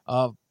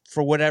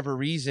for whatever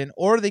reason,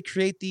 or they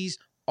create these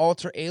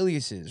alter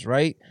aliases,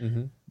 right?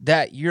 Mm-hmm.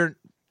 That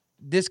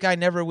this guy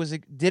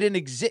didn't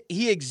exist.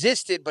 He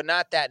existed, but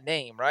not that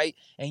name, right?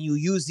 And you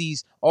use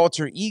these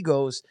alter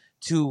egos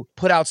to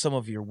put out some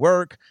of your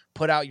work,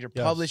 put out your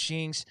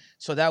publishings.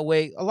 So that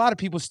way, a lot of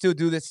people still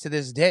do this to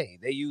this day.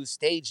 They use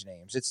stage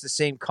names. It's the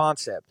same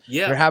concept.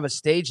 Yeah. They have a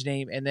stage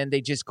name, and then they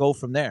just go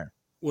from there.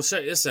 Well,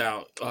 check this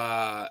out.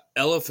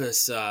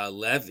 Eliphas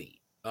Levi,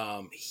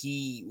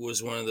 he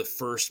was one of the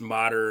first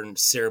modern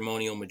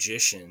ceremonial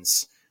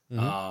magicians.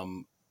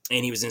 Mm-hmm.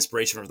 And he was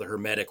inspiration for the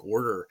Hermetic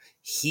Order.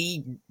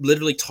 He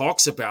literally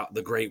talks about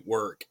the great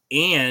work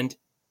and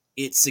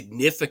its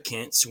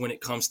significance when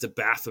it comes to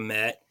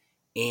Baphomet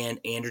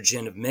and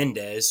Androgen of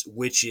Mendez,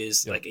 which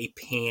is like a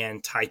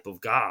pan type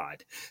of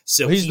god.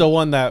 So he's the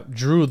one that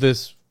drew the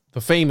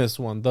famous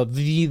one,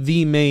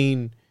 the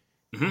main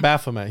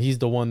Baphomet. He's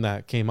the one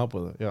that came up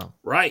with it. Yeah.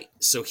 Right.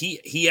 So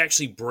he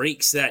actually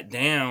breaks that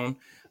down.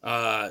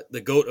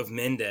 The goat of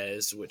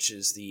Mendez, which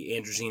is the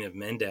androgen of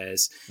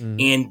Mendez,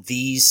 and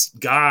these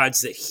gods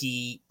that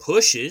he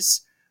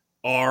pushes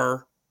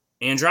are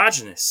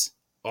androgynous.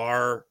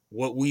 are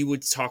what we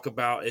would talk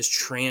about as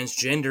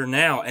transgender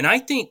now. And I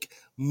think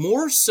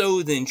more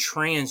so than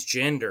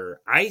transgender,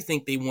 I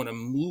think they want to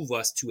move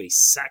us to a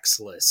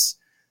sexless,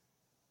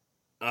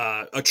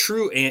 a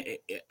true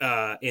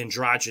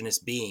androgynous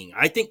being.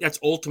 I think that's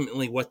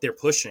ultimately what they're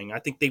pushing. I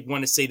think they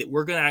want to say that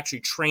we're going to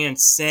actually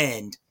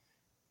transcend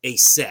a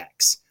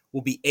sex.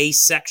 We'll be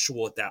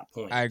asexual at that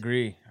point. I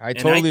agree. I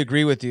totally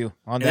agree with you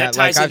on that. And that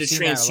ties like, into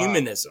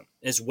transhumanism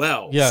as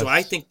well. Yes. So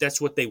I think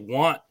that's what they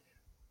want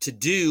to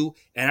do.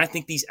 And I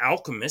think these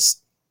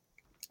alchemists,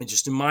 and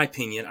just in my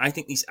opinion, I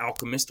think these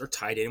alchemists are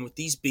tied in with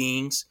these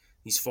beings,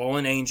 these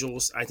fallen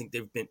angels. I think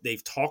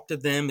they've talked to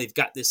them. They've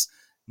got this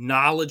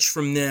knowledge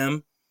from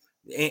them.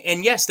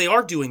 And yes, they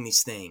are doing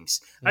these things.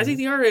 Mm-hmm. I think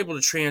they are able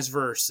to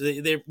transverse.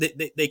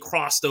 They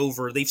crossed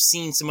over. They've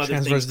seen some other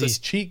transverse things. These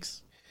cheeks.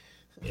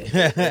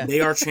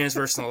 They are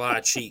transversing a lot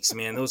of cheeks,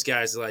 man. Those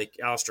guys like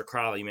Aleister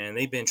Crowley, man,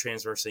 they've been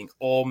transversing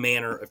all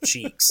manner of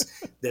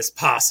cheeks that's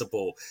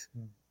possible.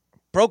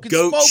 Broken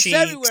Goat smokes cheeks,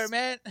 everywhere,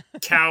 man.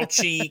 Cow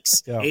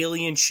cheeks,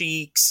 alien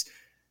cheeks,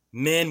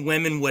 men,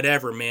 women,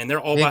 whatever, man. They're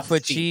all about the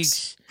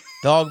cheeks.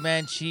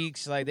 Dogman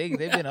cheeks. Like they've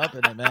been up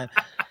in it, man.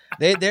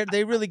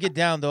 They really get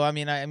down though. I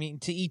mean,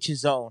 to each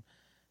his own.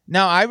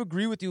 Now, I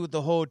agree with you with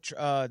the whole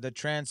the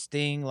trans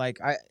thing. Like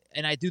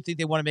I do think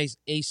they want to make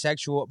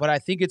asexual, but I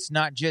think it's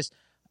not just.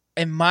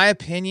 In my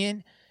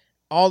opinion,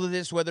 all of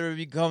this, whether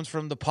it comes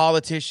from the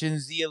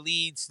politicians, the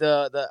elites,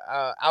 the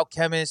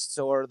alchemists,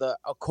 or the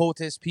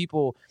occultist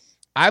people,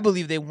 I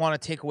believe they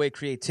want to take away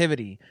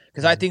creativity.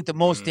 Because I think the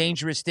most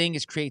dangerous thing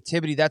is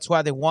creativity. That's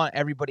why they want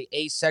everybody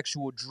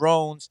asexual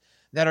drones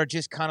that are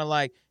just kind of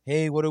like,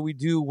 hey, what do we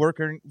do?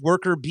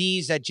 Worker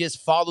bees that just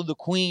follow the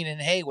queen,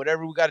 and hey,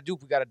 whatever we got to do,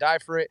 if we got to die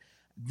for it.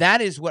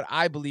 That is what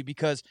I believe,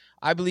 because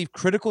I believe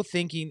critical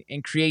thinking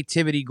and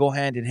creativity go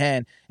hand in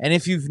hand. And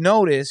if you've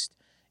noticed,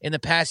 in the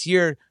past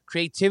year,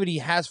 creativity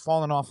has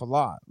fallen off a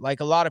lot. Like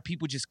a lot of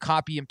people just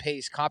copy and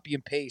paste.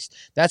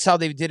 That's how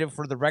they did it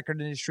for the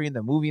record industry and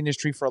the movie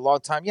industry for a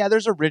long time. Yeah,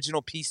 there's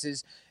original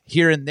pieces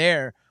here and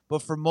there,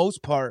 but for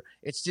most part,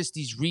 it's just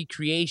these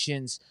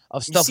recreations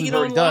of stuff we've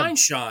already done. You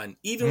see it online, Sean,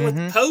 even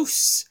with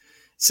posts.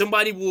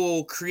 Somebody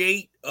will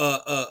create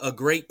a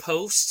great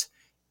post,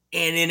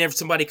 and then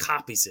somebody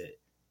copies it,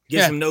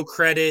 gives them no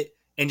credit,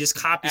 and just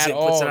copies it and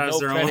puts it out as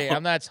their own.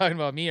 I'm not talking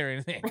about me or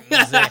anything.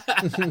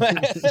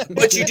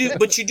 But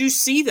you do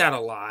see that a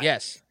lot.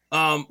 Yes.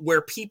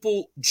 Where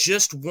people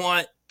just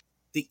want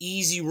the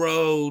easy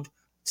road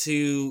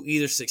to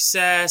either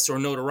success or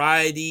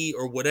notoriety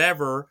or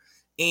whatever.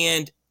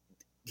 And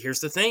here's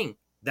the thing.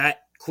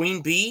 That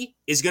queen bee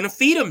is going to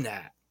feed them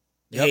that.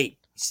 Yep. Hey,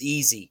 it's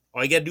easy.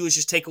 All you got to do is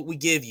just take what we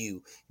give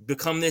you.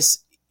 Become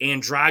this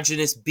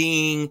androgynous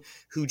being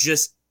who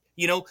just,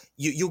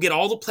 you'll get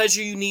all the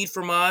pleasure you need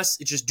from us.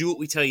 Just do what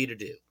we tell you to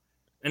do.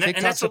 And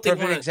that's what they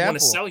want to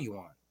sell you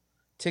on.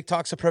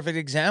 TikTok's a perfect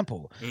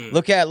example.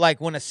 Look at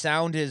like when a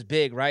sound is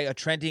big, right? A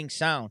trending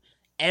sound.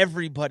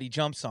 Everybody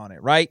jumps on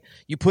it, right?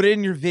 You put it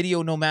in your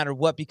video no matter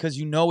what, because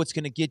you know it's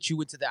going to get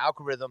you into the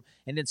algorithm,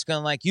 and it's going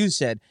to, like you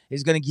said,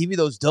 is going to give you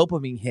those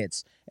dopamine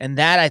hits. And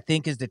that, I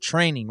think, is the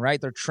training,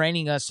 right? They're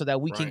training us so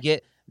that we can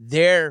get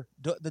the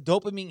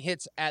dopamine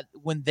hits at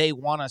when they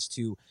want us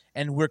to,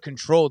 and we're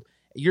controlled.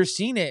 You're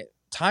seeing it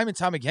time and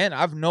time again.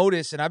 I've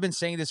noticed, and I've been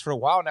saying this for a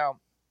while now,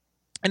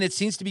 and it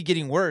seems to be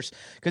getting worse,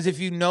 because if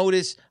you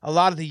notice a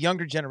lot of the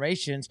younger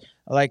generations,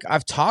 like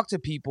I've talked to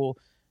people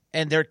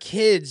and their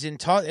kids and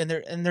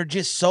they're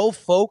just so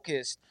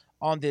focused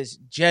on this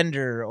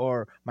gender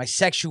or my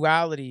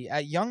sexuality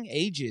at young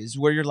ages,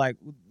 where you're like,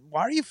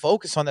 why are you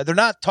focused on that? They're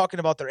not talking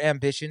about their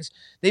ambitions.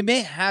 They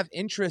may have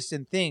interest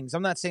in things.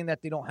 I'm not saying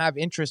that they don't have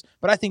interest,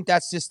 but I think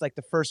that's just like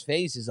the first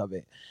phases of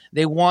it.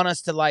 They want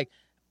us to like,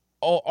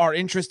 our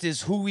interest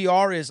is who we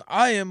are is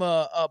I am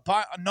a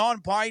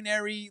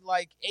non-binary,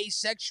 like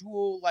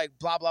asexual, like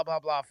blah, blah, blah,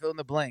 blah, fill in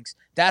the blanks.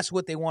 That's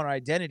what they want our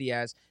identity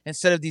as,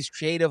 instead of these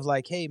creative,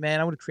 like, hey, man,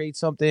 I'm going to create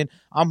something.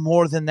 I'm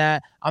more than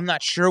that. I'm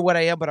not sure what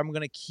I am, but I'm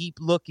going to keep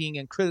looking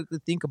and critically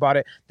think about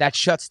it. That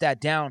shuts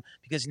that down,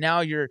 because now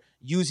you're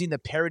using the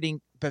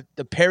parroting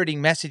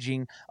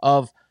messaging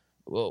of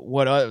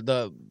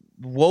the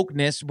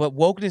wokeness, but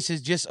wokeness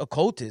is just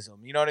occultism.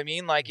 You know what I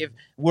mean? Like, if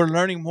we're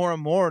learning more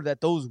and more that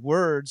those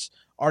words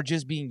are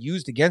just being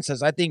used against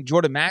us. I think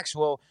Jordan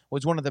Maxwell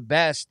was one of the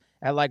best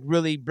at like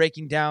really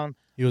breaking down.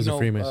 He was a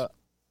Freemason.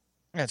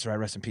 That's right.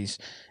 Rest in peace.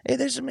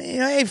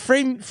 Hey,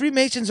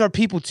 Freemasons are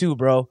people too,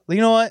 bro. You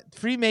know what?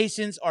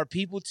 Freemasons are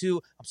people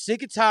too. I'm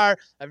sick and tired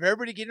of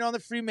everybody getting on the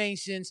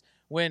Freemasons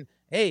when,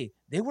 hey,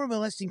 they were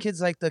molesting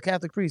kids like the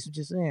Catholic priests.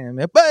 Just saying,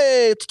 man.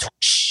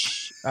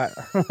 You're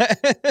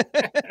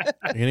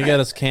gonna get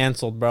us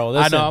canceled, bro.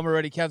 Listen, I know, I'm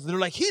already canceled. They're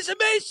like, he's a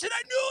Mason.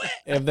 I knew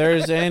it. If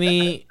there's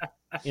any,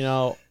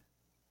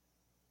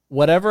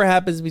 whatever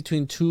happens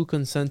between two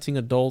consenting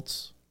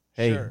adults,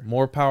 hey,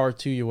 more power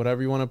to you.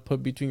 Whatever you want to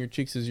put between your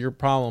cheeks is your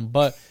problem.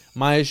 But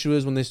my issue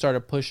is when they start to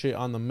push it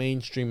on the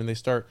mainstream and they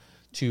start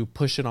to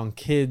push it on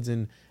kids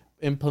and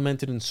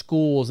implement it in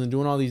schools and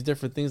doing all these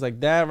different things like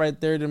that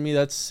right there. To me,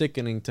 that's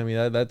sickening to me.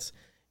 That's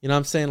You know what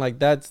I'm saying? Like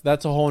that's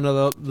a whole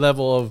nother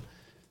level of,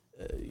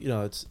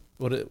 it's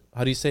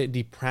how do you say it?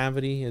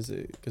 Depravity? Is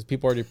it because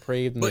people are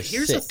depraved and But they're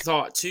here's sick? a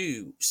thought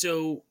too.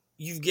 So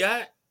you've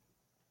got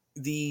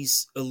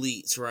these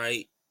elites,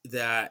 right,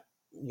 that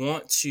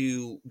want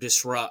to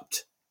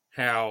disrupt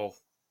how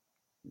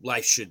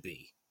life should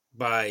be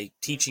by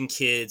teaching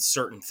kids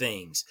certain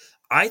things.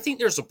 I think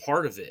there's a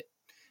part of it.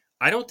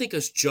 I don't think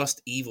it's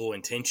just evil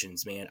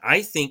intentions, man.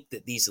 I think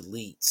that these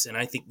elites, and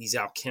I think these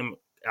alchemists.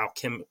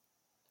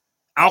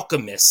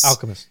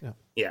 Alchemist. Yeah.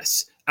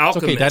 Yes. It's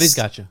okay. Daddy's Alchemists.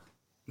 got you.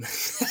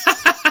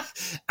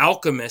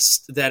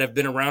 Alchemists that have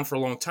been around for a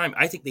long time,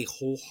 I think they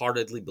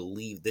wholeheartedly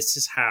believe this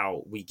is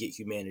how we get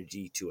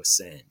humanity to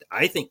ascend.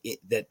 I think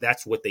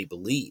that's what they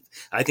believe.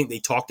 I think they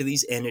talk to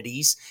these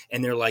entities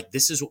and they're like,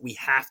 this is what we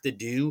have to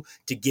do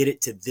to get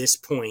it to this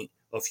point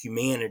of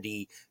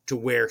humanity, to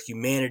where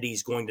humanity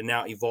is going to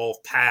now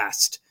evolve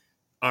past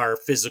our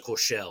physical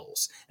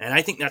shells. And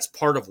I think that's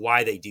part of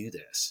why they do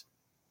this.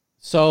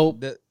 So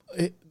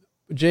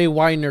Jay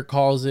Widener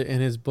calls it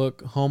in his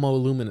book Homo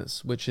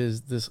Luminous, which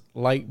is this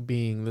light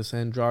being, this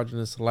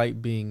androgynous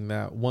light being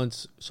that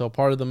so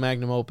part of the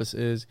magnum opus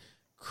is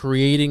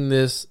creating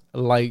this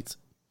light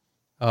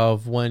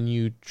of when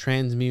you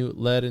transmute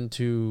lead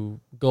into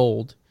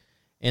gold.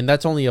 And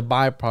that's only a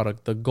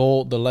byproduct,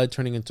 the lead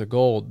turning into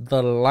gold.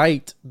 The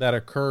light that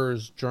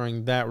occurs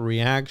during that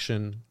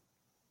reaction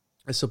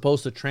is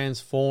supposed to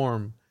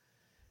transform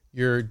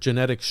your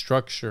genetic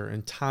structure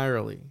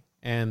entirely.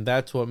 And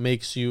that's what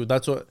takes you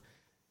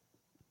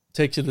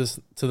to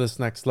this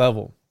next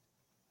level.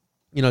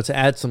 To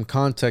add some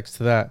context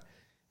to that.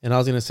 And I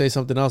was going to say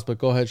something else, but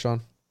go ahead,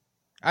 Sean.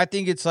 I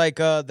think it's like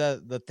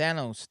the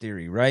Thanos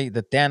theory, right?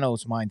 The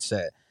Thanos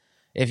mindset.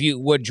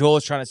 What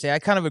Joel's trying to say, I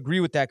kind of agree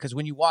with that, because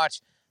when you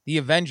watch the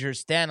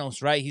Avengers,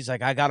 Thanos, right? He's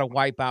like, I got to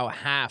wipe out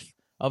half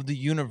of the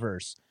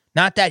universe.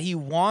 Not that he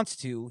wants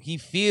to. He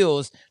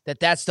feels that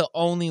that's the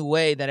only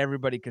way that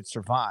everybody could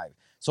survive.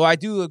 So I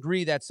do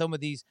agree that some of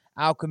these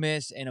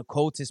alchemists and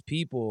occultist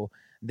people,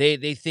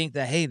 they think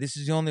that, hey, this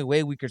is the only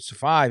way we could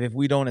survive if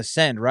we don't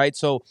ascend, right?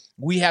 So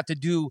we have to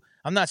do,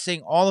 I'm not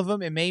saying all of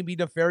them, it may be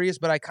nefarious,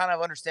 but I kind of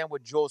understand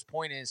what Joel's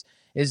point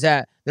is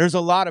that there's a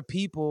lot of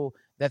people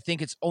that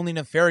think it's only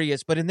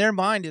nefarious, but in their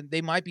mind,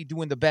 they might be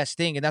doing the best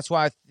thing. And that's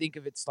why I think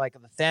of it's like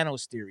the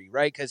Thanos theory,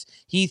 right? Because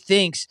he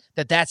thinks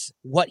that that's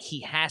what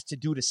he has to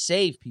do to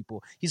save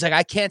people. He's like,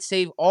 I can't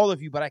save all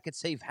of you, but I could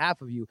save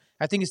half of you.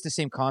 I think it's the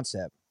same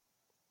concept.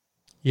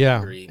 Yeah.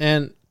 Agreed.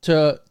 And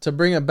to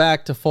bring it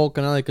back to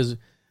Fulcanelli, because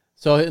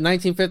so in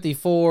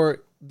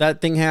 1954,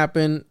 that thing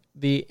happened,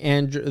 the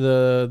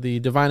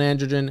divine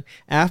androgen,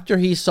 after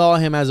he saw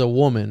him as a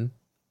woman,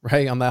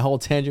 right, on that whole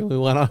tangent we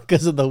went on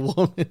because of the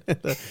woman,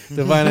 the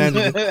divine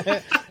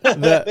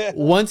androgen.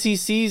 Once he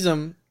sees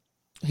him,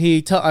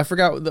 I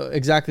forgot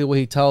exactly what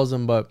he tells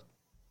him, but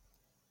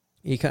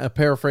he kind of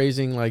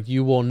paraphrasing, like,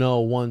 you will know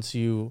once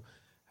you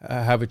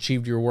have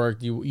achieved your work,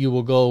 you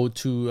will go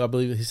to, I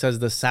believe he says,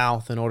 the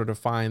south in order to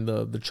find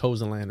the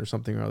chosen land or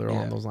something or other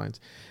along those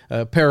lines.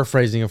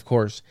 Paraphrasing, of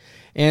course.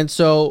 And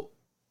so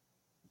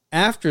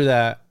after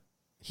that,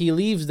 he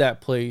leaves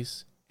that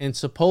place, and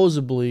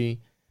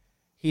supposedly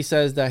he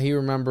says that he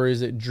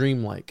remembers it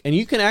dreamlike. And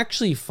you can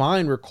actually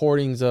find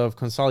recordings of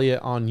Consalia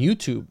on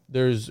YouTube.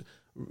 There's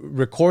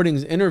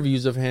recordings,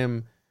 interviews of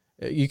him.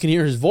 You can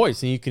hear his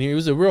voice, and he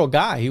was a real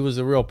guy. He was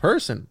a real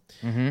person.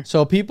 Mm-hmm.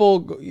 So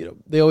people,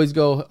 they always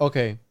go,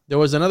 okay, there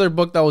was another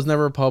book that was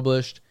never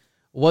published.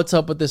 What's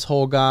up with this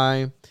whole guy?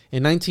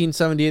 In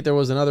 1978, there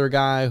was another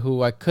guy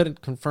who I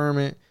couldn't confirm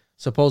it,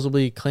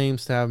 supposedly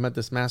claims to have met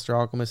this master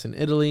alchemist in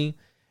Italy,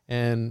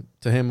 and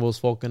to him it was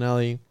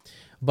Fulcanelli.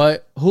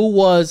 But who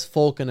was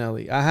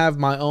Fulcanelli? I have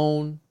my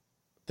own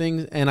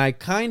things, and I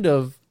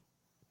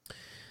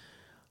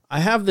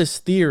have this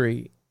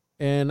theory,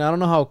 and I don't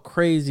know how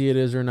crazy it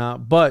is or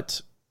not,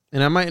 but,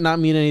 and I might not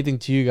mean anything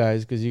to you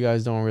guys because you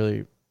guys don't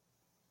really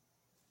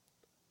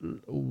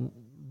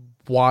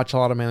watch a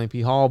lot of Manly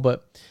P. Hall,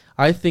 but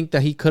I think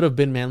that he could have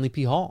been Manly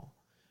P. Hall,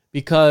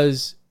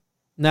 because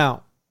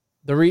now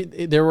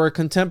there were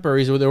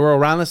contemporaries, they were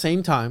around the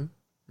same time,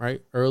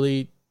 right?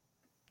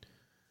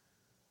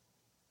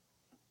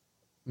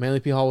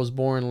 Manly P. Hall was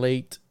born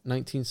late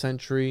 19th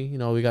century.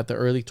 We got the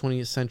early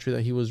 20th century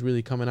that he was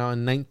really coming out.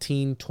 In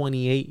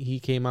 1928, he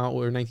came out,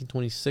 or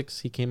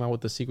 1926, he came out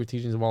with The Secret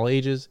Teachings of All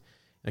Ages.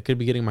 I could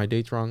be getting my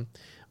dates wrong.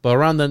 But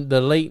around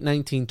the late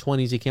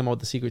 1920s, he came out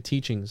with The Secret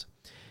Teachings.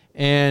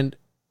 And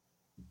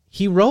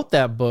he wrote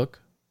that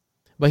book,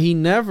 but he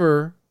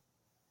never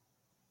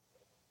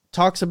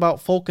talks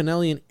about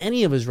Fulcanelli in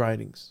any of his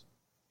writings.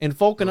 And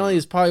Fulcanelli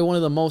is probably one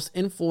of the most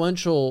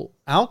influential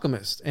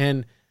alchemists.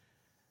 And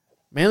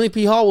Manly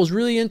P. Hall was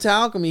really into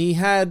alchemy. He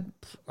had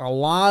a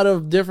lot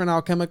of different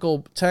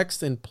alchemical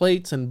texts and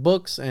plates and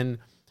books and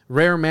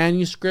rare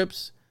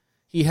manuscripts.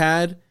 He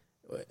had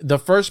the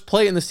first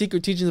plate in The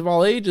Secret Teachings of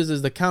All Ages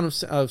is the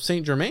Count of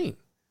Saint Germain,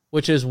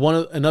 which is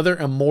another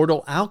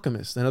immortal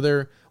alchemist,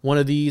 another one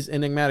of these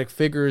enigmatic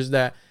figures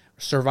that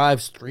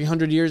survives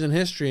 300 years in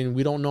history, and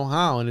we don't know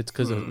how. And it's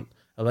because of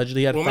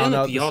Allegedly, he had Well, found man,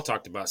 out. y'all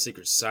talked about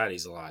secret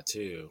societies a lot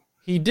too.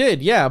 He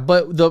did, yeah.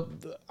 But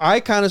I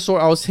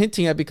was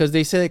hinting at because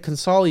they said that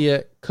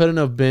Consalia couldn't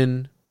have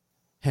been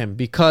him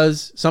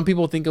because some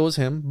people think it was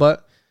him,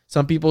 but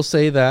some people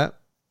say that.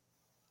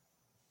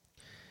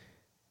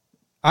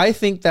 I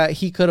think that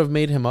he could have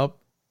made him up,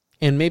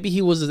 and maybe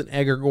he was an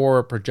egregore or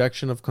a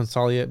projection of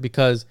Consalia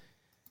because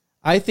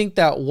I think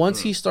that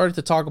once he started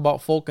to talk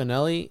about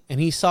Fulcanelli and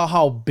he saw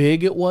how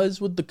big it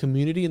was with the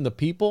community and the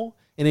people,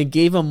 and it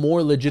gave him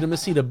more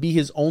legitimacy to be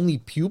his only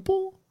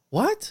pupil.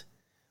 What?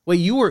 Wait,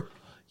 you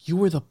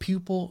were the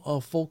pupil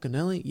of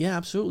Fulcanelli? Yeah,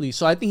 absolutely.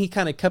 So I think he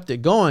kind of kept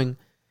it going.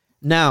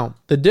 Now,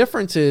 the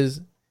difference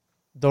is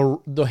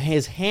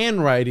his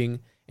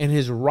handwriting and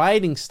his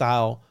writing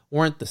style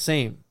weren't the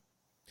same.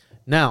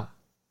 Now,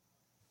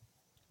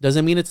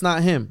 doesn't mean it's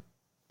not him.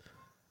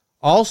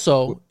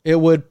 Also, it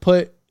would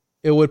put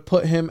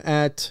him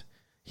at,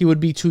 he would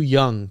be too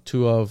young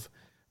to have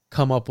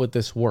come up with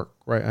this work,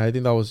 right? I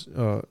think that was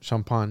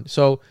Champagne.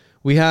 So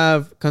we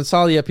have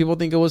Consalia. People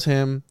think it was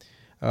him.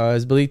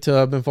 Is believed to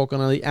have been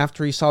Fulcanelli.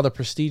 After he saw the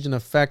prestige and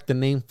effect the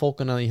name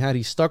Fulcanelli had,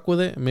 he stuck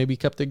with it and maybe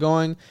kept it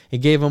going. It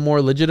gave him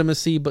more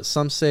legitimacy, but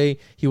some say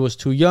he was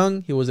too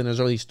young. He was in his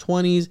early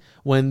 20s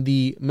when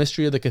the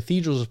Mystery of the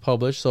Cathedrals was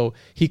published, so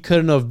he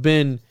couldn't have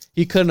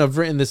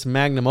written this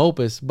magnum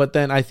opus. But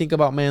then I think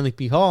about Manly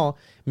P. Hall.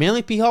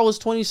 Manly P. Hall was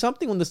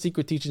 20-something when The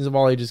Secret Teachings of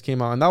All Ages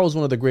came out, and that was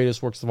one of the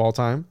greatest works of all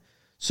time.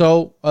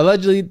 So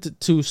allegedly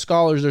to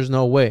scholars, there's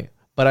no way.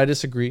 But I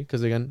disagree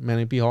because, again,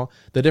 Manly P. Hall.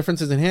 The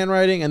difference is in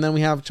handwriting. And then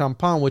we have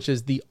Champagne, which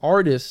is the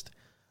artist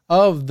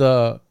of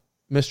the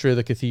Mystery of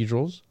the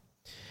Cathedrals.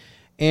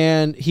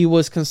 And he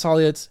was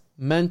Consaliate's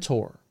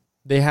mentor.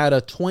 They had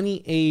a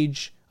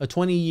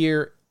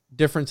 20-year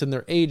difference in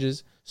their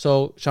ages.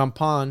 So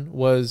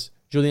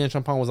Julien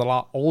Champagne was a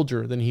lot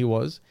older than he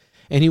was.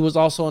 And he was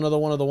also another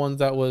one of the ones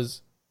that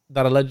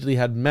allegedly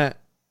had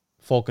met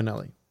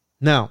Fulcanelli.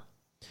 Now,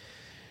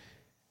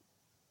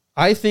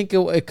 I think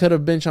it could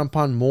have been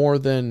Champagne more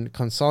than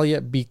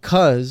Consalia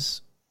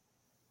because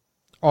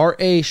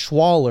R.A.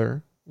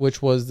 Schwaller,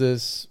 which was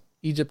this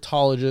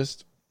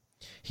Egyptologist,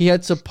 he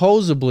had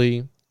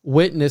supposedly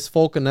witnessed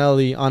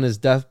Fulcanelli on his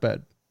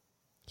deathbed.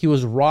 He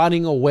was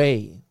rotting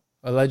away,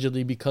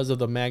 allegedly because of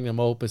the magnum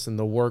opus and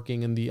the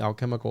working in the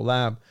alchemical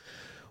lab.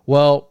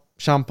 Well,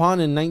 Champagne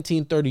in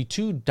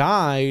 1932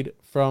 died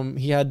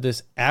he had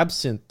this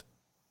absinthe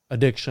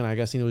addiction, I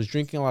guess. He was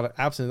drinking a lot of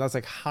absinthe. That's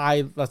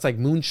like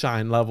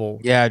moonshine level.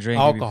 Yeah, I drank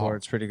it alcohol. before.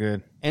 It's pretty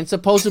good. And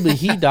supposedly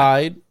he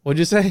died. What'd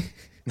you say?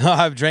 No,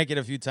 I've drank it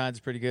a few times.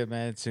 It's pretty good,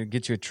 man. It's to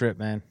get you a trip,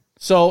 man.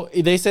 So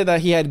they said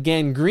that he had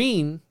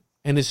gangrene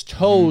and his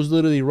toes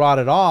literally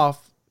rotted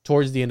off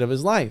towards the end of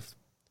his life.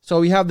 So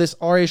we have this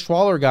R.A.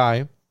 Schwaller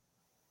guy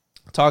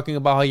talking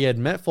about how he had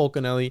met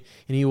Fulcanelli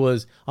and he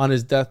was on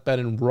his deathbed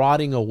and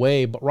rotting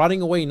away, but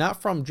rotting away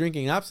not from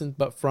drinking absinthe,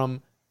 but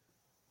from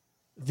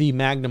the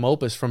magnum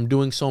opus, from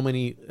doing so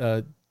many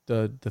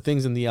the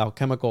things in the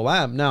alchemical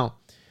lab. Now,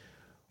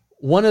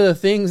 one of the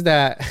things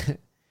that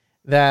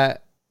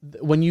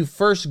when you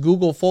first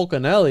Google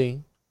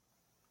Fulcanelli,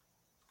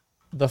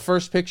 the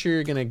first picture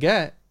you're gonna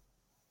get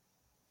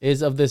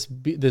is of this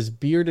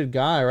bearded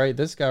guy, right?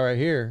 This guy right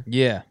here.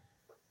 Yeah,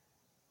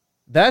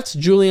 that's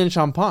Julien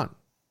Champagne,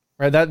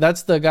 right?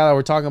 That's the guy that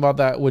we're talking about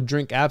that would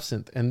drink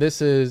absinthe, and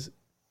this is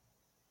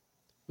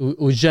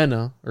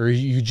Eugene or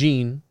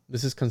Eugene.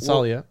 This is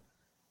Consalia. Well,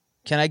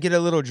 can I get a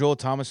little Joel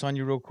Thomas on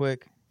you real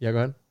quick? Yeah, go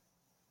ahead.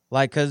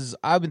 Like, because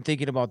I've been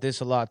thinking about this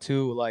a lot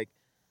too. Like,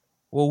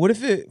 well, what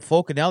if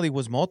Fulcanelli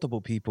was multiple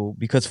people?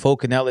 Because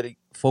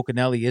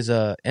Fulcanelli is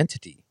a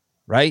entity,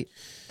 right?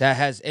 That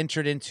has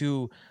entered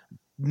into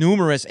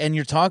numerous, and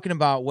you're talking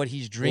about what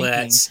he's drinking.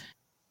 Let's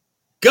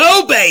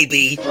go,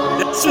 baby!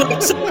 That's what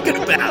I'm talking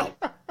about.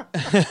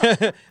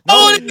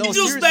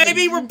 Angels,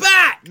 baby, we're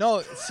back.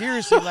 No,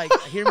 seriously, like,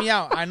 hear me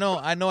out. I know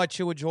I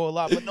chill with Joel a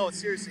lot, but no,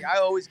 seriously, I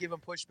always give him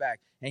pushback,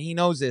 and he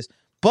knows this.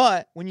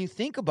 But when you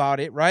think about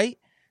it, right,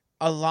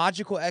 a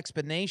logical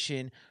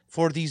explanation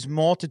for these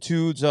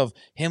multitudes of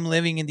him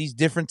living in these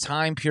different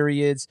time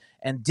periods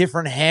and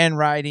different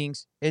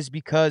handwritings is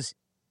because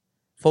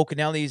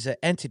Fulcanelli is an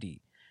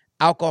entity.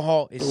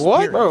 Alcohol is spirits,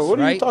 what, bro? What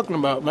are right? you talking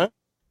about, man?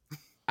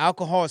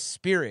 Alcohol is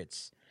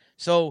spirits.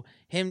 So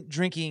him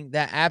drinking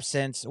that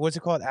absinthe, what's it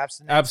called?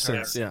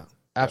 Absinthe, yeah.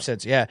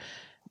 Absinthe, yeah.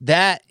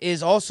 That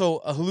is also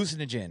a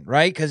hallucinogen,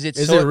 right? Because it's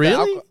Is it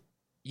really?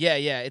 Yeah,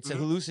 it's a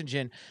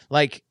hallucinogen.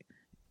 Like,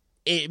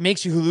 it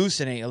makes you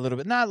hallucinate a little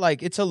bit. Not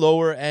like it's a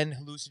lower end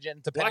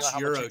hallucinogen, depending on how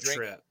much you drink.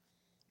 Trip.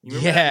 You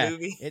remember that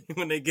movie?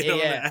 When they get on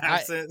the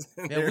absinthe?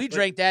 Man, we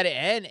drank that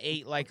and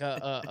ate like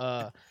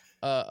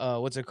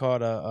what's it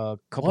called? A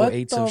couple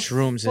eighths of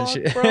shrooms and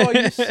shit. Bro, are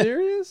you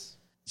serious?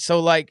 So,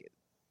 like,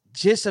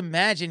 just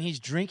imagine he's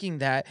drinking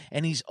that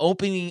and he's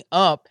opening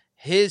up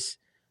his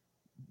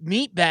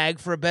meat bag,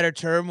 for a better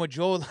term, with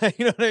Joel,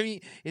 you know what I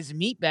mean? His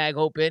meat bag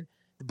open,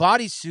 the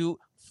bodysuit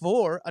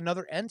for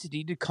another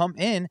entity to come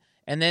in,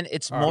 and then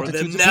it's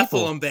multitudes of people.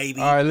 Nephilim, baby.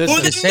 All right, listen.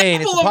 For the I'm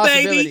saying it's a Nephilim,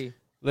 possibility. baby.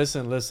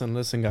 Listen, guys.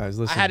 Listen.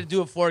 I had to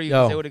do it for you Yo.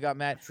 because they would have got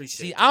mad.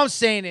 Appreciate See, it. I'm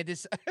saying it.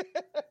 This.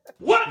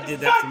 You did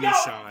that for me,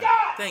 Sean.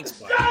 Thanks,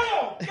 buddy.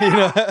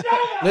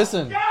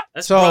 Listen.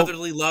 That's So-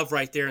 brotherly love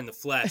right there in the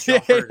flesh.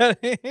 Y'all heard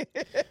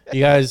it. You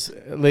guys,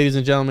 ladies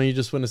and gentlemen, you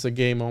just witnessed a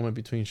gay moment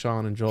between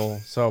Sean and Joel.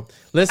 So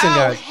listen,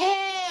 guys.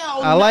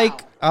 I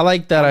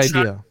like that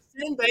idea.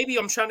 Baby,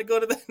 I'm trying to go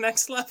to the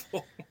next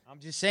level. I'm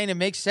just saying it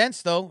makes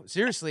sense though.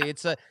 Seriously,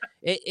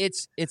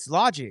 it's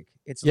logic.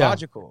 It's Yeah.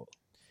 logical.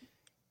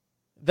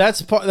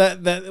 That's part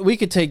that we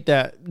could take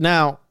that.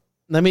 Now,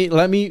 let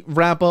me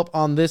wrap up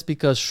on this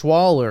because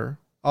Schwaller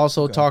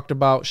also talked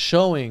about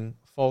showing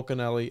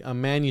Fulcanelli a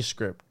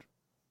manuscript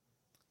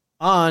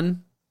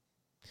on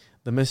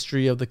the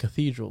mystery of the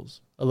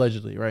cathedrals,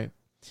 allegedly, right?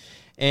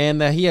 And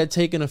that he had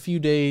taken a few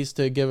days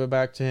to give it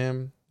back to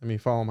him. Let me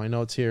follow my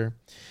notes here.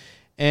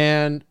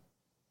 And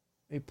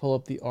let me pull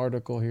up the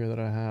article here that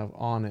I have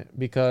on it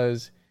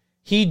because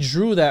he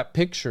drew that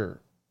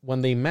picture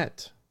when they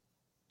met.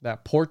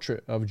 That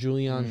portrait of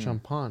Julian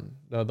Champagne,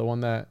 the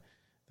one that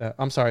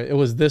I'm sorry, it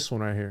was this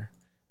one right here.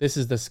 This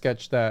is the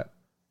sketch that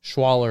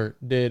Schwaller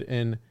did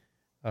in,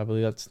 I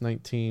believe that's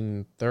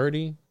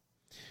 1930.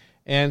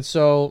 And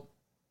so,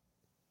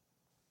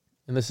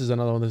 and this is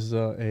another one. This is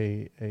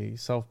a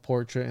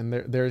self-portrait, and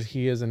there's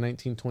he is in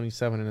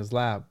 1927 in his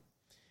lab.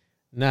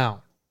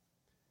 Now,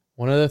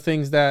 one of the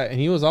things that,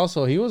 and he was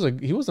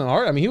an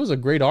art. I mean, he was a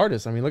great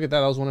artist. I mean, look at that.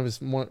 That was one of his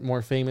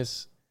more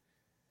famous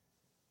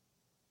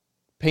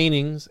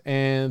paintings.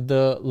 And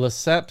the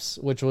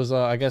Lesseps, which was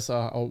I guess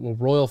a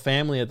royal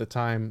family at the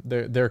time,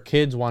 their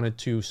kids wanted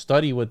to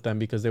study with them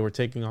because they were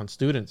taking on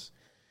students.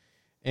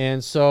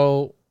 And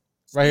so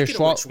right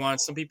Speaking here, of which one,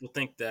 some people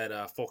think that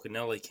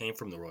Fulcanelli came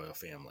from the royal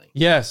family.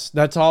 yes,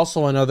 that's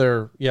also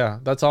another. Yeah,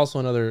 that's also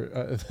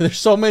another. There's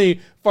so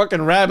many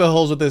fucking rabbit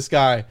holes with this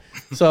guy.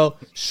 So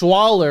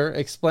Schwaller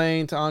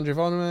explained to Andre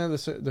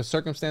Vollman the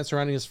circumstance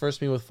surrounding his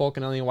first meeting with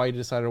Fulcanelli and why he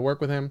decided to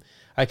work with him.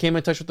 I came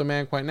in touch with the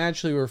man quite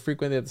naturally. We were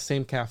frequently at the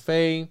same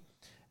cafe,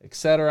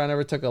 etc. I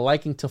never took a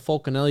liking to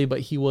Fulcanelli,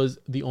 but he was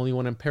the only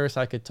one in Paris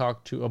I could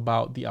talk to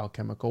about the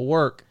alchemical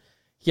work.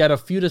 He had a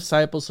few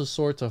disciples of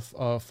sorts,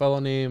 a fellow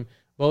named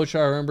Bocha.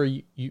 I remember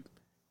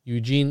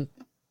Eugene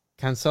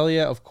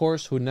Cancelia, of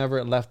course, who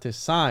never left his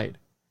side.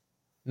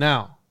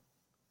 Now,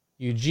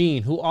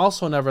 Eugene, who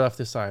also never left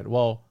his side.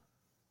 Well,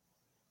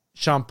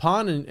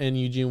 Champagne and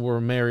Eugene were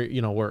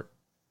married, were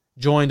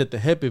joined at the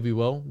hip, if you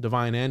will,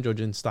 divine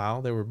androgen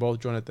style. They were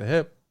both joined at the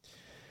hip.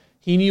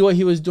 He knew what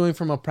he was doing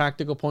from a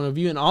practical point of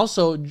view. And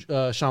also,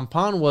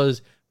 Champagne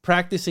was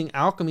practicing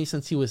alchemy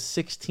since he was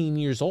 16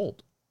 years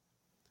old.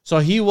 So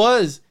he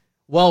was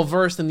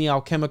well-versed in the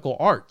alchemical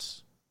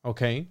arts.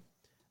 Okay.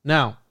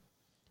 Now,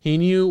 he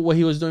knew what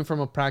he was doing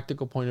from a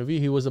practical point of view.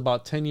 He was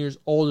about 10 years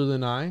older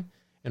than I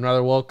and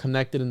rather well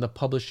connected in the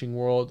publishing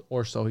world,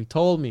 or so he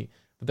told me.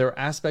 But there were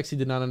aspects he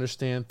did not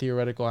understand,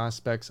 theoretical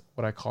aspects,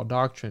 what I call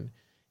doctrine.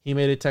 He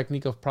made a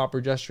technique of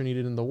proper gesture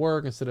needed in the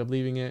work instead of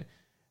leaving it,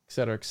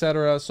 etc.,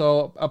 etc.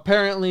 So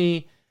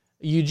apparently,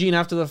 Eugene,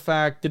 after the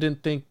fact,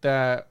 didn't think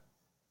that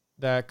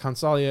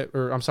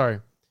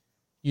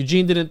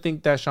Eugene didn't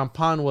think that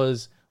Champagne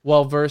was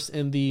well versed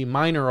in the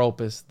minor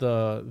opus,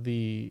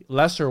 the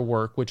lesser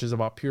work, which is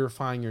about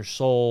purifying your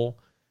soul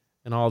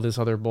and all this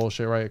other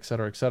bullshit, right, et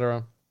cetera, et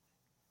cetera.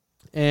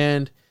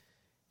 And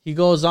he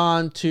goes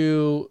on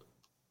to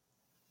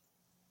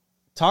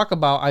talk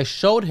about, I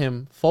showed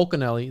him,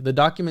 Fulcanelli, the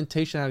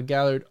documentation I had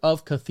gathered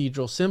of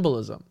cathedral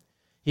symbolism.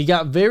 He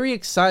got very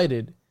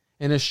excited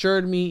and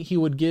assured me he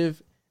would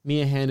give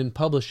me a hand in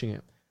publishing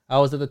it. I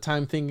was at the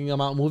time thinking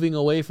about moving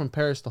away from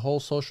Paris. The whole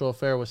social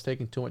affair was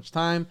taking too much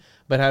time,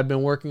 but had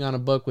been working on a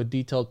book with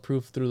detailed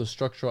proof through the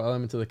structural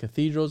elements of the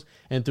cathedrals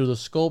and through the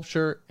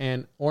sculpture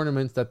and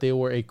ornaments that they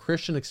were a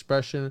Christian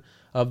expression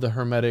of the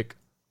Hermetic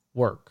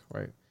work,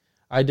 right?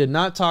 I did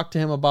not talk to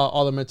him about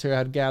all the material I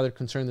had gathered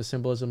concerning the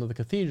symbolism of the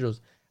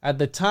cathedrals. At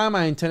the time,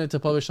 I intended to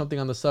publish something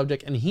on the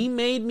subject, and he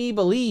made me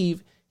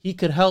believe he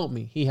could help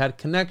me. He had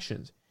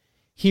connections.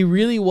 He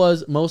really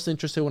was most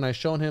interested when I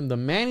showed him the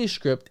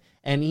manuscript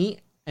and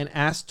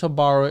asked to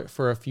borrow it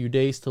for a few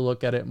days to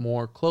look at it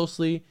more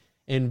closely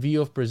in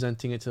view of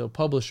presenting it to the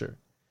publisher.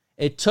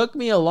 It took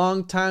me a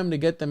long time to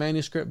get the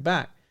manuscript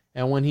back,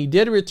 and when he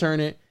did return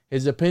it,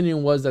 his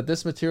opinion was that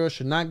this material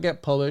should not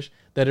get published,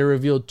 that it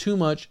revealed too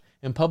much,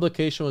 and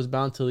publication was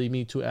bound to lead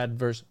me to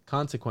adverse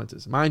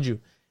consequences. Mind you,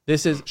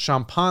 this is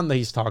Champagne that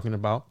he's talking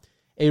about.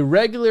 A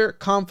regular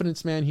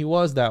confidence man, he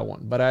was that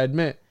one, but I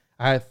admit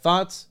I had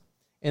thoughts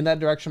in that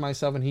direction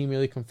myself, and he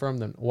merely confirmed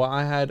them. While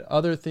I had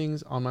other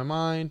things on my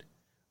mind,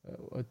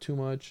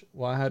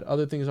 I had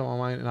other things on my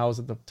mind, and I was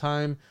at the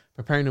time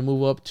preparing to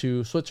move up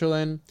to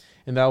Switzerland,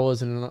 and that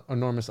was an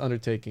enormous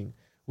undertaking.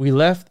 We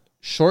left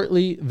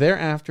shortly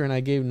thereafter, and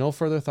I gave no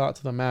further thought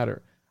to the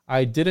matter.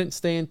 I didn't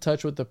stay in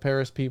touch with the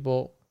Paris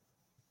people.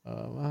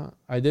 Wanted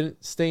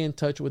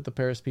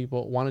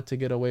to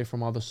get away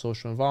from all the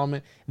social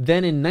involvement.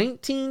 Then in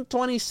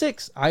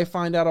 1926, I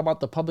find out about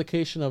the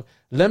publication of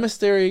Le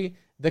Mystère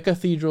des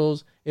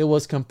Cathedrals. It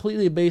was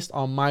completely based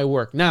on my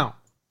work. Now,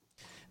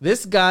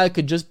 this guy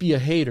could just be a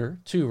hater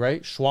too,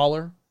 right?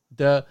 Schwaller,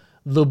 the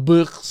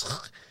book,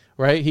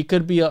 right? He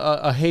could be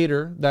a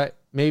hater that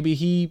maybe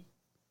he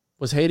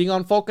was hating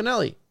on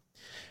Fulcanelli.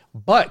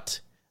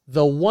 But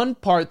the one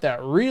part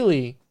that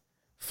really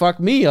fucked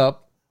me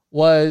up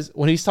was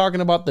when he's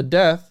talking about the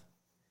death.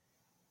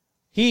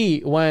 He,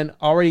 when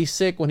already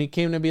sick, when he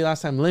came to me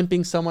last time,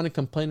 limping someone and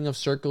complaining of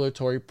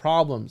circulatory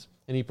problems.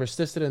 And he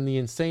persisted in the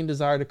insane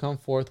desire to come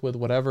forth with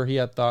whatever he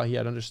had thought he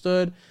had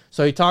understood.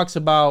 So he talks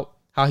about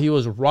how he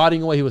was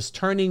rotting away. He was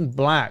turning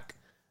black.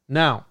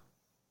 Now,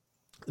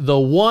 the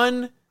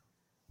one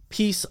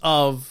piece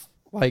of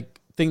like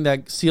thing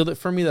that sealed it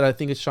for me that I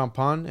think is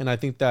Champagne, and I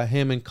think that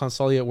him and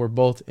Consolia were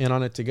both in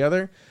on it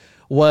together,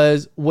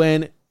 was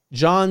when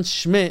John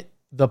Schmidt,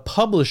 the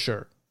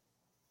publisher,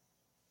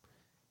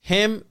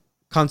 him,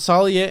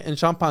 Consolia, and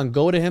Champagne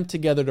go to him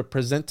together to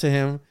present to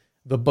him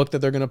the book that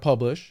they're going to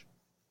publish.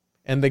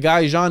 And the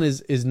guy, Jean,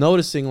 is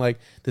noticing, like,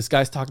 this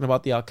guy's talking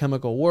about the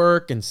alchemical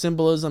work and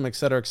symbolism, et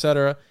cetera, et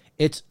cetera.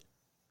 It's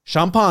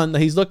Champagne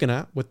that he's looking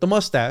at with the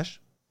mustache.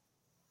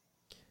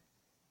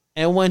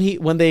 And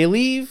when they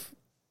leave,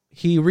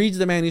 he reads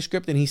the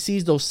manuscript and he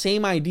sees those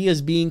same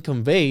ideas being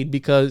conveyed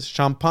because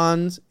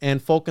Champagne's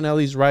and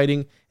Fulcanelli's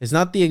writing is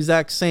not the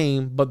exact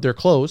same, but they're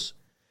close.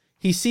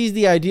 He sees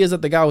the ideas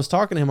that the guy was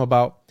talking to him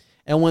about.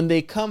 And when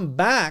they come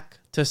back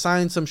to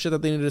sign some shit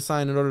that they needed to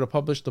sign in order to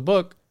publish the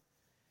book,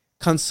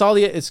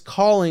 Consolia is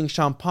calling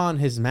Champagne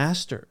his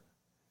master.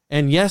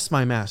 And yes,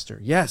 my master.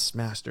 Yes,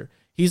 master.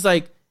 He's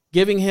like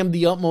giving him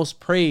the utmost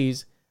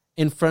praise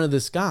in front of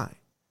this guy.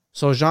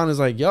 So Jean is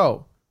like,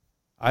 yo,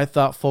 I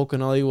thought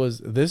Fulcanelli was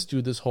this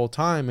dude this whole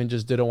time and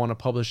just didn't want to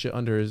publish it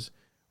under his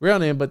real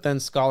name. But then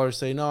scholars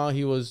say, no,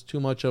 he was too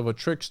much of a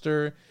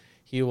trickster.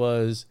 He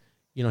was,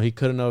 he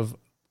couldn't have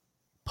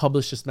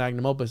published this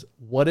magnum opus.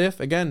 What if,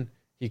 again,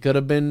 he could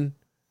have been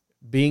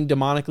being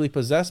demonically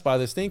possessed by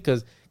this thing?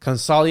 Because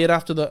Consolia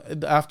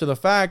after the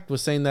fact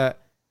was saying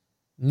that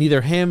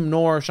neither him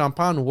nor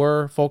Champagne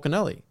were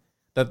Fulcanelli,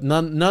 that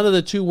none of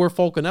the two were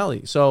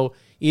Fulcanelli. So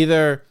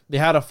either they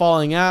had a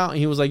falling out and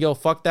he was like, yo,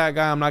 fuck that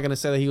guy, I'm not going to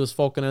say that he was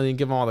Fulcanelli and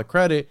give him all the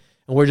credit,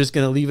 and we're just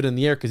going to leave it in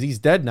the air because he's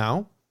dead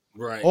now.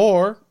 Right.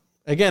 Or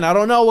again, I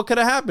don't know what could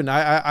have happened.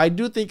 I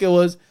do think it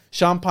was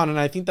Champagne, and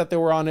I think that they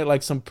were on it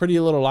like some Pretty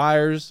Little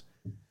Liars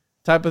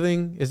type of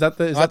thing.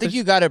 I think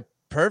you got it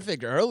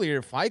perfect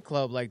earlier. Fight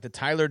Club, like the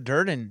Tyler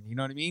Durden, you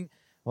know what I mean?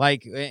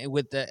 Like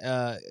with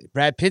the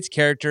Brad Pitt's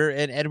character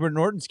and Edward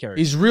Norton's character.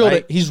 He's real.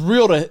 Right? He's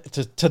real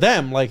to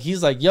them. Like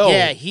he's like, yo.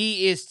 Yeah,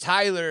 he is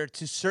Tyler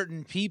to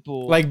certain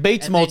people. Like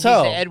Bates and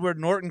Motel. He's the Edward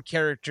Norton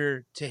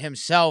character to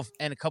himself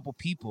and a couple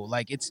people.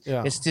 Like it's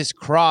this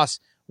cross,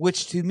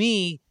 which to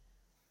me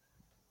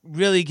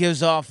really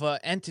gives off a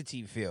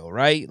entity feel,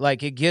 right?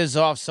 Like it gives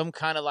off some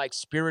kind of like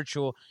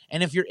spiritual.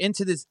 And if you're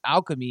into this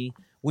alchemy,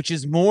 which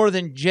is more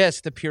than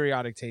just the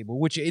periodic table,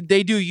 which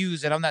they do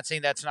use, and I'm not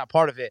saying that's not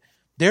part of it.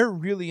 They're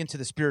really into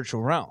the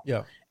spiritual realm.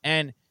 Yeah.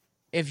 And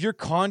if you're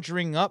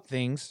conjuring up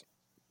things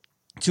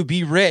to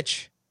be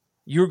rich,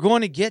 you're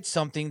going to get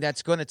something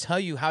that's going to tell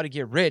you how to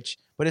get rich,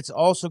 but it's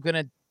also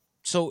going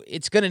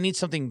to need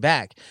something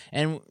back,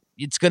 and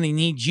it's going to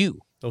need you.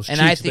 Those and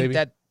cheeks, I think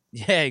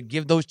baby.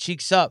 Give those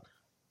cheeks up.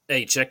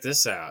 Hey, check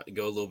this out.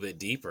 Go a little bit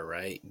deeper,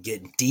 right?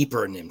 Get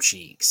deeper in them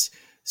cheeks.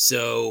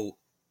 So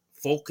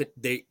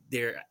the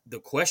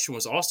question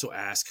was also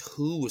asked,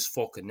 who was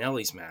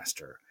Fulcanelli's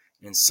master?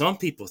 And some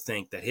people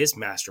think that his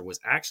master was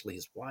actually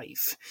his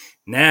wife.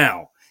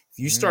 Now, if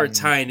you start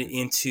tying it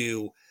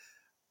into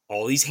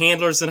all these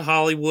handlers in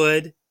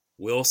Hollywood,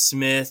 Will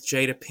Smith,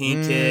 Jada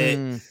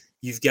Pinkett,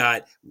 you've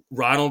got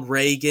Ronald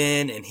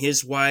Reagan and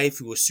his wife,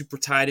 who was super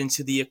tied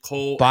into the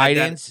occult.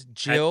 Biden's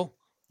Jill.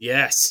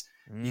 Yes.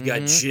 You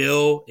got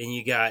Jill and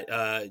you got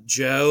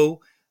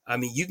Joe. I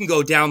mean, you can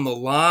go down the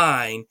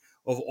line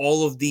of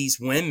all of these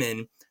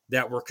women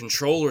that were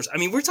controllers. I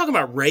mean, we're talking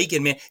about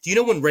Reagan, man. Do you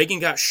know when Reagan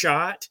got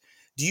shot?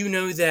 Do you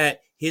know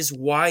that his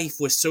wife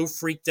was so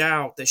freaked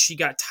out that she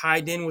got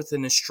tied in with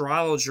an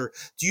astrologer?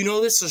 Do you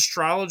know this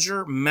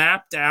astrologer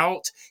mapped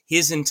out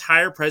his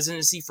entire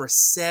presidency for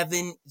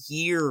 7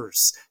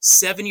 years?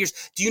 7 years.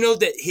 Do you know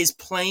that his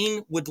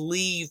plane would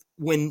leave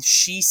when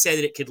she said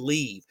that it could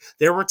leave?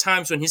 There were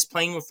times when his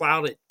plane would fly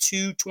out at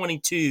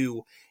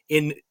 2:22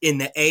 in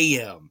the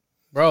AM.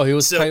 Bro, he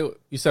was tight.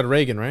 You said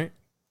Reagan, right?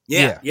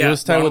 Yeah. He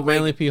was tied with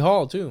Reagan. Manly P.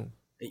 Hall, too.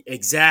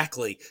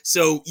 Exactly.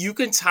 So you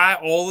can tie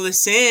all of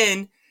this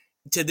in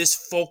to this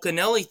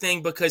Fulcanelli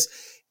thing because,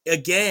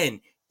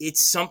 again,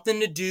 it's something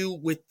to do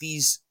with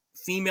these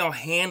female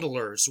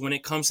handlers when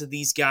it comes to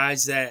these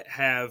guys that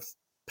have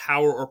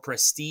power or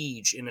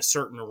prestige in a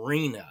certain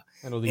arena.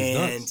 And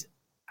nuts.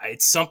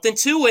 It's something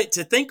to it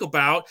to think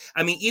about.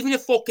 I mean, even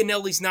if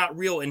Fulcanelli's not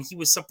real and he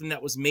was something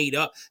that was made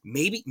up,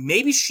 maybe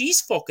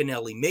she's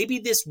Fulcanelli. Maybe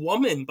this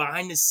woman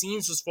behind the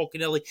scenes was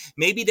Fulcanelli.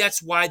 Maybe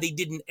that's why they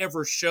didn't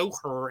ever show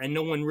her and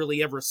no one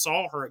really ever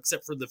saw her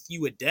except for the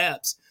few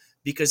adepts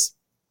because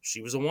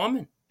she was a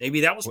woman. Maybe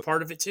that was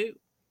part of it too.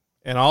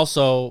 And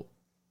also,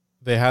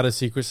 they had a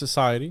secret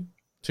society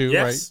too,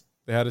 yes.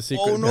 right? They had a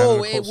secret. Oh and they had it in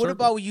no! a close What circle.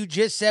 about what you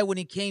just said when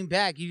he came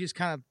back? You just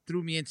kind of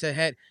threw me into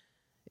head.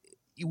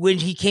 When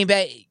he came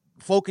back,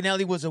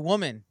 Fulcanelli was a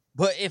woman.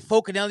 But if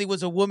Fulcanelli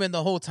was a woman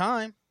the whole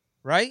time,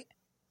 right?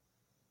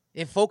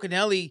 If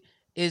Fulcanelli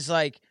is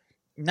like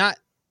not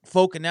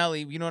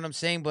Fulcanelli, you know what I'm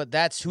saying? But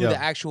that's who the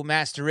actual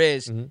master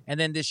is. And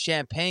then this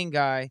champagne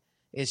guy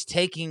is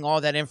taking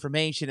all that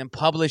information and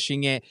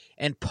publishing it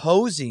and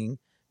posing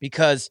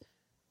because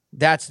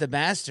that's the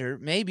master.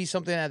 Maybe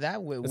something like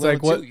that will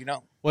like what? too, you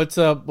know? What's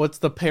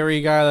the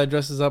Perry guy that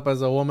dresses up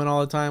as a woman all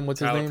the time? What's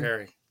Tyler his name?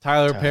 Perry.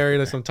 Tyler Perry.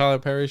 That's some Tyler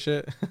Perry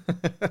shit.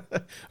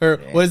 Or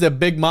what is it?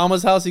 Big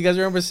Mama's House. You guys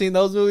remember seeing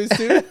those movies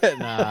too?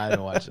 Nah, I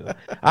don't watch it.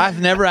 I've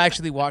never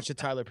actually watched a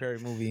Tyler Perry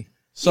movie.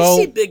 So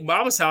you see Big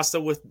Mama's House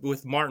though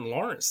with Martin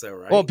Lawrence though,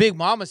 right? Well, Big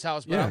Mama's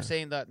House, but I'm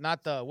saying that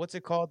not the what's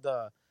it called,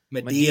 the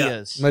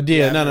Medea's.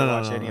 Medea. Yeah, no.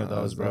 Watch any of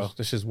those, bro.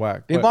 This shit's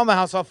whack. Big Mama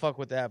House, I'll fuck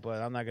with that,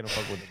 but I'm not gonna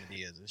fuck with the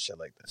Medea's and shit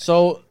like that.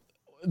 So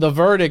the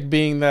verdict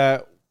being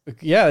that,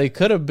 yeah, it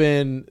could have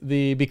been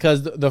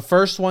because the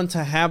first one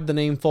to have the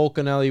name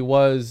Fulcanelli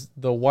was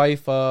the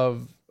wife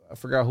of, I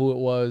forgot who it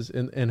was,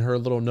 in her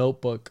little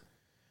notebook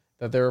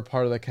that they were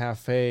part of the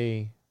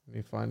cafe. Let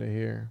me find it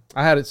here.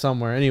 I had it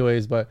somewhere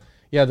anyways, but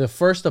yeah, the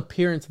first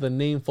appearance of the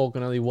name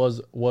Fulcanelli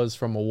was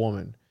from a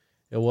woman.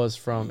 It was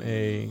from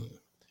a,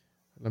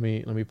 let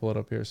me pull it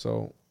up here.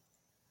 So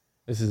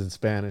this is in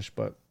Spanish,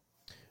 but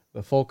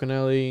the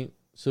Fulcanelli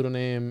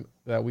pseudonym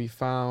that we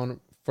found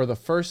for the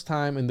first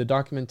time in the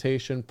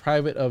documentation,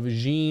 private of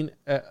Jean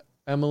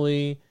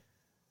Emily,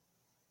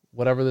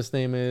 whatever this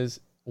name is,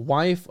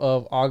 wife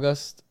of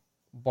August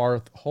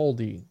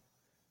Bartholdi.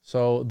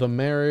 So the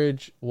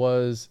marriage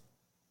was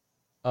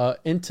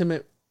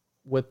intimate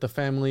with the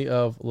family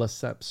of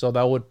Lesseps. So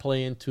that would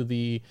play into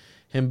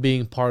him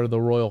being part of the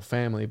royal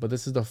family. But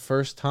this is the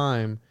first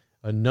time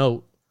a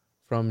note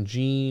from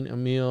Jean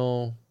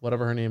Emile,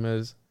 whatever her name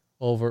is,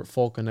 over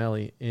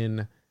Fulcanelli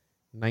in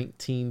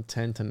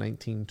 1910 to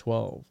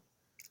 1912.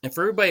 And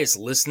for everybody that's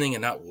listening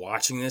and not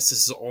watching this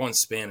is all in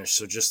Spanish.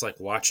 So just like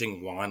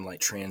watching Juan like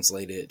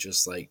translate it,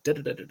 just like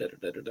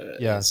da-da-da-da-da-da-da.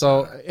 Yeah.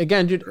 So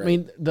again, dude, right. I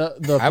mean,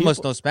 the I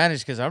must know Spanish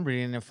because I'm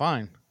reading it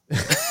fine.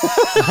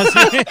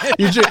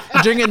 You're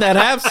drinking that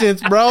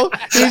absinthe, bro.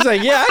 He's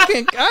like, yeah,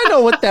 I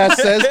know what that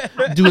says.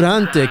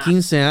 Durante 15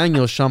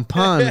 años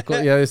champagne.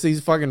 Yeah,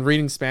 he's fucking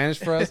reading Spanish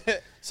for us.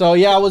 So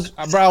yeah, I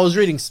was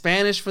reading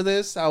Spanish for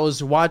this. I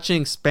was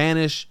watching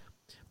Spanish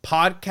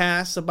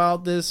podcasts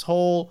about this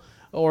whole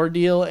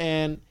ordeal,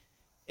 and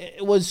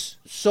it was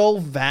so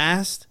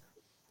vast,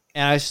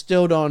 and I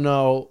still don't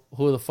know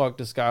who the fuck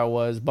this guy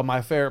was. But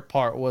my favorite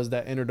part was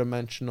that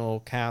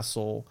interdimensional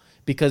castle,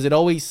 because it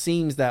always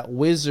seems that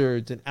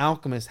wizards and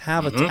alchemists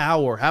have a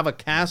tower, have a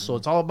castle.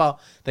 It's all about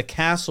the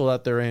castle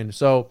that they're in.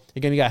 So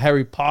again, you got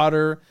Harry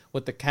Potter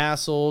with the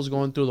castles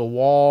going through the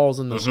walls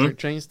and the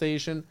train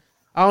station.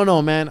 I don't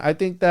know, man. I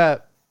think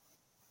that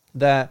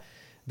the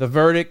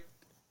verdict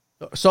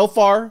so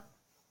far,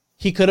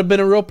 he could have been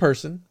a real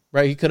person,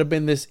 right? He could have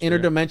been this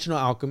interdimensional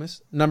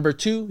alchemist. Number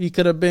 2, he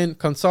could have been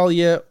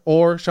Consolier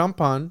or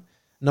Champagne.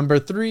 Number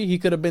 3, he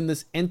could have been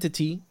this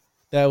entity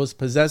that was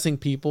possessing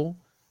people,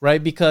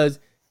 right? Because,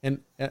 and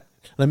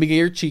let me get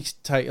your cheeks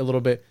tight a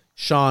little bit,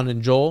 Sean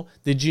and Joel.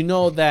 Did you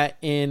know that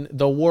in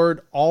the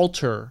word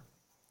altar,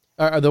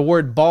 the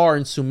word bar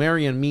in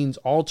Sumerian means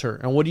altar?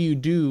 And what do you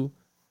do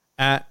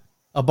at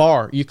a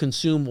bar? You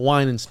consume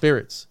wine and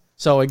spirits.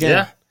 So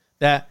again,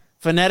 that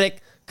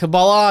phonetic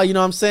Kabbalah, you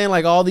know what I'm saying?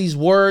 Like all these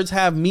words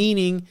have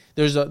meaning.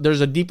 There's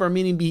a deeper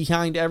meaning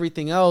behind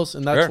everything else,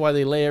 and that's why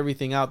they lay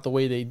everything out the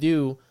way they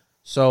do.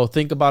 So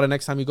think about it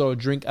next time you go to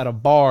drink at a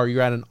bar,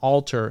 you're at an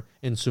altar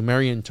in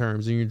Sumerian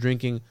terms, and you're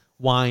drinking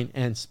wine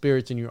and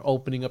spirits, and you're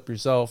opening up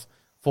yourself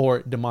for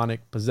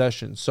demonic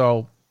possession.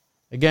 So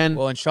again,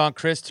 well, in Sean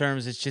Chris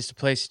terms, it's just a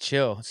place to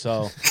chill.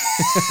 So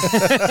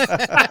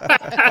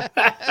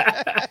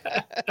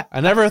I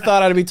never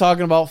thought I'd be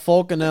talking about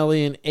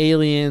Fulcanelli and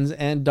aliens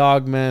and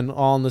dogmen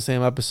all in the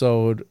same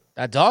episode.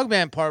 That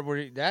dogman part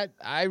where that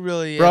I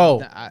really,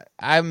 bro,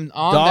 I'm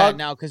on that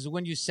now, because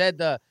when you said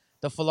the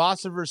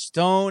Philosopher's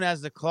Stone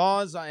as the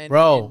clause and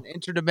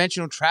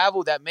interdimensional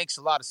travel, that makes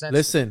a lot of sense.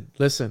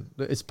 Listen.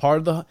 It's part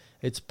of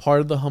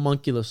the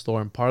homunculus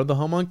lore, and part of the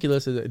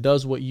homunculus is it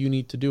does what you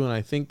need to do. And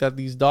I think that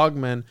these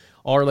dogmen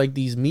are like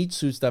these meat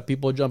suits that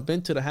people jump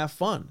into to have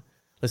fun.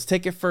 Let's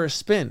take it for a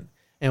spin.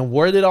 And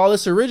where did all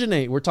this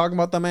originate? We're talking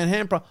about the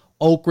Manhattan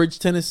Oak Ridge,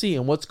 Tennessee.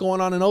 And what's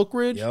going on in Oak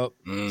Ridge? Yep.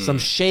 Some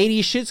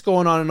shady shit's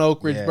going on in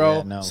Oak Ridge,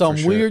 bro. No,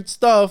 some weird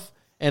stuff.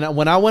 And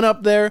when I went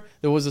up there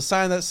was a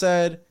sign that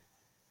said,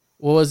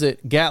 what was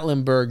it?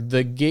 Gatlinburg,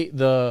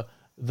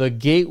 the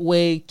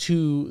gateway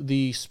to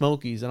the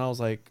Smokies. And I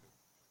was like,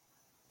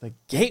 the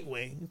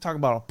gateway? You talking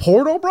about a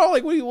portal, bro?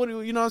 Like, what you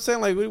know what I'm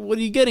saying? Like, what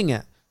are you getting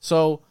at?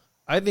 So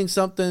I think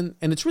something,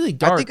 and it's really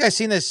dark. I think I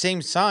seen the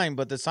same sign,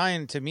 but the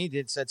sign to me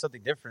said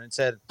something different. It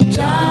said,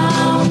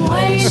 "Dumb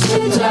ways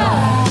to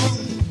die.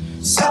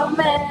 So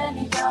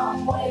many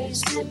dumb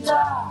ways to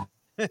die."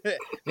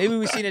 Maybe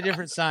we've seen a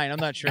different sign. I'm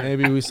not sure.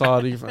 Maybe we saw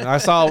it different. I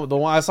saw the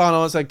one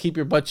that said keep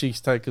your butt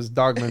cheeks tight because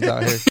Dogman's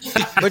out here.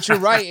 But you're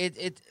right.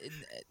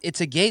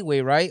 It's a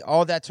gateway, right?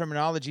 All that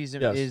terminology is,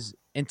 Yes. is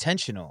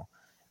intentional.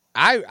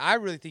 I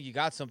really think you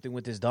got something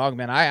with this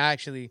Dogman. I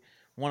actually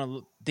want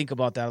to think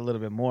about that a little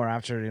bit more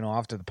after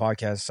the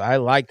podcast. I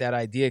like that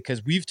idea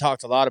because we've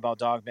talked a lot about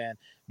Dogman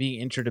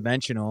being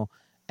interdimensional,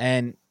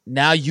 and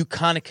now you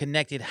kind of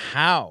connected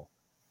how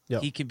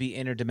Yep. he can be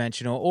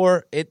interdimensional,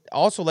 or it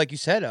also, like you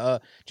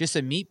said, just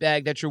a meat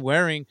bag that you're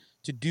wearing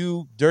to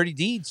do dirty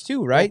deeds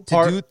too, right?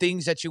 Well, to do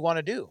things that you want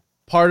to do.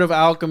 Part of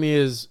alchemy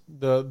is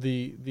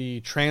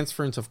the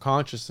transference of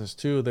consciousness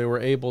too. They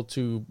were able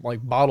to like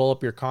bottle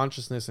up your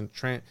consciousness and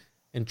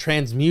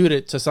transmute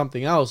it to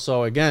something else.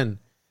 So again,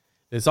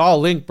 it's all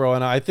linked, bro.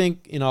 And I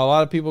think, a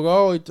lot of people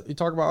go, oh, you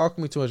talk about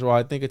alchemy too much. Well,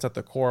 I think it's at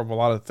the core of a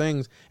lot of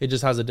things. It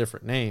just has a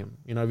different name.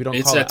 If you don't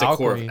It's call at it the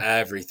alchemy, core of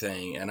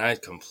everything, and I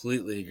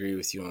completely agree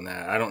with you on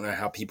that. I don't know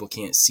how people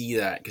can't see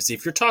that, because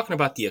if you're talking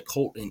about the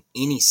occult in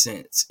any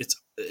sense, it's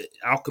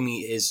alchemy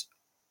is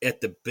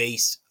at the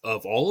base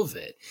of all of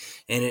it,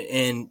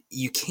 and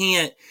you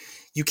can't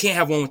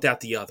have one without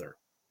the other.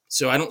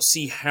 So I don't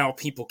see how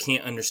people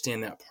can't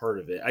understand that part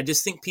of it. I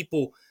just think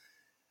people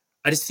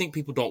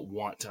don't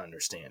want to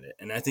understand it,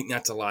 and I think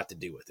that's a lot to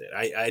do with it.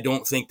 I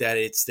don't think that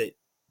it's that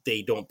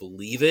they don't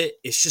believe it.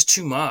 It's just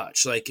too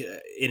much. And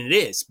it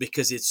is,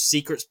 because it's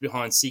secrets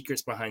behind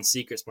secrets behind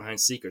secrets behind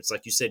secrets.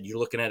 Like you said, you're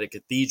looking at a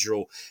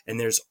cathedral, and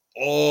there's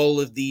all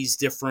of these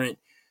different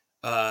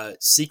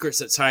secrets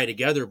that tie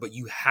together, but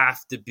you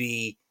have to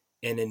be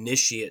an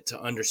initiate to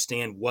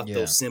understand what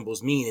those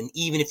symbols mean. And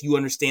even if you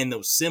understand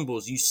those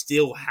symbols, you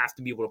still have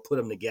to be able to put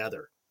them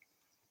together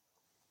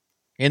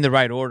In the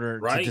right order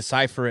Right. to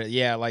decipher it.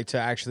 Yeah, like to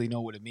actually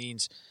know what it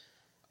means.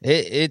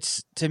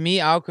 It's to me,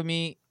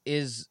 alchemy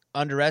is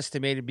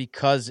underestimated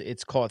because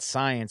it's called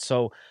science.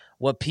 So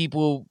what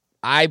people,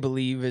 I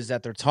believe, is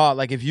that they're taught,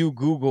 like if you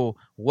Google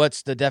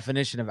what's the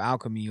definition of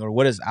alchemy or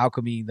what is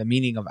alchemy, the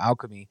meaning of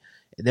alchemy,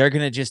 they're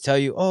going to just tell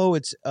you, oh,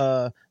 it's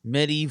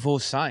medieval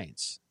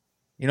science.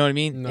 You know what I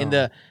mean? No. In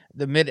the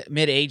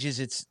mid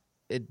ages,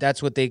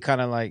 that's what they kind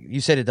of like.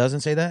 You said it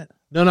doesn't say that?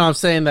 No, I'm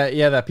saying that,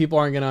 that people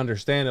aren't going to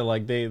understand it.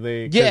 Like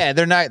they Yeah,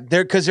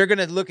 because they're going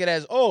to look at it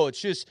as, oh, it's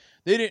just,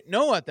 they didn't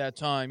know at that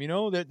time,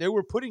 they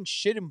were putting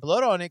shit and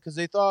blood on it because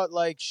they thought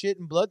like shit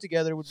and blood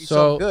together would be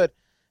so good,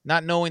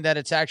 not knowing that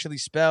it's actually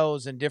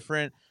spells and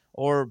different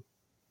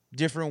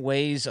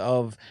ways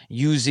of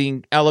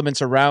using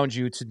elements around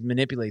you to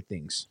manipulate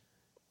things.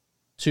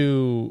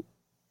 To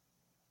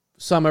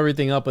sum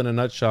everything up in a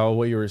nutshell,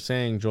 what you were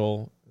saying,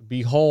 Joel,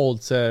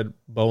 behold, said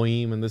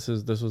Boehm, and this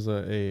was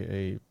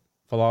a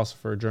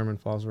philosopher, a German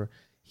philosopher,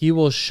 he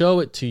will show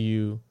it to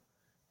you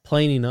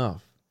plain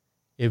enough.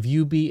 If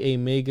you be a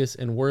magus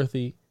and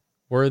worthy,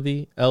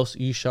 else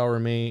you shall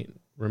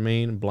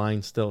remain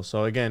blind still.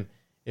 So again,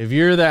 if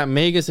you're that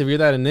magus, if you're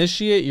that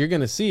initiate, you're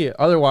gonna see it.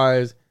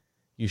 Otherwise,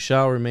 you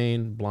shall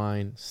remain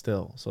blind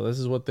still. So this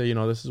is what they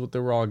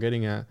were all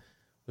getting at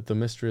with the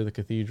mystery of the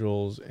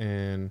cathedrals.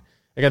 And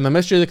again, the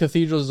mystery of the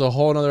cathedrals is a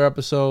whole nother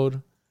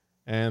episode,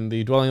 and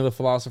the dwelling of the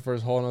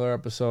philosophers, whole nother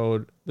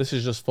episode. This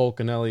is just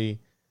Fulcanelli,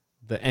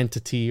 the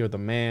entity or the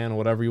man, or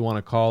whatever you want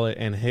to call it,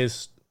 and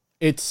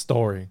its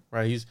story,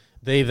 right? He's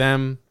they,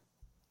 them.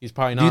 He's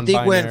probably Do you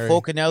non-binary. think when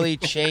Fulcanelli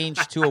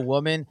changed to a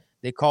woman,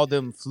 they called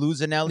him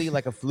Fluzanelli,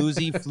 like a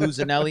floozy,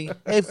 Fluzanelli?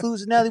 Hey,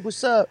 Fluzanelli,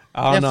 what's up?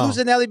 I don't know.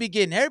 Fluzanelli be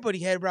getting everybody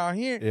head around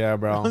here. Yeah,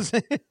 bro. I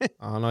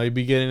don't know. You'd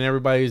be getting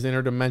everybody's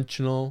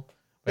interdimensional.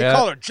 They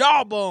call her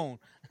Jawbone.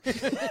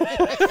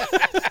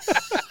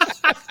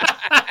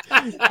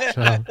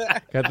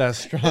 Got that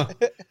strong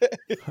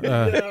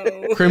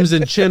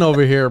crimson chin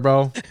over here,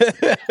 bro.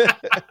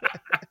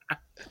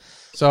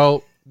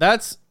 So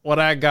that's what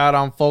I got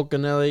on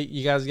Fulcanelli.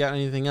 You guys got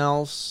anything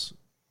else?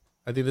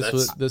 I think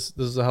this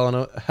is a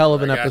hell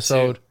of an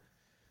episode.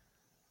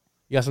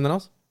 You got something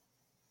else?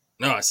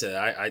 No, I said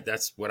I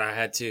that's what I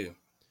had too.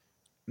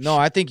 No,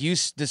 I think you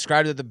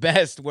described it the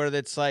best, where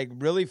it's like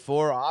really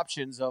 4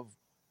 options of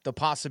the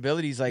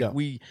possibilities. Like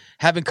we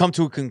haven't come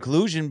to a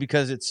conclusion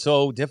because it's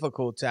so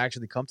difficult to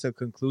actually come to a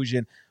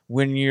conclusion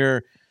when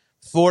you're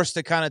forced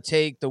to kind of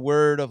take the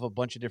word of a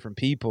bunch of different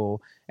people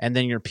and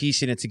then you're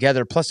piecing it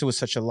together. Plus, it was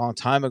such a long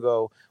time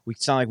ago. We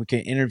sound like we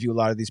can interview a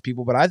lot of these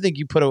people, but I think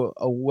you put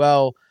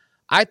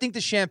I think the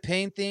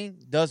champagne thing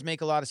does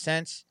make a lot of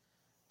sense.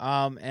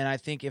 And I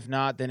think if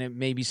not, then it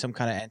may be some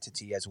kind of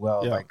entity as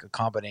well, like a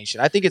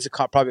combination. I think it's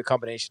probably a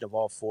combination of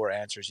all 4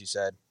 answers you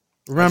said.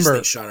 Remember, I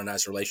just think Sean and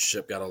I's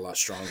relationship got a lot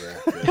stronger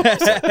after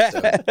this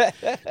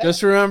episode.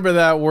 Just remember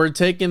that we're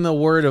taking the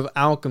word of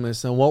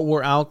alchemists, and what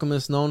were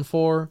alchemists known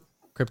for?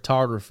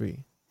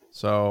 Cryptography.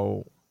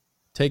 So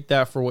take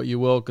that for what you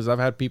will, because I've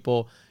had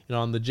people,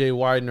 on the Jay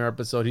Widener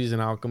episode, he's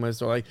an alchemist.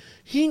 They're like,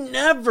 he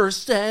never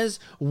says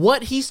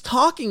what he's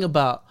talking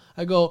about.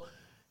 I go,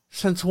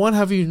 since when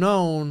have you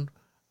known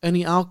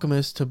any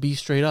alchemist to be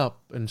straight up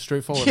and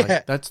straightforward?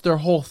 Like, that's their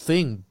whole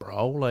thing,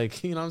 bro.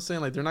 Like, you know what I'm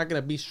saying? Like, they're not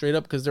gonna be straight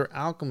up because they're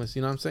alchemists.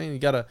 You know what I'm saying? You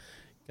gotta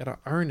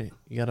earn it.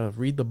 You gotta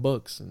read the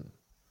books and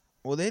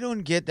Well, they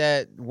don't get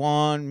that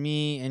Juan,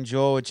 me, and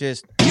Joel. It's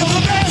just You're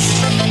the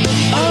best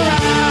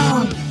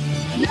around.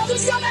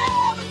 Nothing's gonna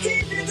ever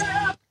keep you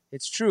down.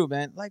 it's true,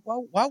 man. Like,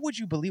 why would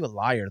you believe a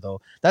liar though?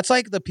 That's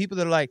like the people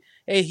that are like,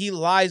 hey, he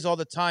lies all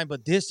the time,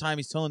 but this time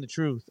he's telling the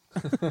truth.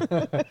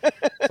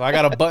 So I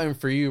got a button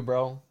for you,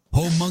 bro.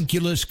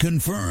 Homunculus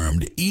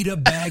confirmed. Eat a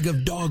bag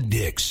of dog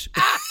dicks.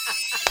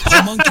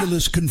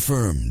 Homunculus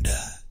confirmed.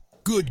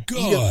 Good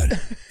God.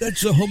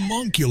 That's a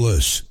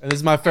homunculus. And this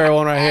is my favorite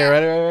one right here.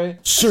 Ready?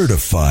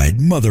 Certified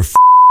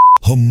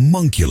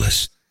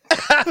homunculus.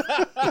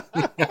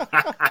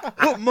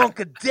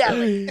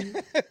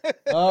 Monkadelic.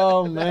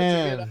 Oh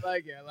man. I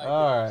like it.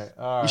 All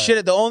right. You should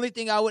have. The only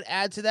thing I would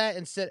add to that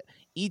instead,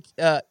 eat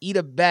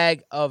a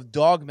bag of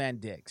Dogman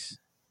dicks.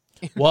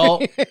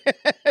 Well,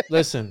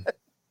 listen,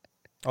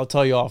 I'll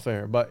tell you off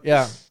air. But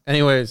yeah.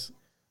 Anyways,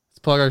 let's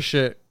plug our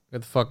shit.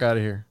 Get the fuck out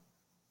of here.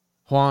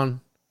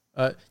 Juan,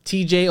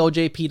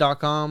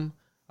 tjojp.com.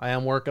 I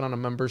am working on a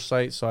member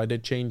site, so I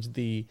did change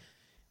the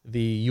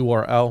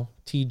URL.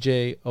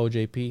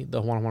 TJOJP,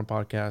 the Juan Juan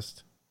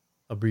Podcast,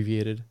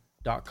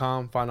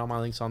 abbreviated.com. Find all my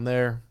links on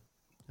there.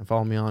 And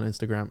follow me on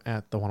Instagram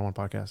at the Juan Juan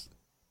Podcast.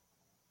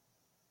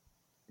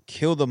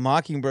 Kill the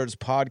Mockingbirds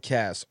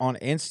podcast on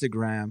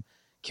Instagram.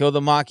 Kill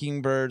the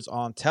Mockingbirds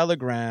on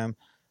Telegram.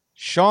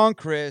 Sean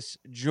Chris,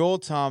 Joel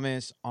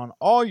Thomas on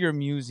all your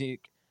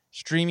music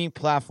streaming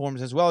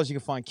platforms, as well as you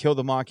can find Kill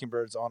the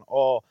Mockingbirds on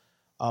all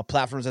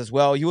platforms as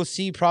well. You will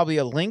see probably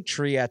a link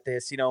tree at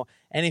this,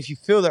 and if you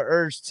feel the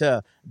urge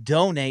to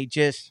donate,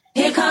 just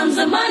Here comes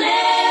the money.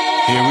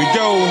 Here we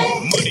go.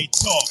 Money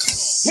talk.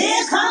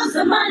 Here comes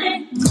the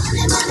money.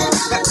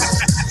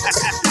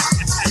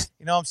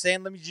 you know what I'm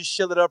saying? Let me just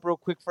chill it up real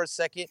quick for a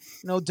second.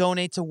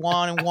 Donate to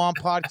Juan and Juan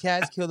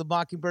podcast, Kill the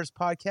Mockingbirds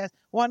podcast.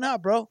 Why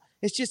not, bro?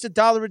 It's just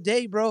 $1 a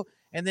day, bro.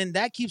 And then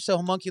that keeps the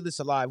homunculus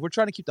alive. We're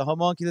trying to keep the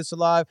homunculus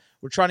alive.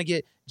 We're trying to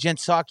get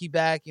Gensaki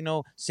back,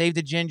 save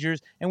the gingers.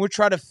 And we're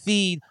trying to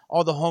feed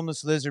all the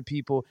homeless lizard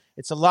people.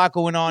 It's a lot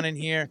going on in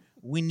here.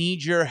 We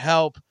need your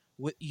help.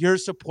 Your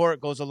support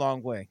goes a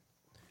long way.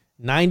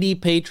 90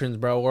 patrons,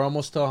 bro. We're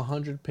almost to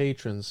 100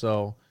 patrons.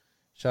 So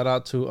shout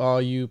out to all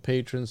you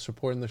patrons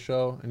supporting the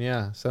show. And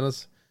yeah, send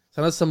us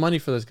some money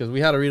for this because we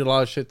had to read a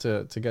lot of shit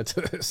to get to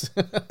this.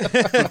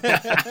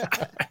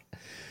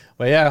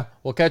 But yeah,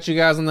 we'll catch you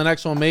guys on the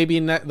next one. Maybe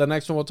the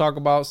next one we'll talk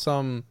about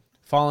some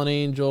fallen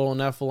angel,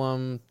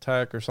 Nephilim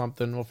tech or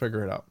something. We'll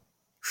figure it out.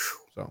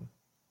 So,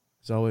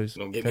 as always,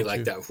 Don't get me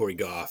like that before we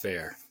go off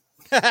air.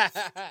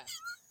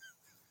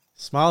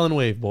 Smile and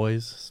wave,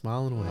 boys.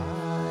 Smile and wave.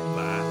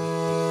 Bye.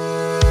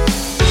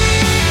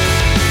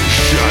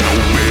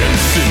 Shadowban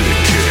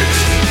Syndicate.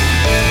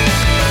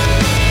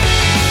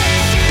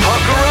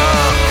 Pucker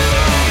up.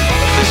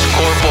 This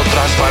corpo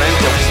transparente.